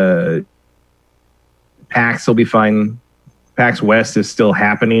 PAX will be fine. PAX West is still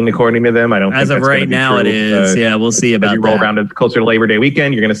happening according to them. I don't. As think of right now, it is. Yeah, we'll see about that. You roll around it closer to Labor Day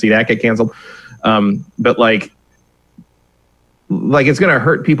weekend, you're going to see that get canceled. But it's going to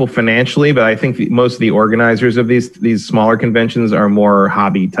hurt people financially, but I think most of the organizers of these smaller conventions are more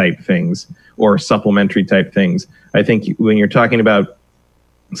hobby type things or supplementary type things. I think when you're talking about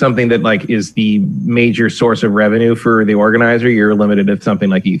something that is the major source of revenue for the organizer, you're limited to something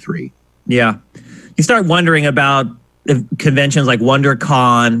like E3. Yeah. You start wondering about conventions like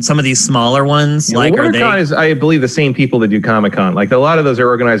WonderCon, some of these smaller ones. WonderCon is, I believe, the same people that do Comic-Con. A lot of those are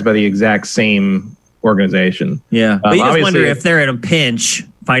organized by the exact same organization. Yeah, but you just wonder if they're in a pinch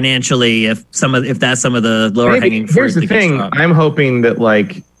financially, if that's some of the lower hanging fruit. Here's the thing: I'm hoping that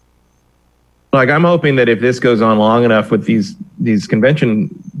I'm hoping that if this goes on long enough with these convention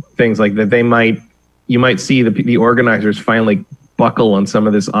things that you might see the organizers finally buckle on some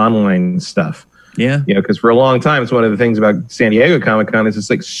of this online stuff. Yeah, because for a long time, it's one of the things about San Diego Comic-Con is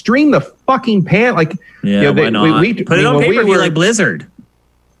it's stream the fucking pan. Why not? Put it on pay-per-view like Blizzard.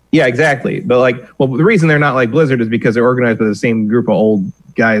 Yeah, exactly. But the reason they're not like Blizzard is because they're organized by the same group of old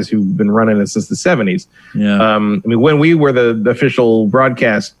guys who've been running it since the 70s. Yeah. When we were the official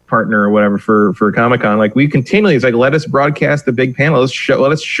broadcast partner or whatever for Comic-Con, we continually, it's let us broadcast the big panel.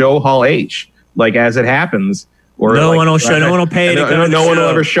 Let us show Hall H, as it happens. Or no one will show. No one will pay. No one will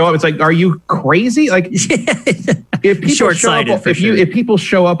ever show up. It's are you crazy? If people show up, if people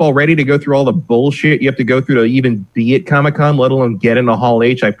show up already to go through all the bullshit you have to go through to even be at Comic-Con, let alone get into Hall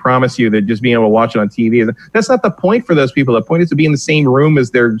H, I promise you that just being able to watch it on TV, that's not the point for those people. The point is to be in the same room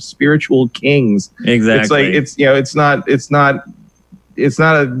as their spiritual kings. Exactly. It's not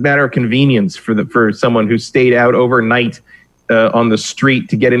a matter of convenience for someone who stayed out overnight on the street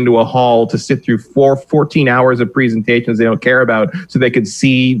to get into a hall to sit through 14 hours of presentations they don't care about so they could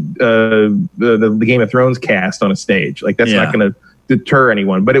see the Game of Thrones cast on a stage. That's not going to deter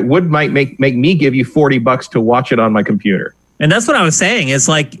anyone, but it might make me give you $40 to watch it on my computer. And that's what I was saying. It's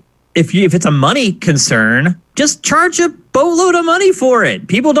if it's a money concern, just charge a boatload of money for it.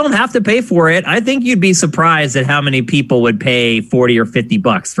 People don't have to pay for it. I think you'd be surprised at how many people would pay $40 or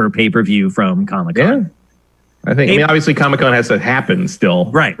 $50 for a pay-per-view from Comic-Con. Yeah. I obviously Comic-Con has to happen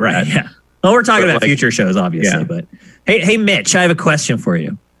still. Right. Yeah. Well, we're talking about future shows, obviously. Yeah. But hey, Mitch, I have a question for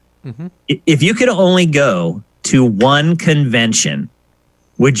you. Mm-hmm. If you could only go to one convention,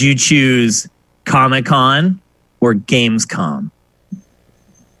 would you choose Comic-Con or Gamescom?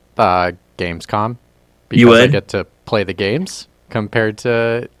 Gamescom. Because you would? I get to play the games compared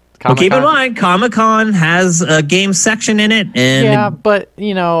to Comic-Con. Well, keep in mind, Comic-Con has a game section in it. And yeah, but,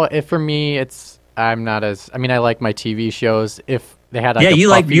 for me, I'm not as... I like my TV shows. If they had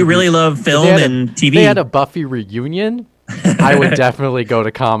you really love film and TV. If they had a Buffy reunion, I would definitely go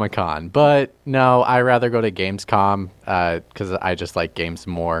to Comic-Con. But no, I'd rather go to Gamescom because I just like games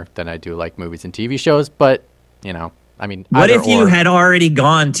more than I do like movies and TV shows. But, what if you had already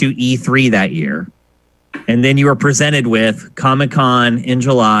gone to E3 that year and then you were presented with Comic-Con in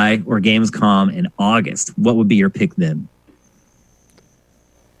July or Gamescom in August? What would be your pick then?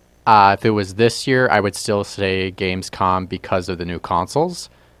 If it was this year, I would still say Gamescom because of the new consoles.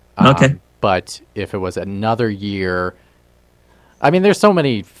 Okay. But if it was another year, there's so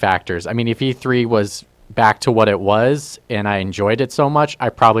many factors. If E3 was back to what it was and I enjoyed it so much, I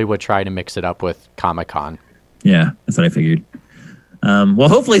probably would try to mix it up with Comic-Con. Yeah, that's what I figured. Well,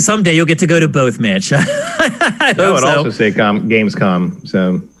 hopefully someday you'll get to go to both, Mitch. I would also say Gamescom.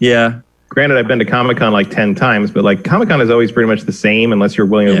 So yeah. granted, I've been to Comic-Con like 10 times, but like Comic-Con is always pretty much the same unless you're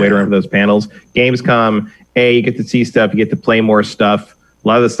willing to wait around for those panels. Gamescom, you get to see stuff, you get to play more stuff. A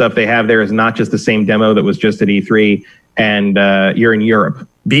lot of the stuff they have there is not just the same demo that was just at E3, and you're in Europe.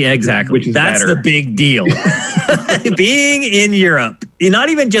 Exactly. Which is That's better. the big deal. Being in Europe, not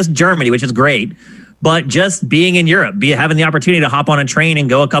even just Germany, which is great, but just being in Europe, having the opportunity to hop on a train and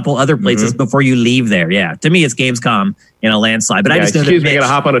go a couple other places before you leave there. Yeah, to me, it's Gamescom in a landslide. But I just know that I got to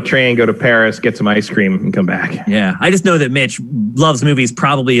hop on a train, go to Paris, get some ice cream, and come back. Yeah, I just know that Mitch loves movies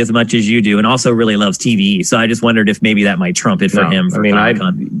probably as much as you do, and also really loves TV. So I just wondered if maybe that might trump it for him.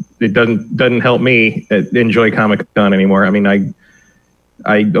 It doesn't help me enjoy Comic-Con anymore. I mean,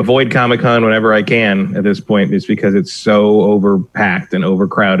 I avoid Comic-Con whenever I can at this point, just because it's so overpacked and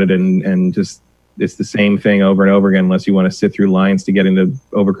overcrowded and just it's the same thing over and over again unless you want to sit through lines to get into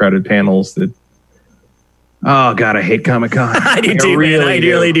overcrowded panels. Oh God, I hate Comic-Con. I do too, man. I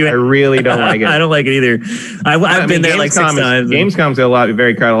really do. I really don't like it. I don't like it either. I've been there like 6 times. Gamescom's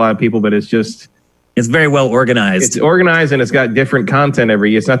very crowded, a lot of people, but it's very well organized. It's organized and it's got different content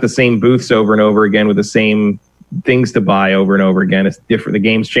every year. It's not the same booths over and over again with the same things to buy over and over again. It's different. The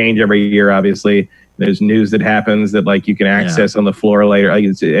games change every year, obviously. There's news that happens that like you can access on the floor later.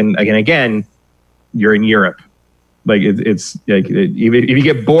 And again, you're in Europe. Like it's like if you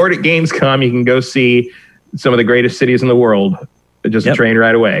get bored at Gamescom, you can go see some of the greatest cities in the world. Just a train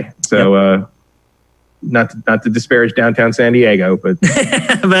ride away. So not to disparage downtown San Diego, but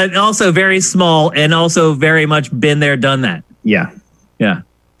but also very small and also very much been there, done that. Yeah.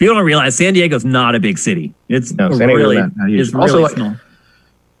 People don't realize San Diego's not a big city. It's really small.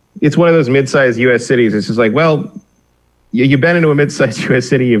 It's one of those mid-sized U.S. cities. It's just like, well, you've been into a mid-sized U.S.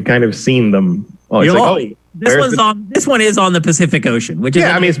 city, you've kind of seen them. This one is on the Pacific Ocean, which is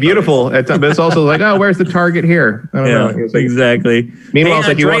it's beautiful, but it's also like, where's the Target here? I don't know. Like, exactly. Meanwhile, it's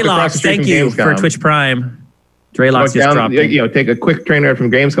like you walk across the street thank from you Gamescom. for Twitch Prime. Draylock's just dropped in. Take a quick train ride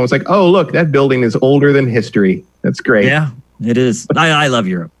from Gamescom. It's like, oh look, that building is older than history. That's great. Yeah, it is. I love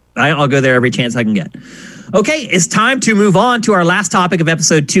Europe. I'll go there every chance I can get. Okay, it's time to move on to our last topic of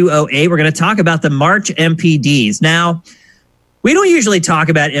episode 208. We're going to talk about the March NPDs. Now, we don't usually talk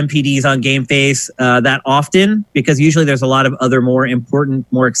about NPDs on GameFace that often because usually there's a lot of other more important,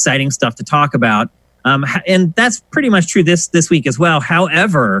 more exciting stuff to talk about. And that's pretty much true this week as well.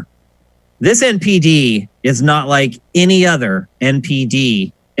 However, this NPD is not like any other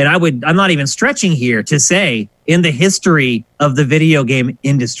NPD. And I'm not even stretching here to say in the history of the video game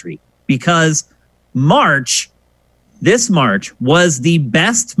industry, because this March was the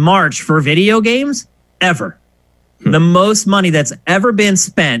best March for video games ever. The most money that's ever been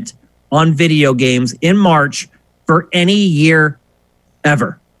spent on video games in March for any year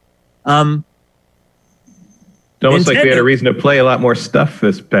ever. It's almost like we had a reason to play a lot more stuff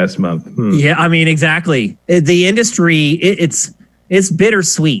this past month. Yeah, I mean, exactly. The industry, it's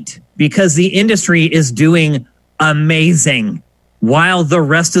bittersweet because the industry is doing amazing while the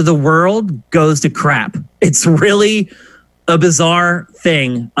rest of the world goes to crap. It's really a bizarre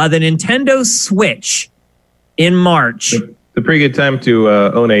thing. The Nintendo Switch in March. It's a pretty good time to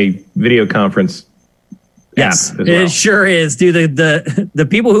own a video conference. Yes, it sure is. Dude, the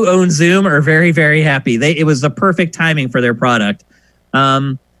people who own Zoom are very, very happy. It was the perfect timing for their product.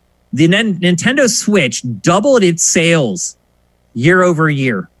 The Nintendo Switch doubled its sales year over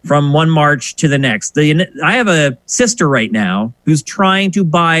year from one March to the next. I have a sister right now who's trying to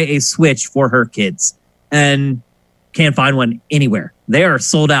buy a Switch for her kids and can't find one anywhere. They are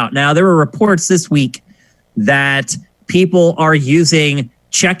sold out. Now, there were reports this week that people are using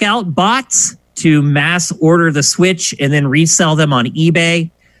checkout bots to mass order the Switch and then resell them on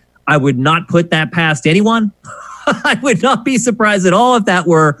eBay. I would not put that past anyone. I would not be surprised at all if that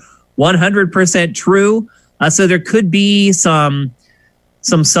were 100% true. So there could be some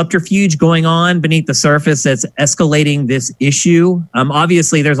subterfuge going on beneath the surface that's escalating this issue.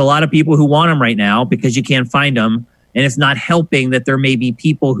 Obviously, there's a lot of people who want them right now because you can't find them. And it's not helping that there may be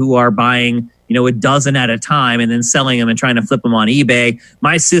people who are buying, a dozen at a time and then selling them and trying to flip them on eBay.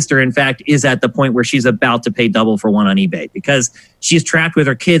 My sister, in fact, is at the point where she's about to pay double for one on eBay because she's trapped with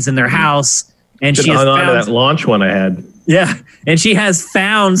her kids in their house. And she has found that launch one I had. Yeah. And she has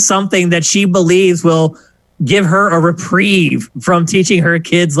found something that she believes will give her a reprieve from teaching her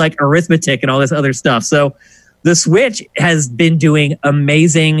kids like arithmetic and all this other stuff. So the Switch has been doing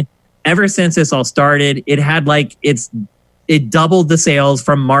amazing ever since this all started. It had it doubled the sales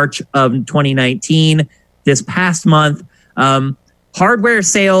from March of 2019 this past month. Hardware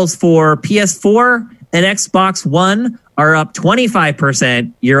sales for PS4 and Xbox One are up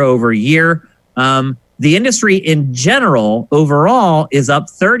 25% year over year. the industry in general, overall, is up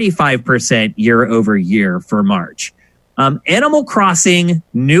 35% year over year for March. Animal Crossing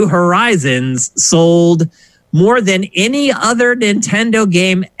New Horizons sold more than any other Nintendo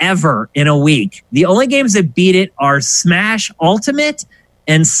game ever in a week. The only games that beat it are Smash Ultimate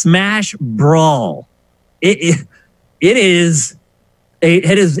and Smash Brawl. It is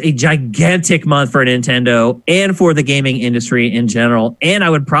a gigantic month for Nintendo and for the gaming industry in general. And I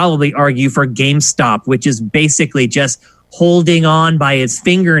would probably argue for GameStop, which is basically just holding on by its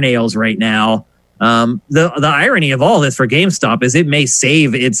fingernails right now. The irony of all this for GameStop is it may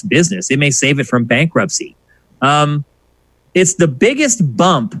save its business. It may save it from bankruptcy. It's the biggest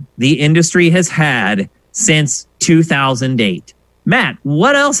bump the industry has had since 2008. Matt,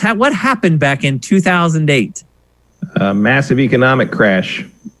 what happened back in 2008? A massive economic crash.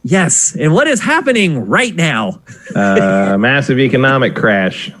 Yes. And what is happening right now? Massive economic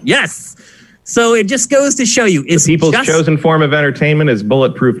crash. Yes. So it just goes to show you, it's people's chosen form of entertainment is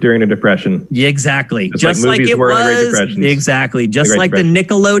bulletproof during a depression. Yeah, exactly. Just like it was. Exactly. Just like the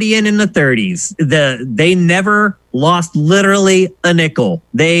Nickelodeon in the 30s. They never lost literally a nickel.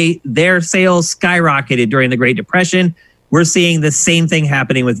 Their sales skyrocketed during the Great Depression. We're seeing the same thing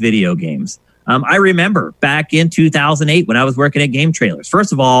happening with video games. I remember back in 2008 when I was working at Game Trailers.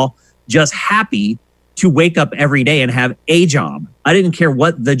 First of all, just happy to wake up every day and have a job. I didn't care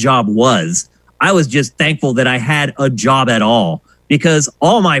what the job was. I was just thankful that I had a job at all, because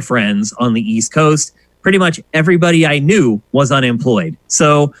all my friends on the East Coast, pretty much everybody I knew was unemployed.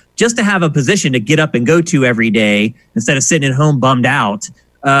 So just to have a position to get up and go to every day instead of sitting at home bummed out,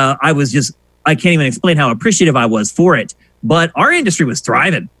 I can't even explain how appreciative I was for it. But our industry was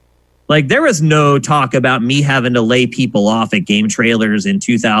thriving. Like, there was no talk about me having to lay people off at Game Trailers in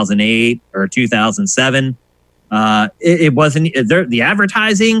 2008 or 2007. It wasn't, the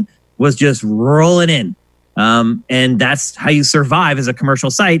advertising was just rolling in. And that's how you survive as a commercial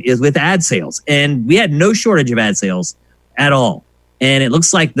site, is with ad sales. And we had no shortage of ad sales at all. And it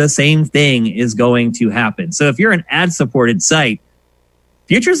looks like the same thing is going to happen. So if you're an ad-supported site,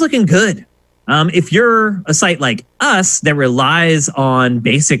 future's looking good. If you're a site like us that relies on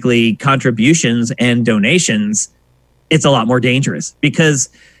basically contributions and donations, it's a lot more dangerous, because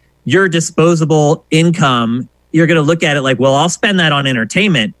your disposable income, you're going to look at it like, well, I'll spend that on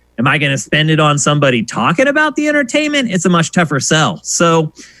entertainment. Am I going to spend it on somebody talking about the entertainment? It's a much tougher sell.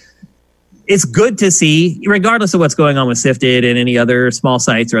 So it's good to see, regardless of what's going on with Sifted and any other small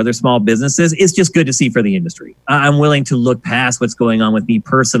sites or other small businesses, it's just good to see for the industry. I'm willing to look past what's going on with me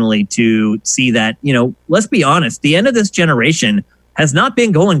personally to see that, let's be honest, the end of this generation has not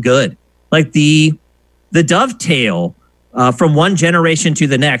been going good. Like the dovetail from one generation to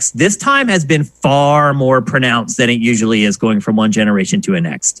the next, this time has been far more pronounced than it usually is, going from one generation to the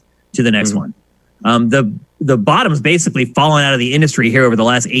next one. The bottom's basically fallen out of the industry here over the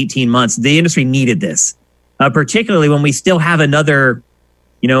last 18 months. The industry needed this, particularly when we still have another,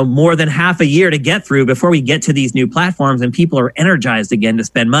 more than half a year to get through before we get to these new platforms and people are energized again to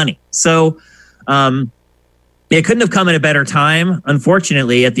spend money. So it couldn't have come at a better time,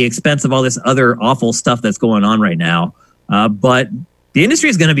 unfortunately, at the expense of all this other awful stuff that's going on right now. But the industry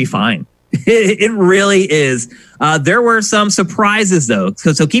is going to be fine. It really is. There were some surprises, though.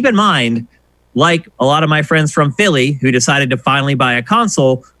 So keep in mind, like a lot of my friends from Philly who decided to finally buy a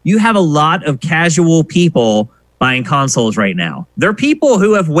console, you have a lot of casual people buying consoles right now. They're people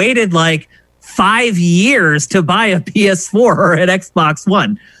who have waited like 5 years to buy a PS4 or an Xbox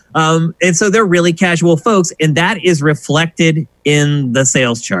One. And so they're really casual folks, and that is reflected in the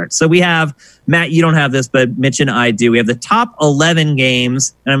sales chart. So we have, Matt, you don't have this, but Mitch and I do. We have the top 11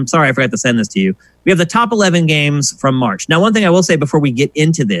 games, and I'm sorry I forgot to send this to you. We have the top 11 games from March. Now, one thing I will say before we get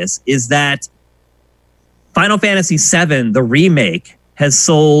into this is that Final Fantasy VII, the remake, has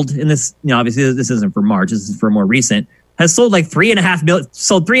sold, and this, obviously this isn't for March, this is for more recent, has sold like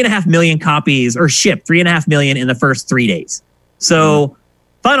 3.5 million copies, or shipped 3.5 million in the first 3 days. So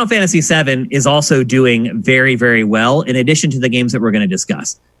Final Fantasy VII is also doing very, very well, in addition to the games that we're going to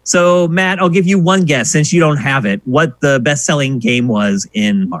discuss. So, Matt, I'll give you one guess, since you don't have it, what the best-selling game was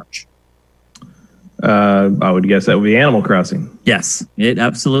in March. I would guess that would be Animal Crossing. Yes, it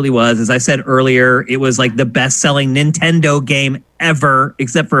absolutely was. As I said earlier, it was like the best-selling Nintendo game ever,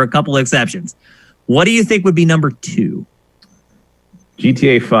 except for a couple of exceptions. What do you think would be number 2?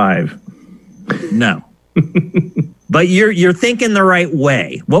 GTA 5. No. But you're thinking the right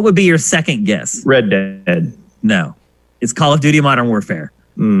way. What would be your second guess? Red Dead. No. It's Call of Duty Modern Warfare.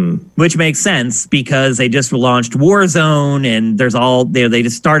 Which makes sense, because they just launched Warzone, and they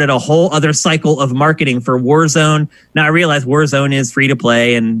just started a whole other cycle of marketing for Warzone. Now I realize Warzone is free to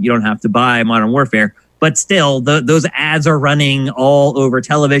play and you don't have to buy Modern Warfare, but still, those ads are running all over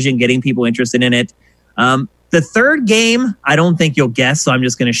television, getting people interested in it. The third game, I don't think you'll guess, so I'm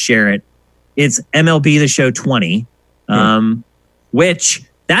just going to share it. It's MLB The Show 20, which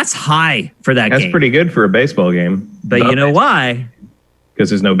that's high for that game. That's pretty good for a baseball game. But you know why? Because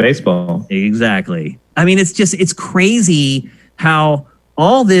there's no baseball. Exactly. I mean, it's crazy how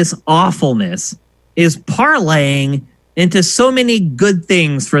all this awfulness is parlaying into so many good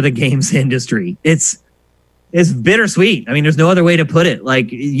things for the games industry. It's bittersweet. I mean, there's no other way to put it.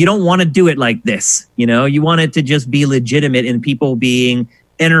 Like, you don't want to do it like this. You know, you want it to just be legitimate and people being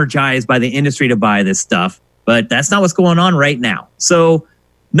energized by the industry to buy this stuff. But that's not what's going on right now. So,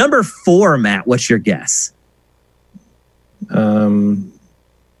 number 4, Matt, what's your guess?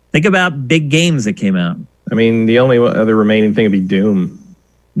 Think about big games that came out. I mean, the only other remaining thing would be Doom.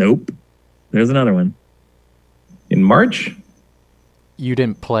 Nope. There's another one. In March? You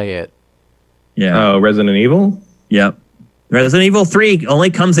didn't play it. Yeah. Oh, Resident Evil? Yep. Resident Evil 3 only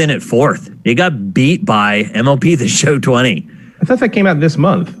comes in at 4th. It got beat by MLB The Show 20. I thought that came out this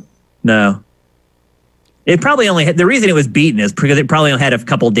month. No. It probably only had, the reason it was beaten is because it probably only had a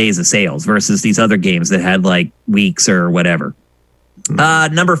couple days of sales versus these other games that had like weeks or whatever.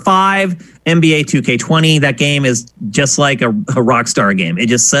 Number 5, NBA 2K20. That game is just like a Rockstar game. It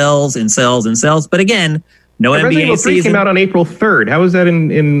just sells and sells and sells. But again, no NBA Resident Evil 3 season. came out on April 3rd. How was that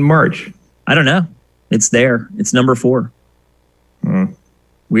in March? I don't know. It's there. It's number 4.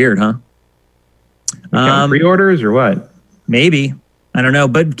 Weird, huh? Pre-orders or what? Maybe. I don't know.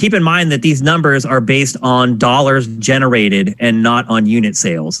 But keep in mind that these numbers are based on dollars generated and not on unit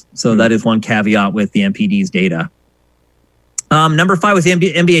sales. So that is one caveat with the NPD's data. Number 5 was the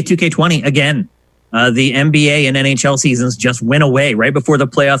NBA 2K20. Again, the NBA and NHL seasons just went away right before the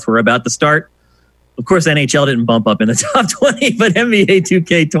playoffs were about to start. Of course, NHL didn't bump up in the top 20, but NBA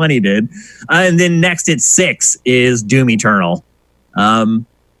 2K20 did. And then next at 6 is Doom Eternal. How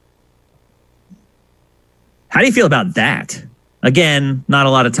do you feel about that? Again, not a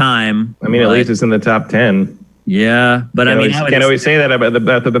lot of time. I mean, at least it's in the top 10. Yeah, but I mean, can't always say that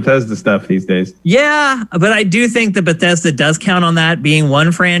about the Bethesda stuff these days. Yeah, but I do think that Bethesda does count on that being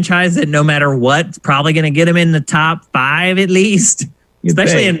one franchise that no matter what, it's probably going to get them in the top 5 at least,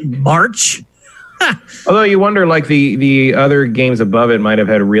 especially in March. Although you wonder, like the other games above it might have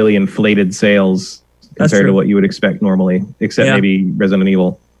had really inflated sales compared to what you would expect normally, except maybe Resident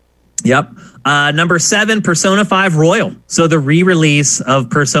Evil. Yep. Number 7, Persona 5 Royal. So the re-release of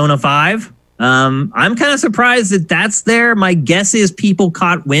Persona 5. I'm kind of surprised that that's there. My guess is people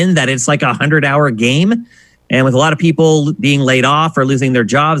caught wind that it's like a 100-hour game. And with a lot of people being laid off or losing their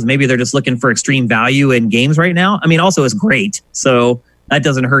jobs, maybe they're just looking for extreme value in games right now. I mean, also it's great. So that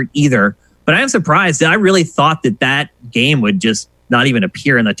doesn't hurt either. But I am surprised. I really thought that game would just not even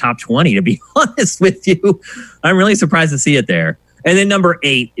appear in the top 20, to be honest with you. I'm really surprised to see it there. And then number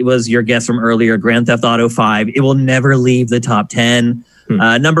 8, it was your guess from earlier, Grand Theft Auto 5. It will never leave the top 10.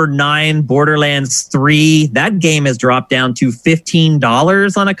 Number 9, Borderlands 3. That game has dropped down to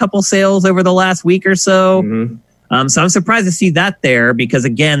 $15 on a couple sales over the last week or so. So I'm surprised to see that there because,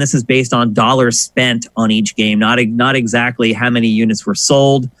 again, this is based on dollars spent on each game, not exactly how many units were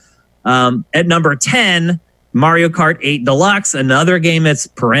sold. At number 10, Mario Kart 8 Deluxe, another game that's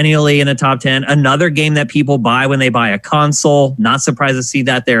perennially in the top 10, another game that people buy when they buy a console. Not surprised to see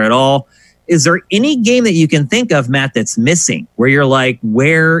that there at all. Is there any game that you can think of, Matt, that's missing where you're like,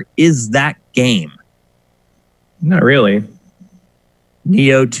 where is that game? Not really.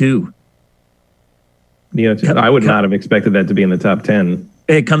 Neo 2. Neo 2. I would not have expected that to be in the top 10.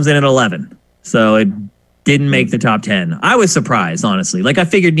 It comes in at 11. So it didn't make the top 10. I was surprised, honestly. Like, I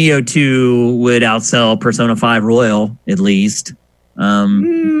figured Neo 2 would outsell Persona 5 Royal, at least.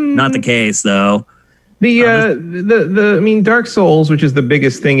 Not the case, though. I mean, Dark Souls, which is the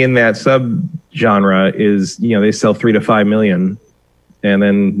biggest thing in that sub-genre, is, they sell 3 to 5 million. And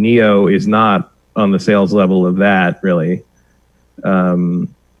then Neo is not on the sales level of that, really.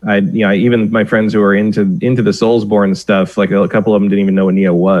 Even my friends who are into the Soulsborne stuff, like a couple of them didn't even know what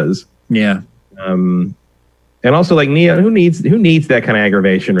Neo was. Yeah. And also, like, Neo, who needs that kind of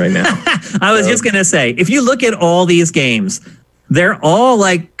aggravation right now? I was just going to say, if you look at all these games, they're all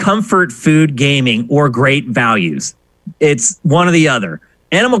like comfort food gaming or great values. It's one or the other.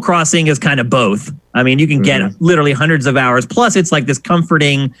 Animal Crossing is kind of both. I mean, you can get literally hundreds of hours. Plus, it's like this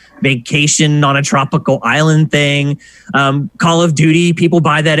comforting vacation on a tropical island thing. Call of Duty, people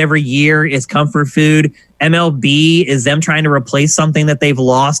buy that every year. It's comfort food. MLB is them trying to replace something that they've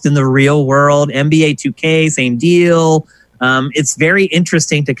lost in the real world. NBA 2K, same deal. It's very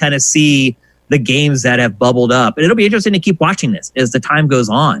interesting to kind of see the games that have bubbled up. And it'll be interesting to keep watching this as the time goes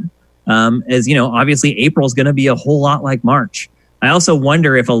on. As you know, obviously April is going to be a whole lot like March. I also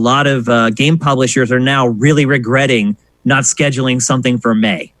wonder if a lot of game publishers are now really regretting not scheduling something for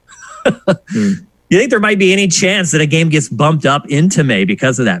May. You think there might be any chance that a game gets bumped up into May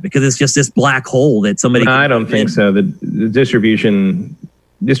because of that? Because it's just this black hole that somebody... No, I don't think so. The distribution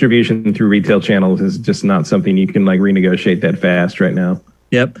through retail channels is just not something you can like renegotiate that fast right now.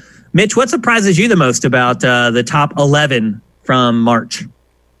 Yep. Mitch, what surprises you the most about the top 11 from March?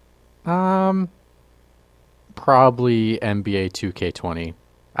 Probably NBA 2K20.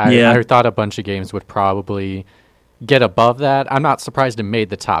 I thought a bunch of games would probably get above that. I'm not surprised it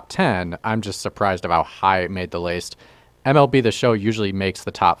made the top 10. I'm just surprised about how high it made the list. MLB The Show usually makes the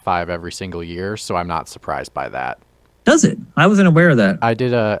top 5 every single year, so I'm not surprised by that. Does it? I wasn't aware of that.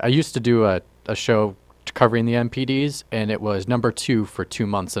 I used to do a show covering the NPDs, and it was number 2 for 2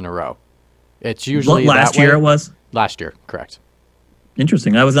 months in a row. It's usually last year. It was last year, correct?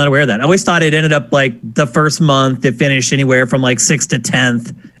 Interesting. I was not aware of that. I always thought it ended up like the first month it finished anywhere from like 6th to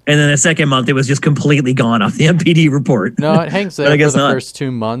 10th. And then the second month, it was just completely gone off the NPD report. No, it hangs there for the first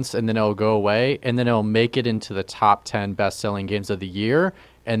 2 months, and then it'll go away, and then it'll make it into the top 10 best-selling games of the year,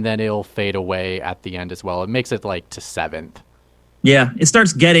 and then it'll fade away at the end as well. It makes it like to 7th. Yeah, it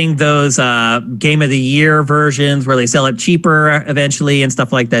starts getting those Game of the Year versions where they sell it cheaper eventually and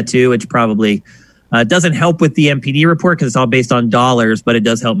stuff like that too, which probably doesn't help with the NPD report because it's all based on dollars, but it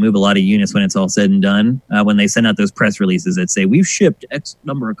does help move a lot of units when it's all said and done. When they send out those press releases that say, we've shipped X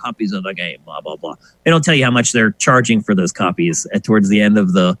number of copies of the game, blah, blah, blah. They don't tell you how much they're charging for those copies towards the end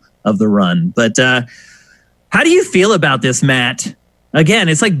of the run. But how do you feel about this, Matt? Again,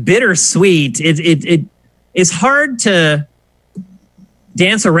 it's like bittersweet. It's hard to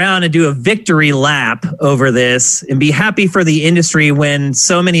dance around and do a victory lap over this and be happy for the industry when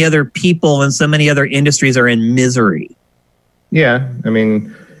so many other people and so many other industries are in misery. Yeah, I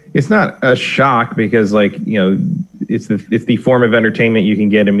mean, it's not a shock because, like, you know, it's the form of entertainment you can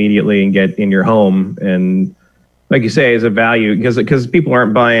get immediately and get in your home, and like you say, is a value because people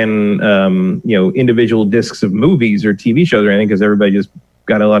aren't buying individual discs of movies or TV shows or anything because everybody just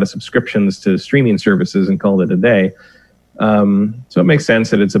got a lot of subscriptions to streaming services and called it a day. So it makes sense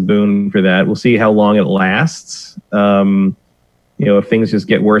that it's a boon for that. We'll see how long it lasts. If things just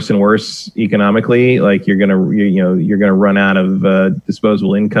get worse and worse economically, like you're gonna run out of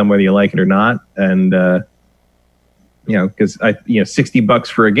disposable income whether you like it or not. And because $60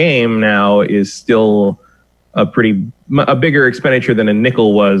 for a game now is still a bigger expenditure than a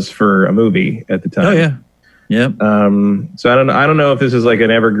nickel was for a movie at the time. Oh yeah. Yep. So I don't know if this is like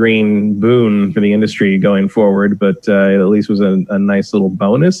an evergreen boon for the industry going forward, but it at least was a nice little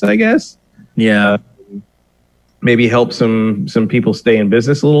bonus, I guess. Yeah. Maybe help some people stay in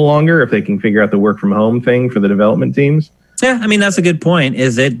business a little longer if they can figure out the work from home thing for the development teams. Yeah, I mean, that's a good point,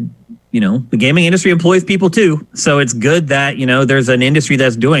 is that, the gaming industry employs people too. So it's good that, there's an industry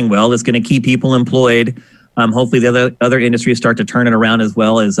that's doing well, that's going to keep people employed. Hopefully the other industries start to turn it around as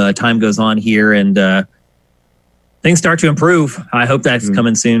well as time goes on here and things start to improve. I hope that's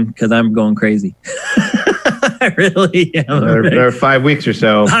coming soon because I'm going crazy. I really am. There are 5 weeks or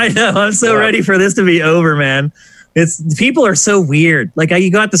so. I know. I'm so ready for this to be over, man. People are so weird. Like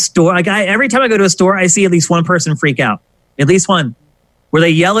you go out the store. Every time I go to a store, I see at least one person freak out. At least one. Where they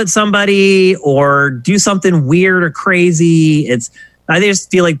yell at somebody or do something weird or crazy. I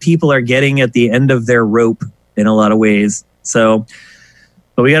just feel like people are getting at the end of their rope in a lot of ways. So,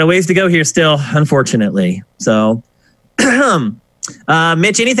 but we got a ways to go here still, unfortunately. So,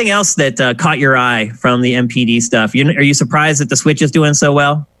 Mitch, anything else that caught your eye from the NPD stuff? Are you surprised that the Switch is doing so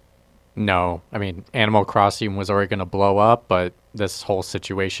well? No. I mean, Animal Crossing was already going to blow up, but this whole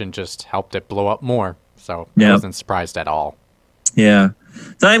situation just helped it blow up more. So I wasn't surprised at all. Yeah.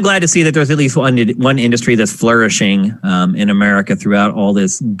 So I'm glad to see that there's at least one industry that's flourishing in America throughout all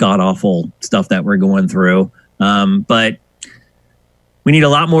this god-awful stuff that we're going through. But we need a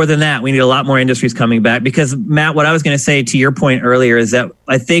lot more than that. We need a lot more industries coming back because, Matt, what I was going to say to your point earlier is that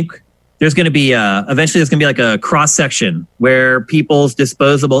I think there's going to be eventually there's going to be like a cross section where people's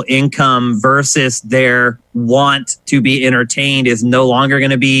disposable income versus their want to be entertained is no longer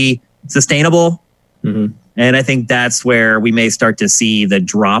going to be sustainable. Mm-hmm. And I think that's where we may start to see the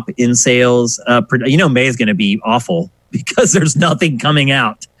drop in sales. May is going to be awful because there's nothing coming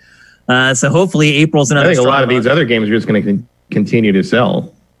out. So hopefully April's another. I think a lot of these other games are just going to continue to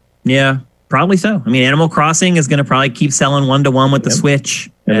sell. Yeah, probably so. I mean, Animal Crossing is going to probably keep selling 1-to-1 with the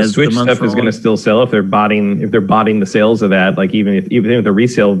Switch. And the Switch stuff is going to still sell if they're botting the sales of that. Like even if the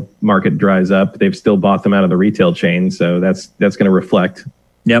resale market dries up, they've still bought them out of the retail chain. So that's going to reflect.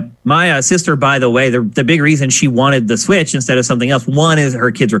 Yep. My sister, by the way, the big reason she wanted the Switch instead of something else, one is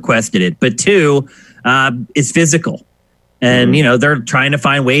her kids requested it, but two, is physical. And, they're trying to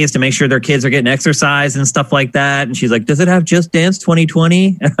find ways to make sure their kids are getting exercise and stuff like that. And she's like, does it have Just Dance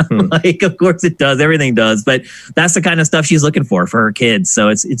 2020? Like, of course it does. Everything does. But that's the kind of stuff she's looking for her kids. So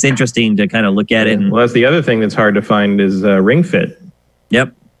it's interesting to kind of look at it. And, well, that's the other thing that's hard to find is Ring Fit.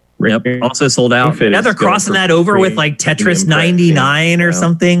 Yep. Also sold out. Now they're crossing that over with like Tetris 99 or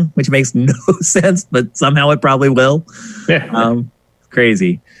something, which makes no sense, but somehow it probably will. Yeah.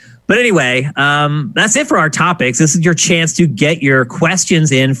 Crazy. But anyway, that's it for our topics. This is your chance to get your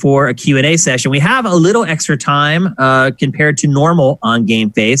questions in for a Q&A session. We have a little extra time compared to normal on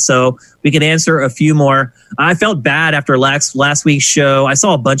GameFace, so we can answer a few more. I felt bad after last week's show. I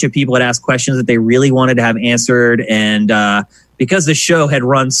saw a bunch of people that asked questions that they really wanted to have answered, and because the show had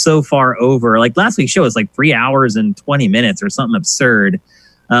run so far over, like last week's show was like 3 hours and 20 minutes or something absurd.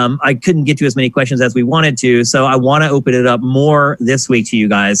 I couldn't get to as many questions as we wanted to, so I want to open it up more this week to you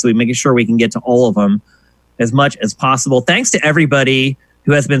guys, so we're making sure we can get to all of them as much as possible. Thanks to everybody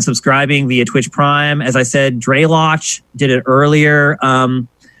who has been subscribing via Twitch Prime. As I said, Drayloch did it earlier.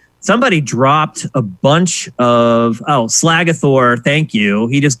 Somebody dropped a bunch of... Slagathor, thank you.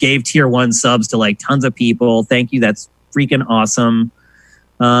 He just gave tier 1 subs to like tons of people. Thank you. That's freaking awesome.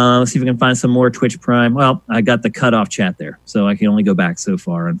 Let's see if we can find some more Twitch Prime. Well, I got the cutoff chat there, so I can only go back so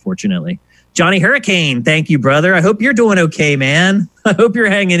far, unfortunately. Johnny Hurricane, thank you, brother. I hope you're doing okay, man. I hope you're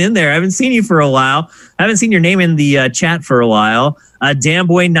hanging in there. I haven't seen you for a while. I haven't seen your name in the chat for a while.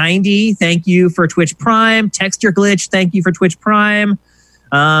 Damboy90, thank you for Twitch Prime. Texture Glitch, thank you for Twitch Prime.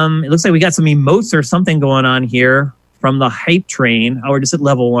 It looks like we got some emotes or something going on here from the hype train. We're just at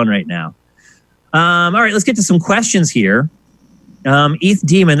level 1 right now. All right, let's get to some questions here. ETH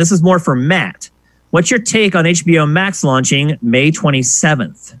Demon, this is more for Matt. What's your take on HBO Max launching May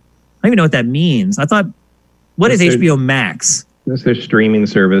 27th? I don't even know what that means. What is HBO Max? That's their streaming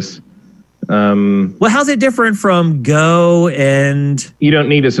service. Well, how's it different from Go and... You don't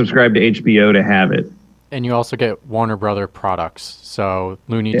need to subscribe to HBO to have it. And you also get Warner Brother products. So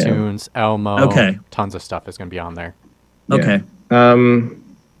Looney Tunes, Elmo, tons of stuff is going to be on there. Okay.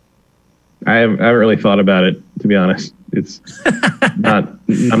 I haven't really thought about it, to be honest. It's not.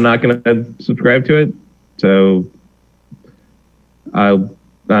 I'm not going to subscribe to it, so I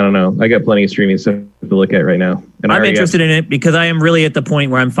don't know. I got plenty of streaming stuff to look at right now, and I'm interested in it because I am really at the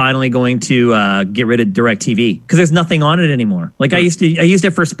point where I'm finally going to get rid of DirecTV because there's nothing on it anymore. Like I used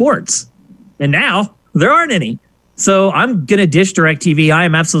it for sports, and now there aren't any. So I'm gonna ditch DirecTV. I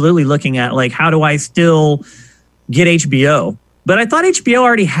am absolutely looking at like how do I still get HBO. But I thought HBO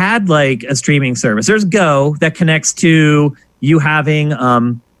already had like a streaming service. There's Go that connects to you having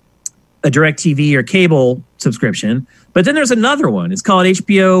a DirecTV or cable subscription. But then there's another one. It's called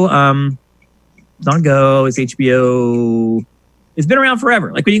HBO. It's not Go. It's HBO. It's been around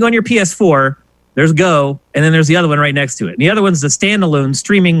forever. Like when you go on your PS4, there's Go, and then there's the other one right next to it. And the other one's the standalone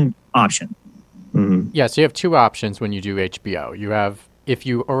streaming option. Mm-hmm. Yeah, so you have two options when you do HBO. You have, if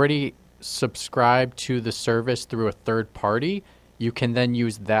you already subscribe to the service through a third party, you can then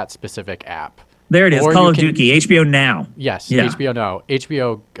use that specific app. There it is, Call of Duty, HBO Now. Yes, yeah. HBO Now.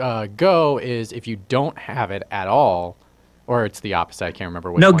 HBO Go is if you don't have it at all, or it's the opposite, I can't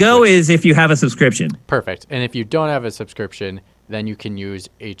remember which one. No, Go is if you have a subscription. Perfect. And if you don't have a subscription, then you can use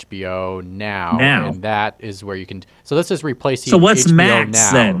HBO Now. And that is where you can... So this is replacing HBO Now. So what's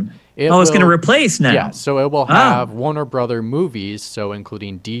Max then? It's going to replace Now. Yeah, so it will have Warner Brother movies, so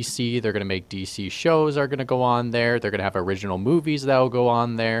including DC. They're going to make DC shows are going to go on there. They're going to have original movies that will go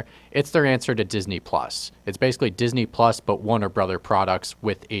on there. It's their answer to Disney+. It's basically Disney+, but Warner Brother products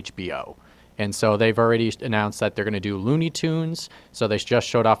with HBO. And so they've already announced that they're going to do Looney Tunes. So they just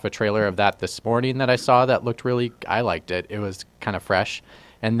showed off a trailer of that this morning that I saw that looked really... I liked it. It was kind of fresh.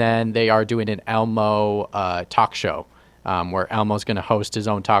 And then they are doing an Elmo talk show. Where Elmo's going to host his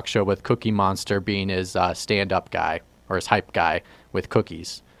own talk show with Cookie Monster being his stand-up guy or his hype guy with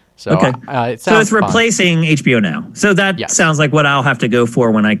cookies. So, so it's replacing HBO Now. So that sounds like what I'll have to go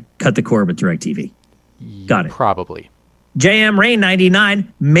for when I cut the cord with DirecTV. Got it. Probably. JM Rain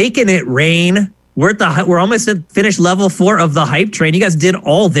 99, making it rain. We're almost at finished level 4 of the hype train. You guys did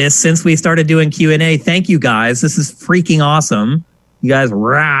all this since we started doing Q&A. Thank you guys. This is freaking awesome. You guys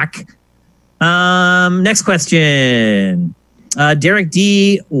rock. Next question. Derek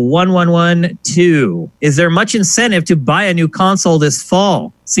D1112. Is there much incentive to buy a new console this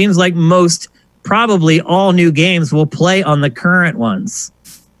fall? Seems like most, probably all new games will play on the current ones.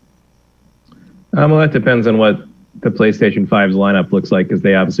 Well, that depends on what the PlayStation 5's lineup looks like, because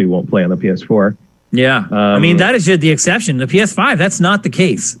they obviously won't play on the PS4. Yeah. I mean, that is just the exception. The PS5, that's not the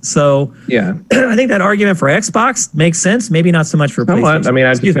case. So yeah, I think that argument for Xbox makes sense. Maybe not so much for PlayStation. I mean,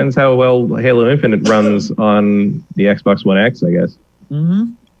 it depends how well Halo Infinite runs on the Xbox One X, I guess.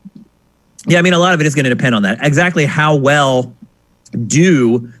 Mm-hmm. Yeah, I mean, a lot of it is going to depend on that. Exactly how well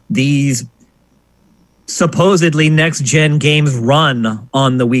do these supposedly next-gen games run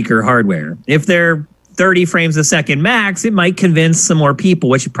on the weaker hardware? If they're 30 frames a second max, it might convince some more people,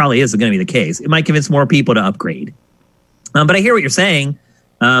 which it probably is going to be the case. It might convince more people to upgrade. But I hear what you're saying.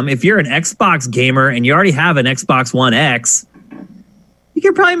 If you're an Xbox gamer and you already have an Xbox One X, you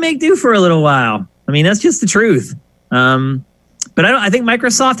can probably make do for a little while. I mean, that's just the truth. But I think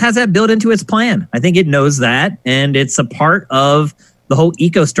Microsoft has that built into its plan. I think it knows that, and it's a part of the whole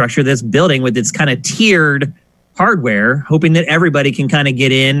eco-structure that's building with its kind of tiered hardware, hoping that everybody can kind of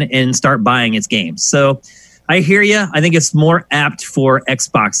get in and start buying its games. So I hear you. I think it's more apt for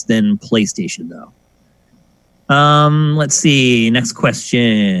Xbox than PlayStation, though. Let's see. Next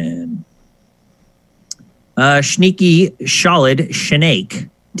question. Sneaky Shalid Shanake.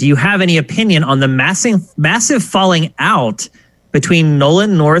 Do you have any opinion on the massive falling out between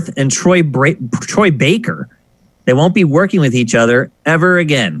Nolan North and Troy Baker? They won't be working with each other ever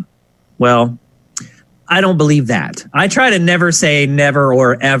again. Well, I don't believe that. I try to never say never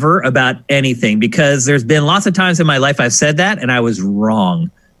or ever about anything because there's been lots of times in my life I've said that and I was wrong.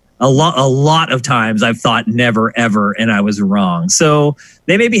 A lot of times I've thought never ever and I was wrong. So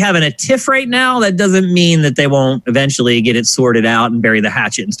they may be having a tiff right now. That doesn't mean that they won't eventually get it sorted out and bury the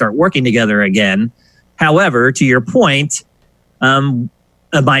hatchet and start working together again. However, to your point,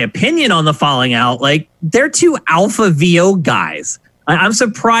 my opinion on the falling out, like they're two alpha VO guys. I'm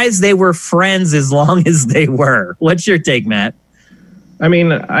surprised they were friends as long as they were. What's your take, Matt? I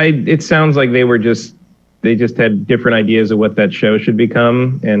mean, it sounds like they just had different ideas of what that show should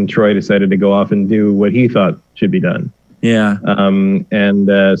become, and Troy decided to go off and do what he thought should be done. Yeah.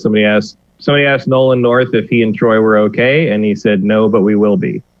 And somebody asked Nolan North if he and Troy were okay, and he said no, but we will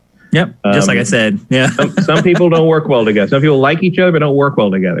be. Yep. Just like I said. Yeah. some people don't work well together. Some people like each other but don't work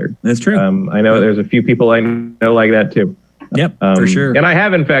well together. That's true. I know there's a few people I know like that too. Yep, for sure. And I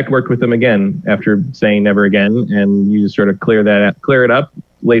have, in fact, worked with them again after saying never again. And you just sort of clear it up,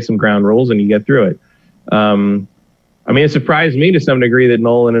 lay some ground rules, and you get through it. I mean, it surprised me to some degree that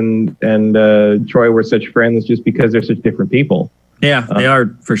Nolan and Troy were such friends just because they're such different people. Yeah, they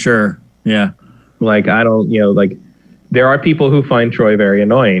are, for sure. Yeah. Like, I don't, there are people who find Troy very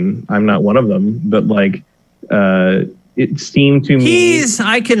annoying. I'm not one of them. But, it seemed to me...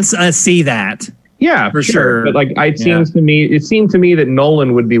 I can see that. Yeah, for sure. But it seemed to me that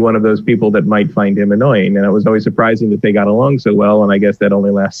Nolan would be one of those people that might find him annoying, and it was always surprising that they got along so well. And I guess that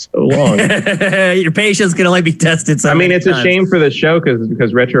only lasts so long. Your patience can only be tested. I mean, it's a shame for the show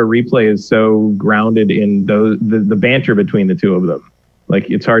because Retro Replay is so grounded in the banter between the two of them. Like,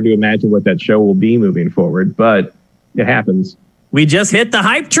 it's hard to imagine what that show will be moving forward, but it happens. We just hit the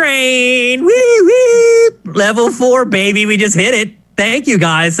hype train. Woo woo! Level 4, baby. We just hit it. Thank you,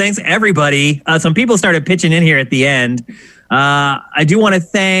 guys. Thanks, everybody. Some people started pitching in here at the end. I do want to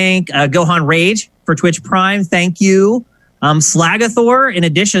thank Gohan Rage for Twitch Prime. Thank you. Slagathor, in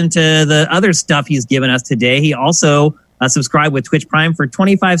addition to the other stuff he's given us today, he also subscribed with Twitch Prime for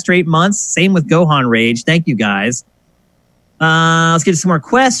 25 straight months. Same with Gohan Rage. Thank you, guys. Let's get to some more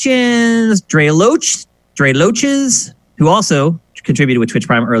questions. Dre Loaches, who also contributed with Twitch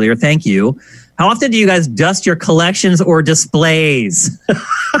Prime earlier. Thank you. How often do you guys dust your collections or displays?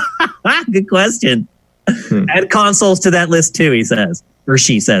 Good question. Add consoles to that list too, he says. Or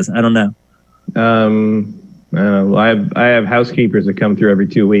she says. I don't know. I don't know. I have housekeepers that come through every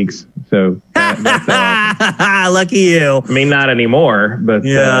 2 weeks. So that's lucky you. I mean, not anymore, but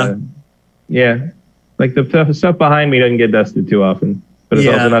yeah. Like the stuff behind me doesn't get dusted too often. But it's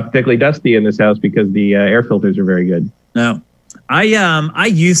also not particularly dusty in this house because the air filters are very good. No. I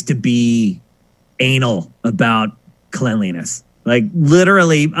used to be anal about cleanliness. Like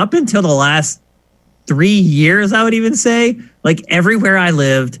literally up until the last 3 years, I would even say, like everywhere I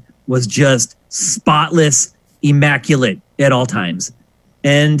lived was just spotless, immaculate at all times.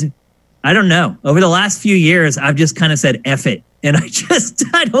 And I don't know, over the last few years, I've just kind of said, F it. And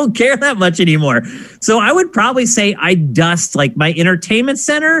I don't care that much anymore. So I would probably say I dust like my entertainment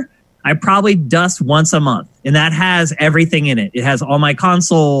center. I probably dust once a month, and that has everything in it. It has all my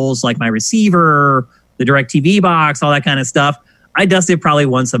consoles, like my receiver, the DirecTV box, all that kind of stuff. I dust it probably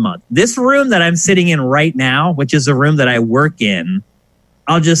once a month. This room that I'm sitting in right now, which is a room that I work in,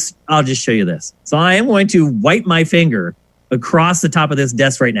 I'll just show you this. So I am going to wipe my finger across the top of this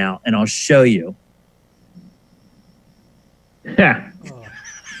desk right now, and I'll show you. Yeah.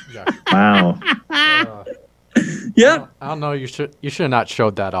 Yeah. Wow. Yep. I don't know. You should have not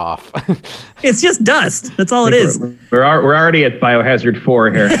showed that off. It's just dust. That's all it is. We're already at Biohazard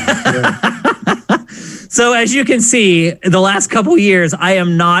 4 here. So as you can see, the last couple years, I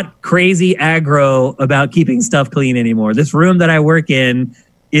am not crazy aggro about keeping stuff clean anymore. This room that I work in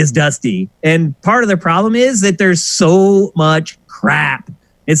is dusty. And part of the problem is that there's so much crap.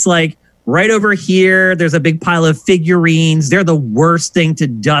 It's like right over here, there's a big pile of figurines. They're the worst thing to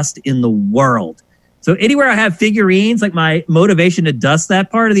dust in the world. So anywhere I have figurines, like my motivation to dust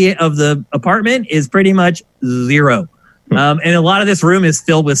that part of the apartment is pretty much zero. And a lot of this room is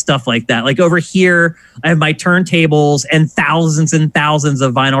filled with stuff like that. Like over here, I have my turntables and thousands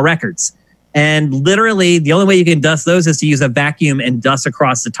of vinyl records. And literally, the only way you can dust those is to use a vacuum and dust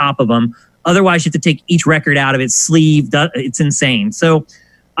across the top of them. Otherwise, you have to take each record out of its sleeve. It's insane. So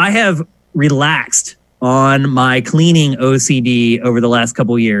I have relaxed on my cleaning OCD over the last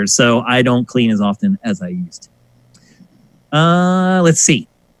couple of years. So I don't clean as often as I used to. Let's see.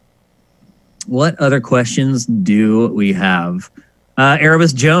 What other questions do we have?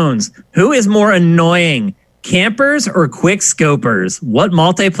 Erebus Jones, who is more annoying, campers or quick scopers? What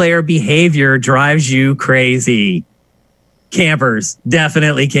multiplayer behavior drives you crazy? Campers,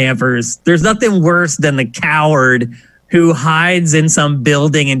 definitely campers. There's nothing worse than the coward who hides in some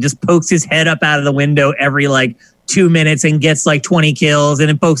building and just pokes his head up out of the window every 2 minutes and gets 20 kills and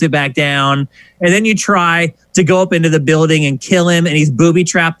then pokes it back down. And then you try to go up into the building and kill him, and he's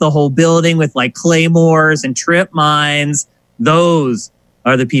booby-trapped the whole building with claymores and trip mines. Those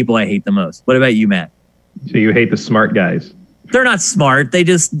are the people I hate the most. What about you, Matt? So you hate the smart guys. They're not smart. They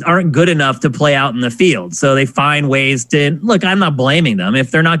just aren't good enough to play out in the field. So they find ways to look. I'm not blaming them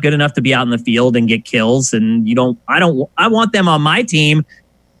if they're not good enough to be out in the field and get kills. And I want them on my team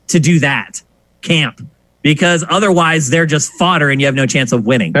to do that, camp, because otherwise they're just fodder and you have no chance of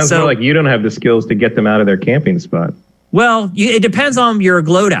winning. Sounds more like you don't have the skills to get them out of their camping spot. Well, it depends on your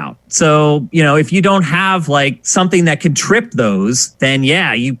loadout. So, if you don't have something that can trip those, then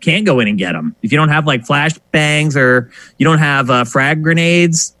yeah, you can't go in and get them. If you don't have flash bangs or you don't have frag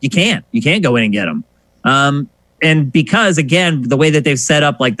grenades, you can't go in and get them. And because again, the way that they've set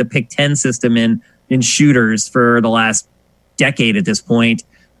up the pick 10 system in shooters for the last decade at this point,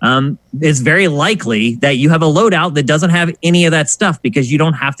 it's very likely that you have a loadout that doesn't have any of that stuff because you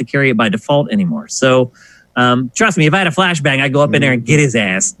don't have to carry it by default anymore. So, trust me, if I had a flashbang, I'd go up in there and get his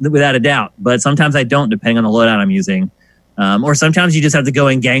ass without a doubt. But sometimes I don't, depending on the loadout I'm using. Or sometimes you just have to go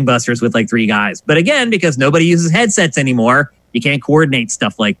in gangbusters with 3 guys. But again, because nobody uses headsets anymore, you can't coordinate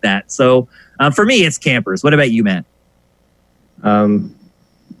stuff like that. So for me, it's campers. What about you, Matt?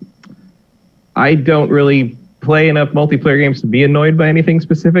 I don't really play enough multiplayer games to be annoyed by anything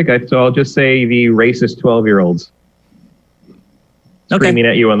specific. So I'll just say the racist 12-year-olds screaming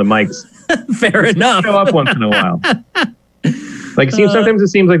at you on the mics. Fair enough. Show up once in a while. Sometimes it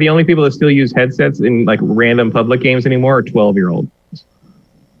seems like the only people that still use headsets in random public games anymore are 12-year-olds.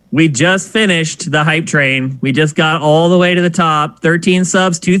 We just finished the hype train. We just got all the way to the top. 13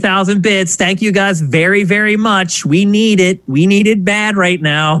 subs, 2,000 bits. Thank you guys very, very much. We need it. We need it bad right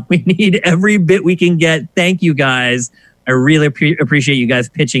now. We need every bit we can get. Thank you guys. I really appreciate you guys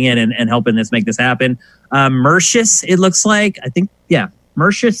pitching in and helping make this happen. Mercius, it looks like. I think, yeah.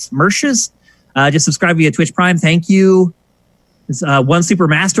 Mercius. Just subscribe via Twitch Prime. Thank you. One Super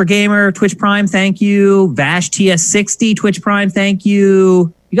Master Gamer, Twitch Prime. Thank you. Vash TS60, Twitch Prime. Thank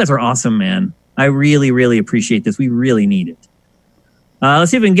you. You guys are awesome, man. I really, really appreciate this. We really need it.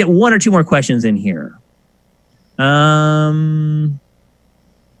 Let's see if we can get 1 or 2 more questions in here. Vincent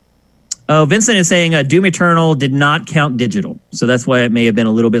is saying Doom Eternal did not count digital. So that's why it may have been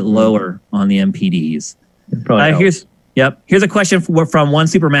a little bit lower on the MPDs. Here's a question from One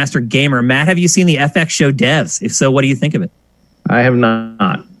Supermaster Gamer. Matt, have you seen the FX show Devs? If so, what do you think of it? I have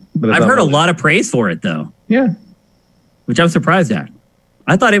not. I've heard a lot of praise for it, though. Yeah. Which I'm surprised at.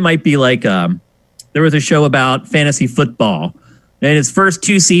 I thought it might be there was a show about fantasy football. And its first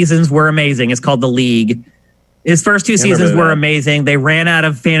 2 seasons were amazing. It's called The League. His first 2 seasons were amazing. They ran out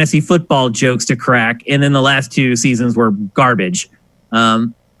of fantasy football jokes to crack. And then the last 2 seasons were garbage.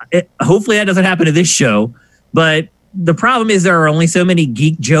 Hopefully that doesn't happen to this show. But the problem is there are only so many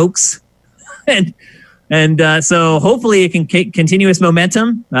geek jokes. and so hopefully it can continue its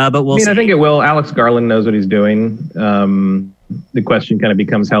momentum. But we'll see. I think it will. Alex Garland knows what he's doing. The question kind of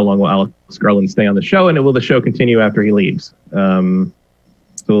becomes how long will Alex Garland stay on the show, and will the show continue after he leaves? So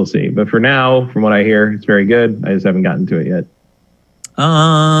we'll see. But for now, from what I hear, it's very good. I just haven't gotten to it yet.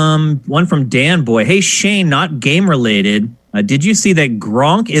 One from Dan Boy. Hey, Shane, not game related. Did you see that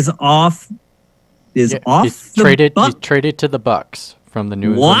Gronk is off? He traded to the Bucks from the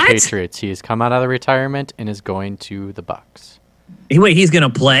New England Patriots. He has come out of the retirement and is going to the Bucs. Wait, he's going to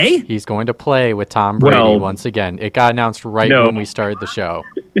play? He's going to play with Tom Brady once again. It got announced when we started the show.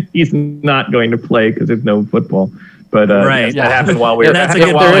 He's not going to play because there's no football. But that happened while we were that's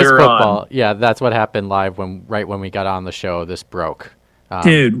football. Yeah, that's what happened live when we got on the show. This broke.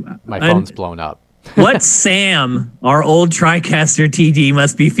 Dude, my phone's blown up. What Sam, our old TriCaster TD,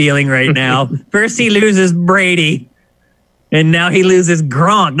 must be feeling right now. First he loses Brady, and now he loses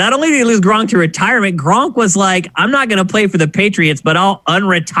Gronk. Not only did he lose Gronk to retirement, Gronk was like, I'm not going to play for the Patriots, but I'll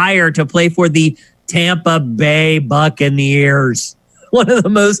unretire to play for the Tampa Bay Buccaneers. One of the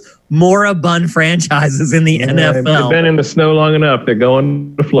most moribund franchises in the NFL. They've been in the snow long enough. They're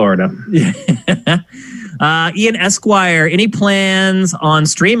going to Florida. Ian Esquire, any plans on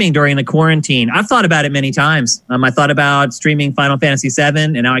streaming during the quarantine? I've thought about it many times. I thought about streaming Final Fantasy VII,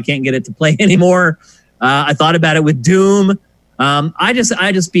 and now I can't get it to play anymore. I thought about it with Doom. I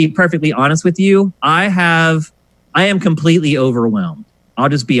just be perfectly honest with you. I am completely overwhelmed. I'll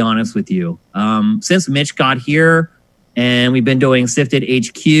just be honest with you. Since Mitch got here, and we've been doing Sifted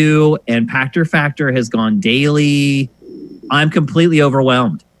HQ, and Pactor Factor has gone daily, I'm completely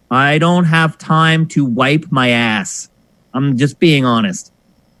overwhelmed. I don't have time to wipe my ass. I'm just being honest.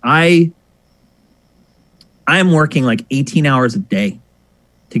 I'm working like 18 hours a day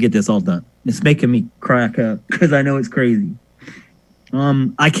to get this all done. It's making me crack up because I know it's crazy.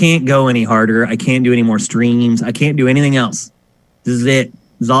 I can't go any harder. I can't do any more streams. I can't do anything else. This is it.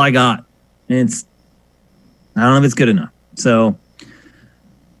 This is all I got. And I don't know if it's good enough. So,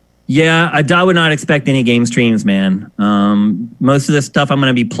 yeah, I would not expect any game streams, man. Most of the stuff I'm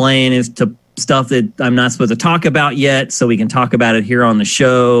going to be playing is to stuff that I'm not supposed to talk about yet, so we can talk about it here on the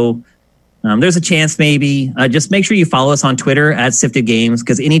show. There's a chance maybe. Just make sure you follow us on Twitter at Sifted Games,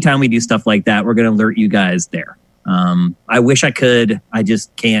 because anytime we do stuff like that, we're going to alert you guys there. I wish I could. I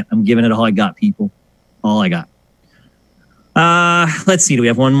just can't. I'm giving it all I got, people. All I got. Let's see. Do we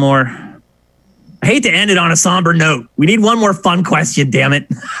have one more? I hate to end it on a somber note. We need one more fun question, damn it.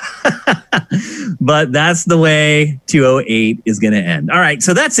 But that's the way 208 is going to end. All right,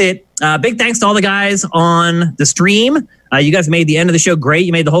 so that's it. Big thanks to all the guys on the stream. You guys made the end of the show great.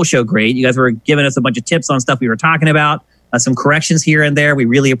 You made the whole show great. You guys were giving us a bunch of tips on stuff we were talking about, some corrections here and there. We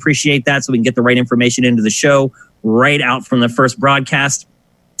really appreciate that, so we can get the right information into the show right out from the first broadcast.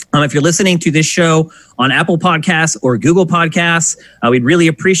 If you're listening to this show on Apple Podcasts or Google Podcasts, we'd really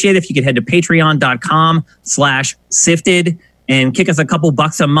appreciate it if you could head to patreon.com/sifted and kick us a couple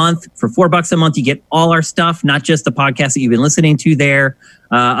bucks a month. For $4 a month, you get all our stuff, not just the podcast that you've been listening to there.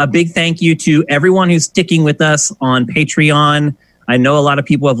 A big thank you to everyone who's sticking with us on Patreon. I know a lot of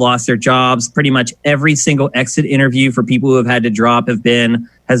people have lost their jobs. Pretty much every single exit interview for people who have had to drop has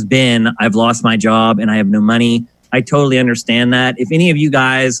been, I've lost my job and I have no money. I totally understand that. If any of you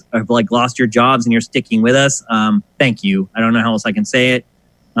guys have lost your jobs and you're sticking with us, thank you. I don't know how else I can say it.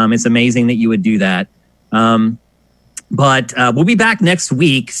 It's amazing that you would do that. But we'll be back next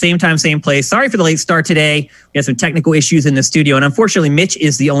week, same time, same place. Sorry for the late start today. We had some technical issues in the studio, and unfortunately, Mitch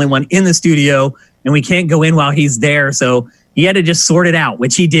is the only one in the studio, and we can't go in while he's there. So he had to just sort it out,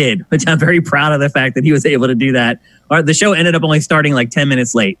 which he did, which I'm very proud of the fact that he was able to do that. The show ended up only starting 10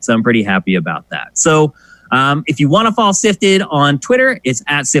 minutes late, so I'm pretty happy about that. So if you want to follow Sifted on Twitter, it's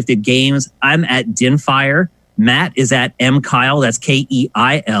at Sifted Games. I'm at Dinfire. Matt is at MKyle. That's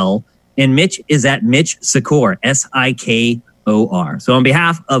Keil. And Mitch is at Mitch Sikor. Sikor. So on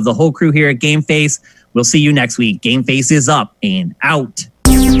behalf of the whole crew here at GameFace, we'll see you next week. GameFace is up and out.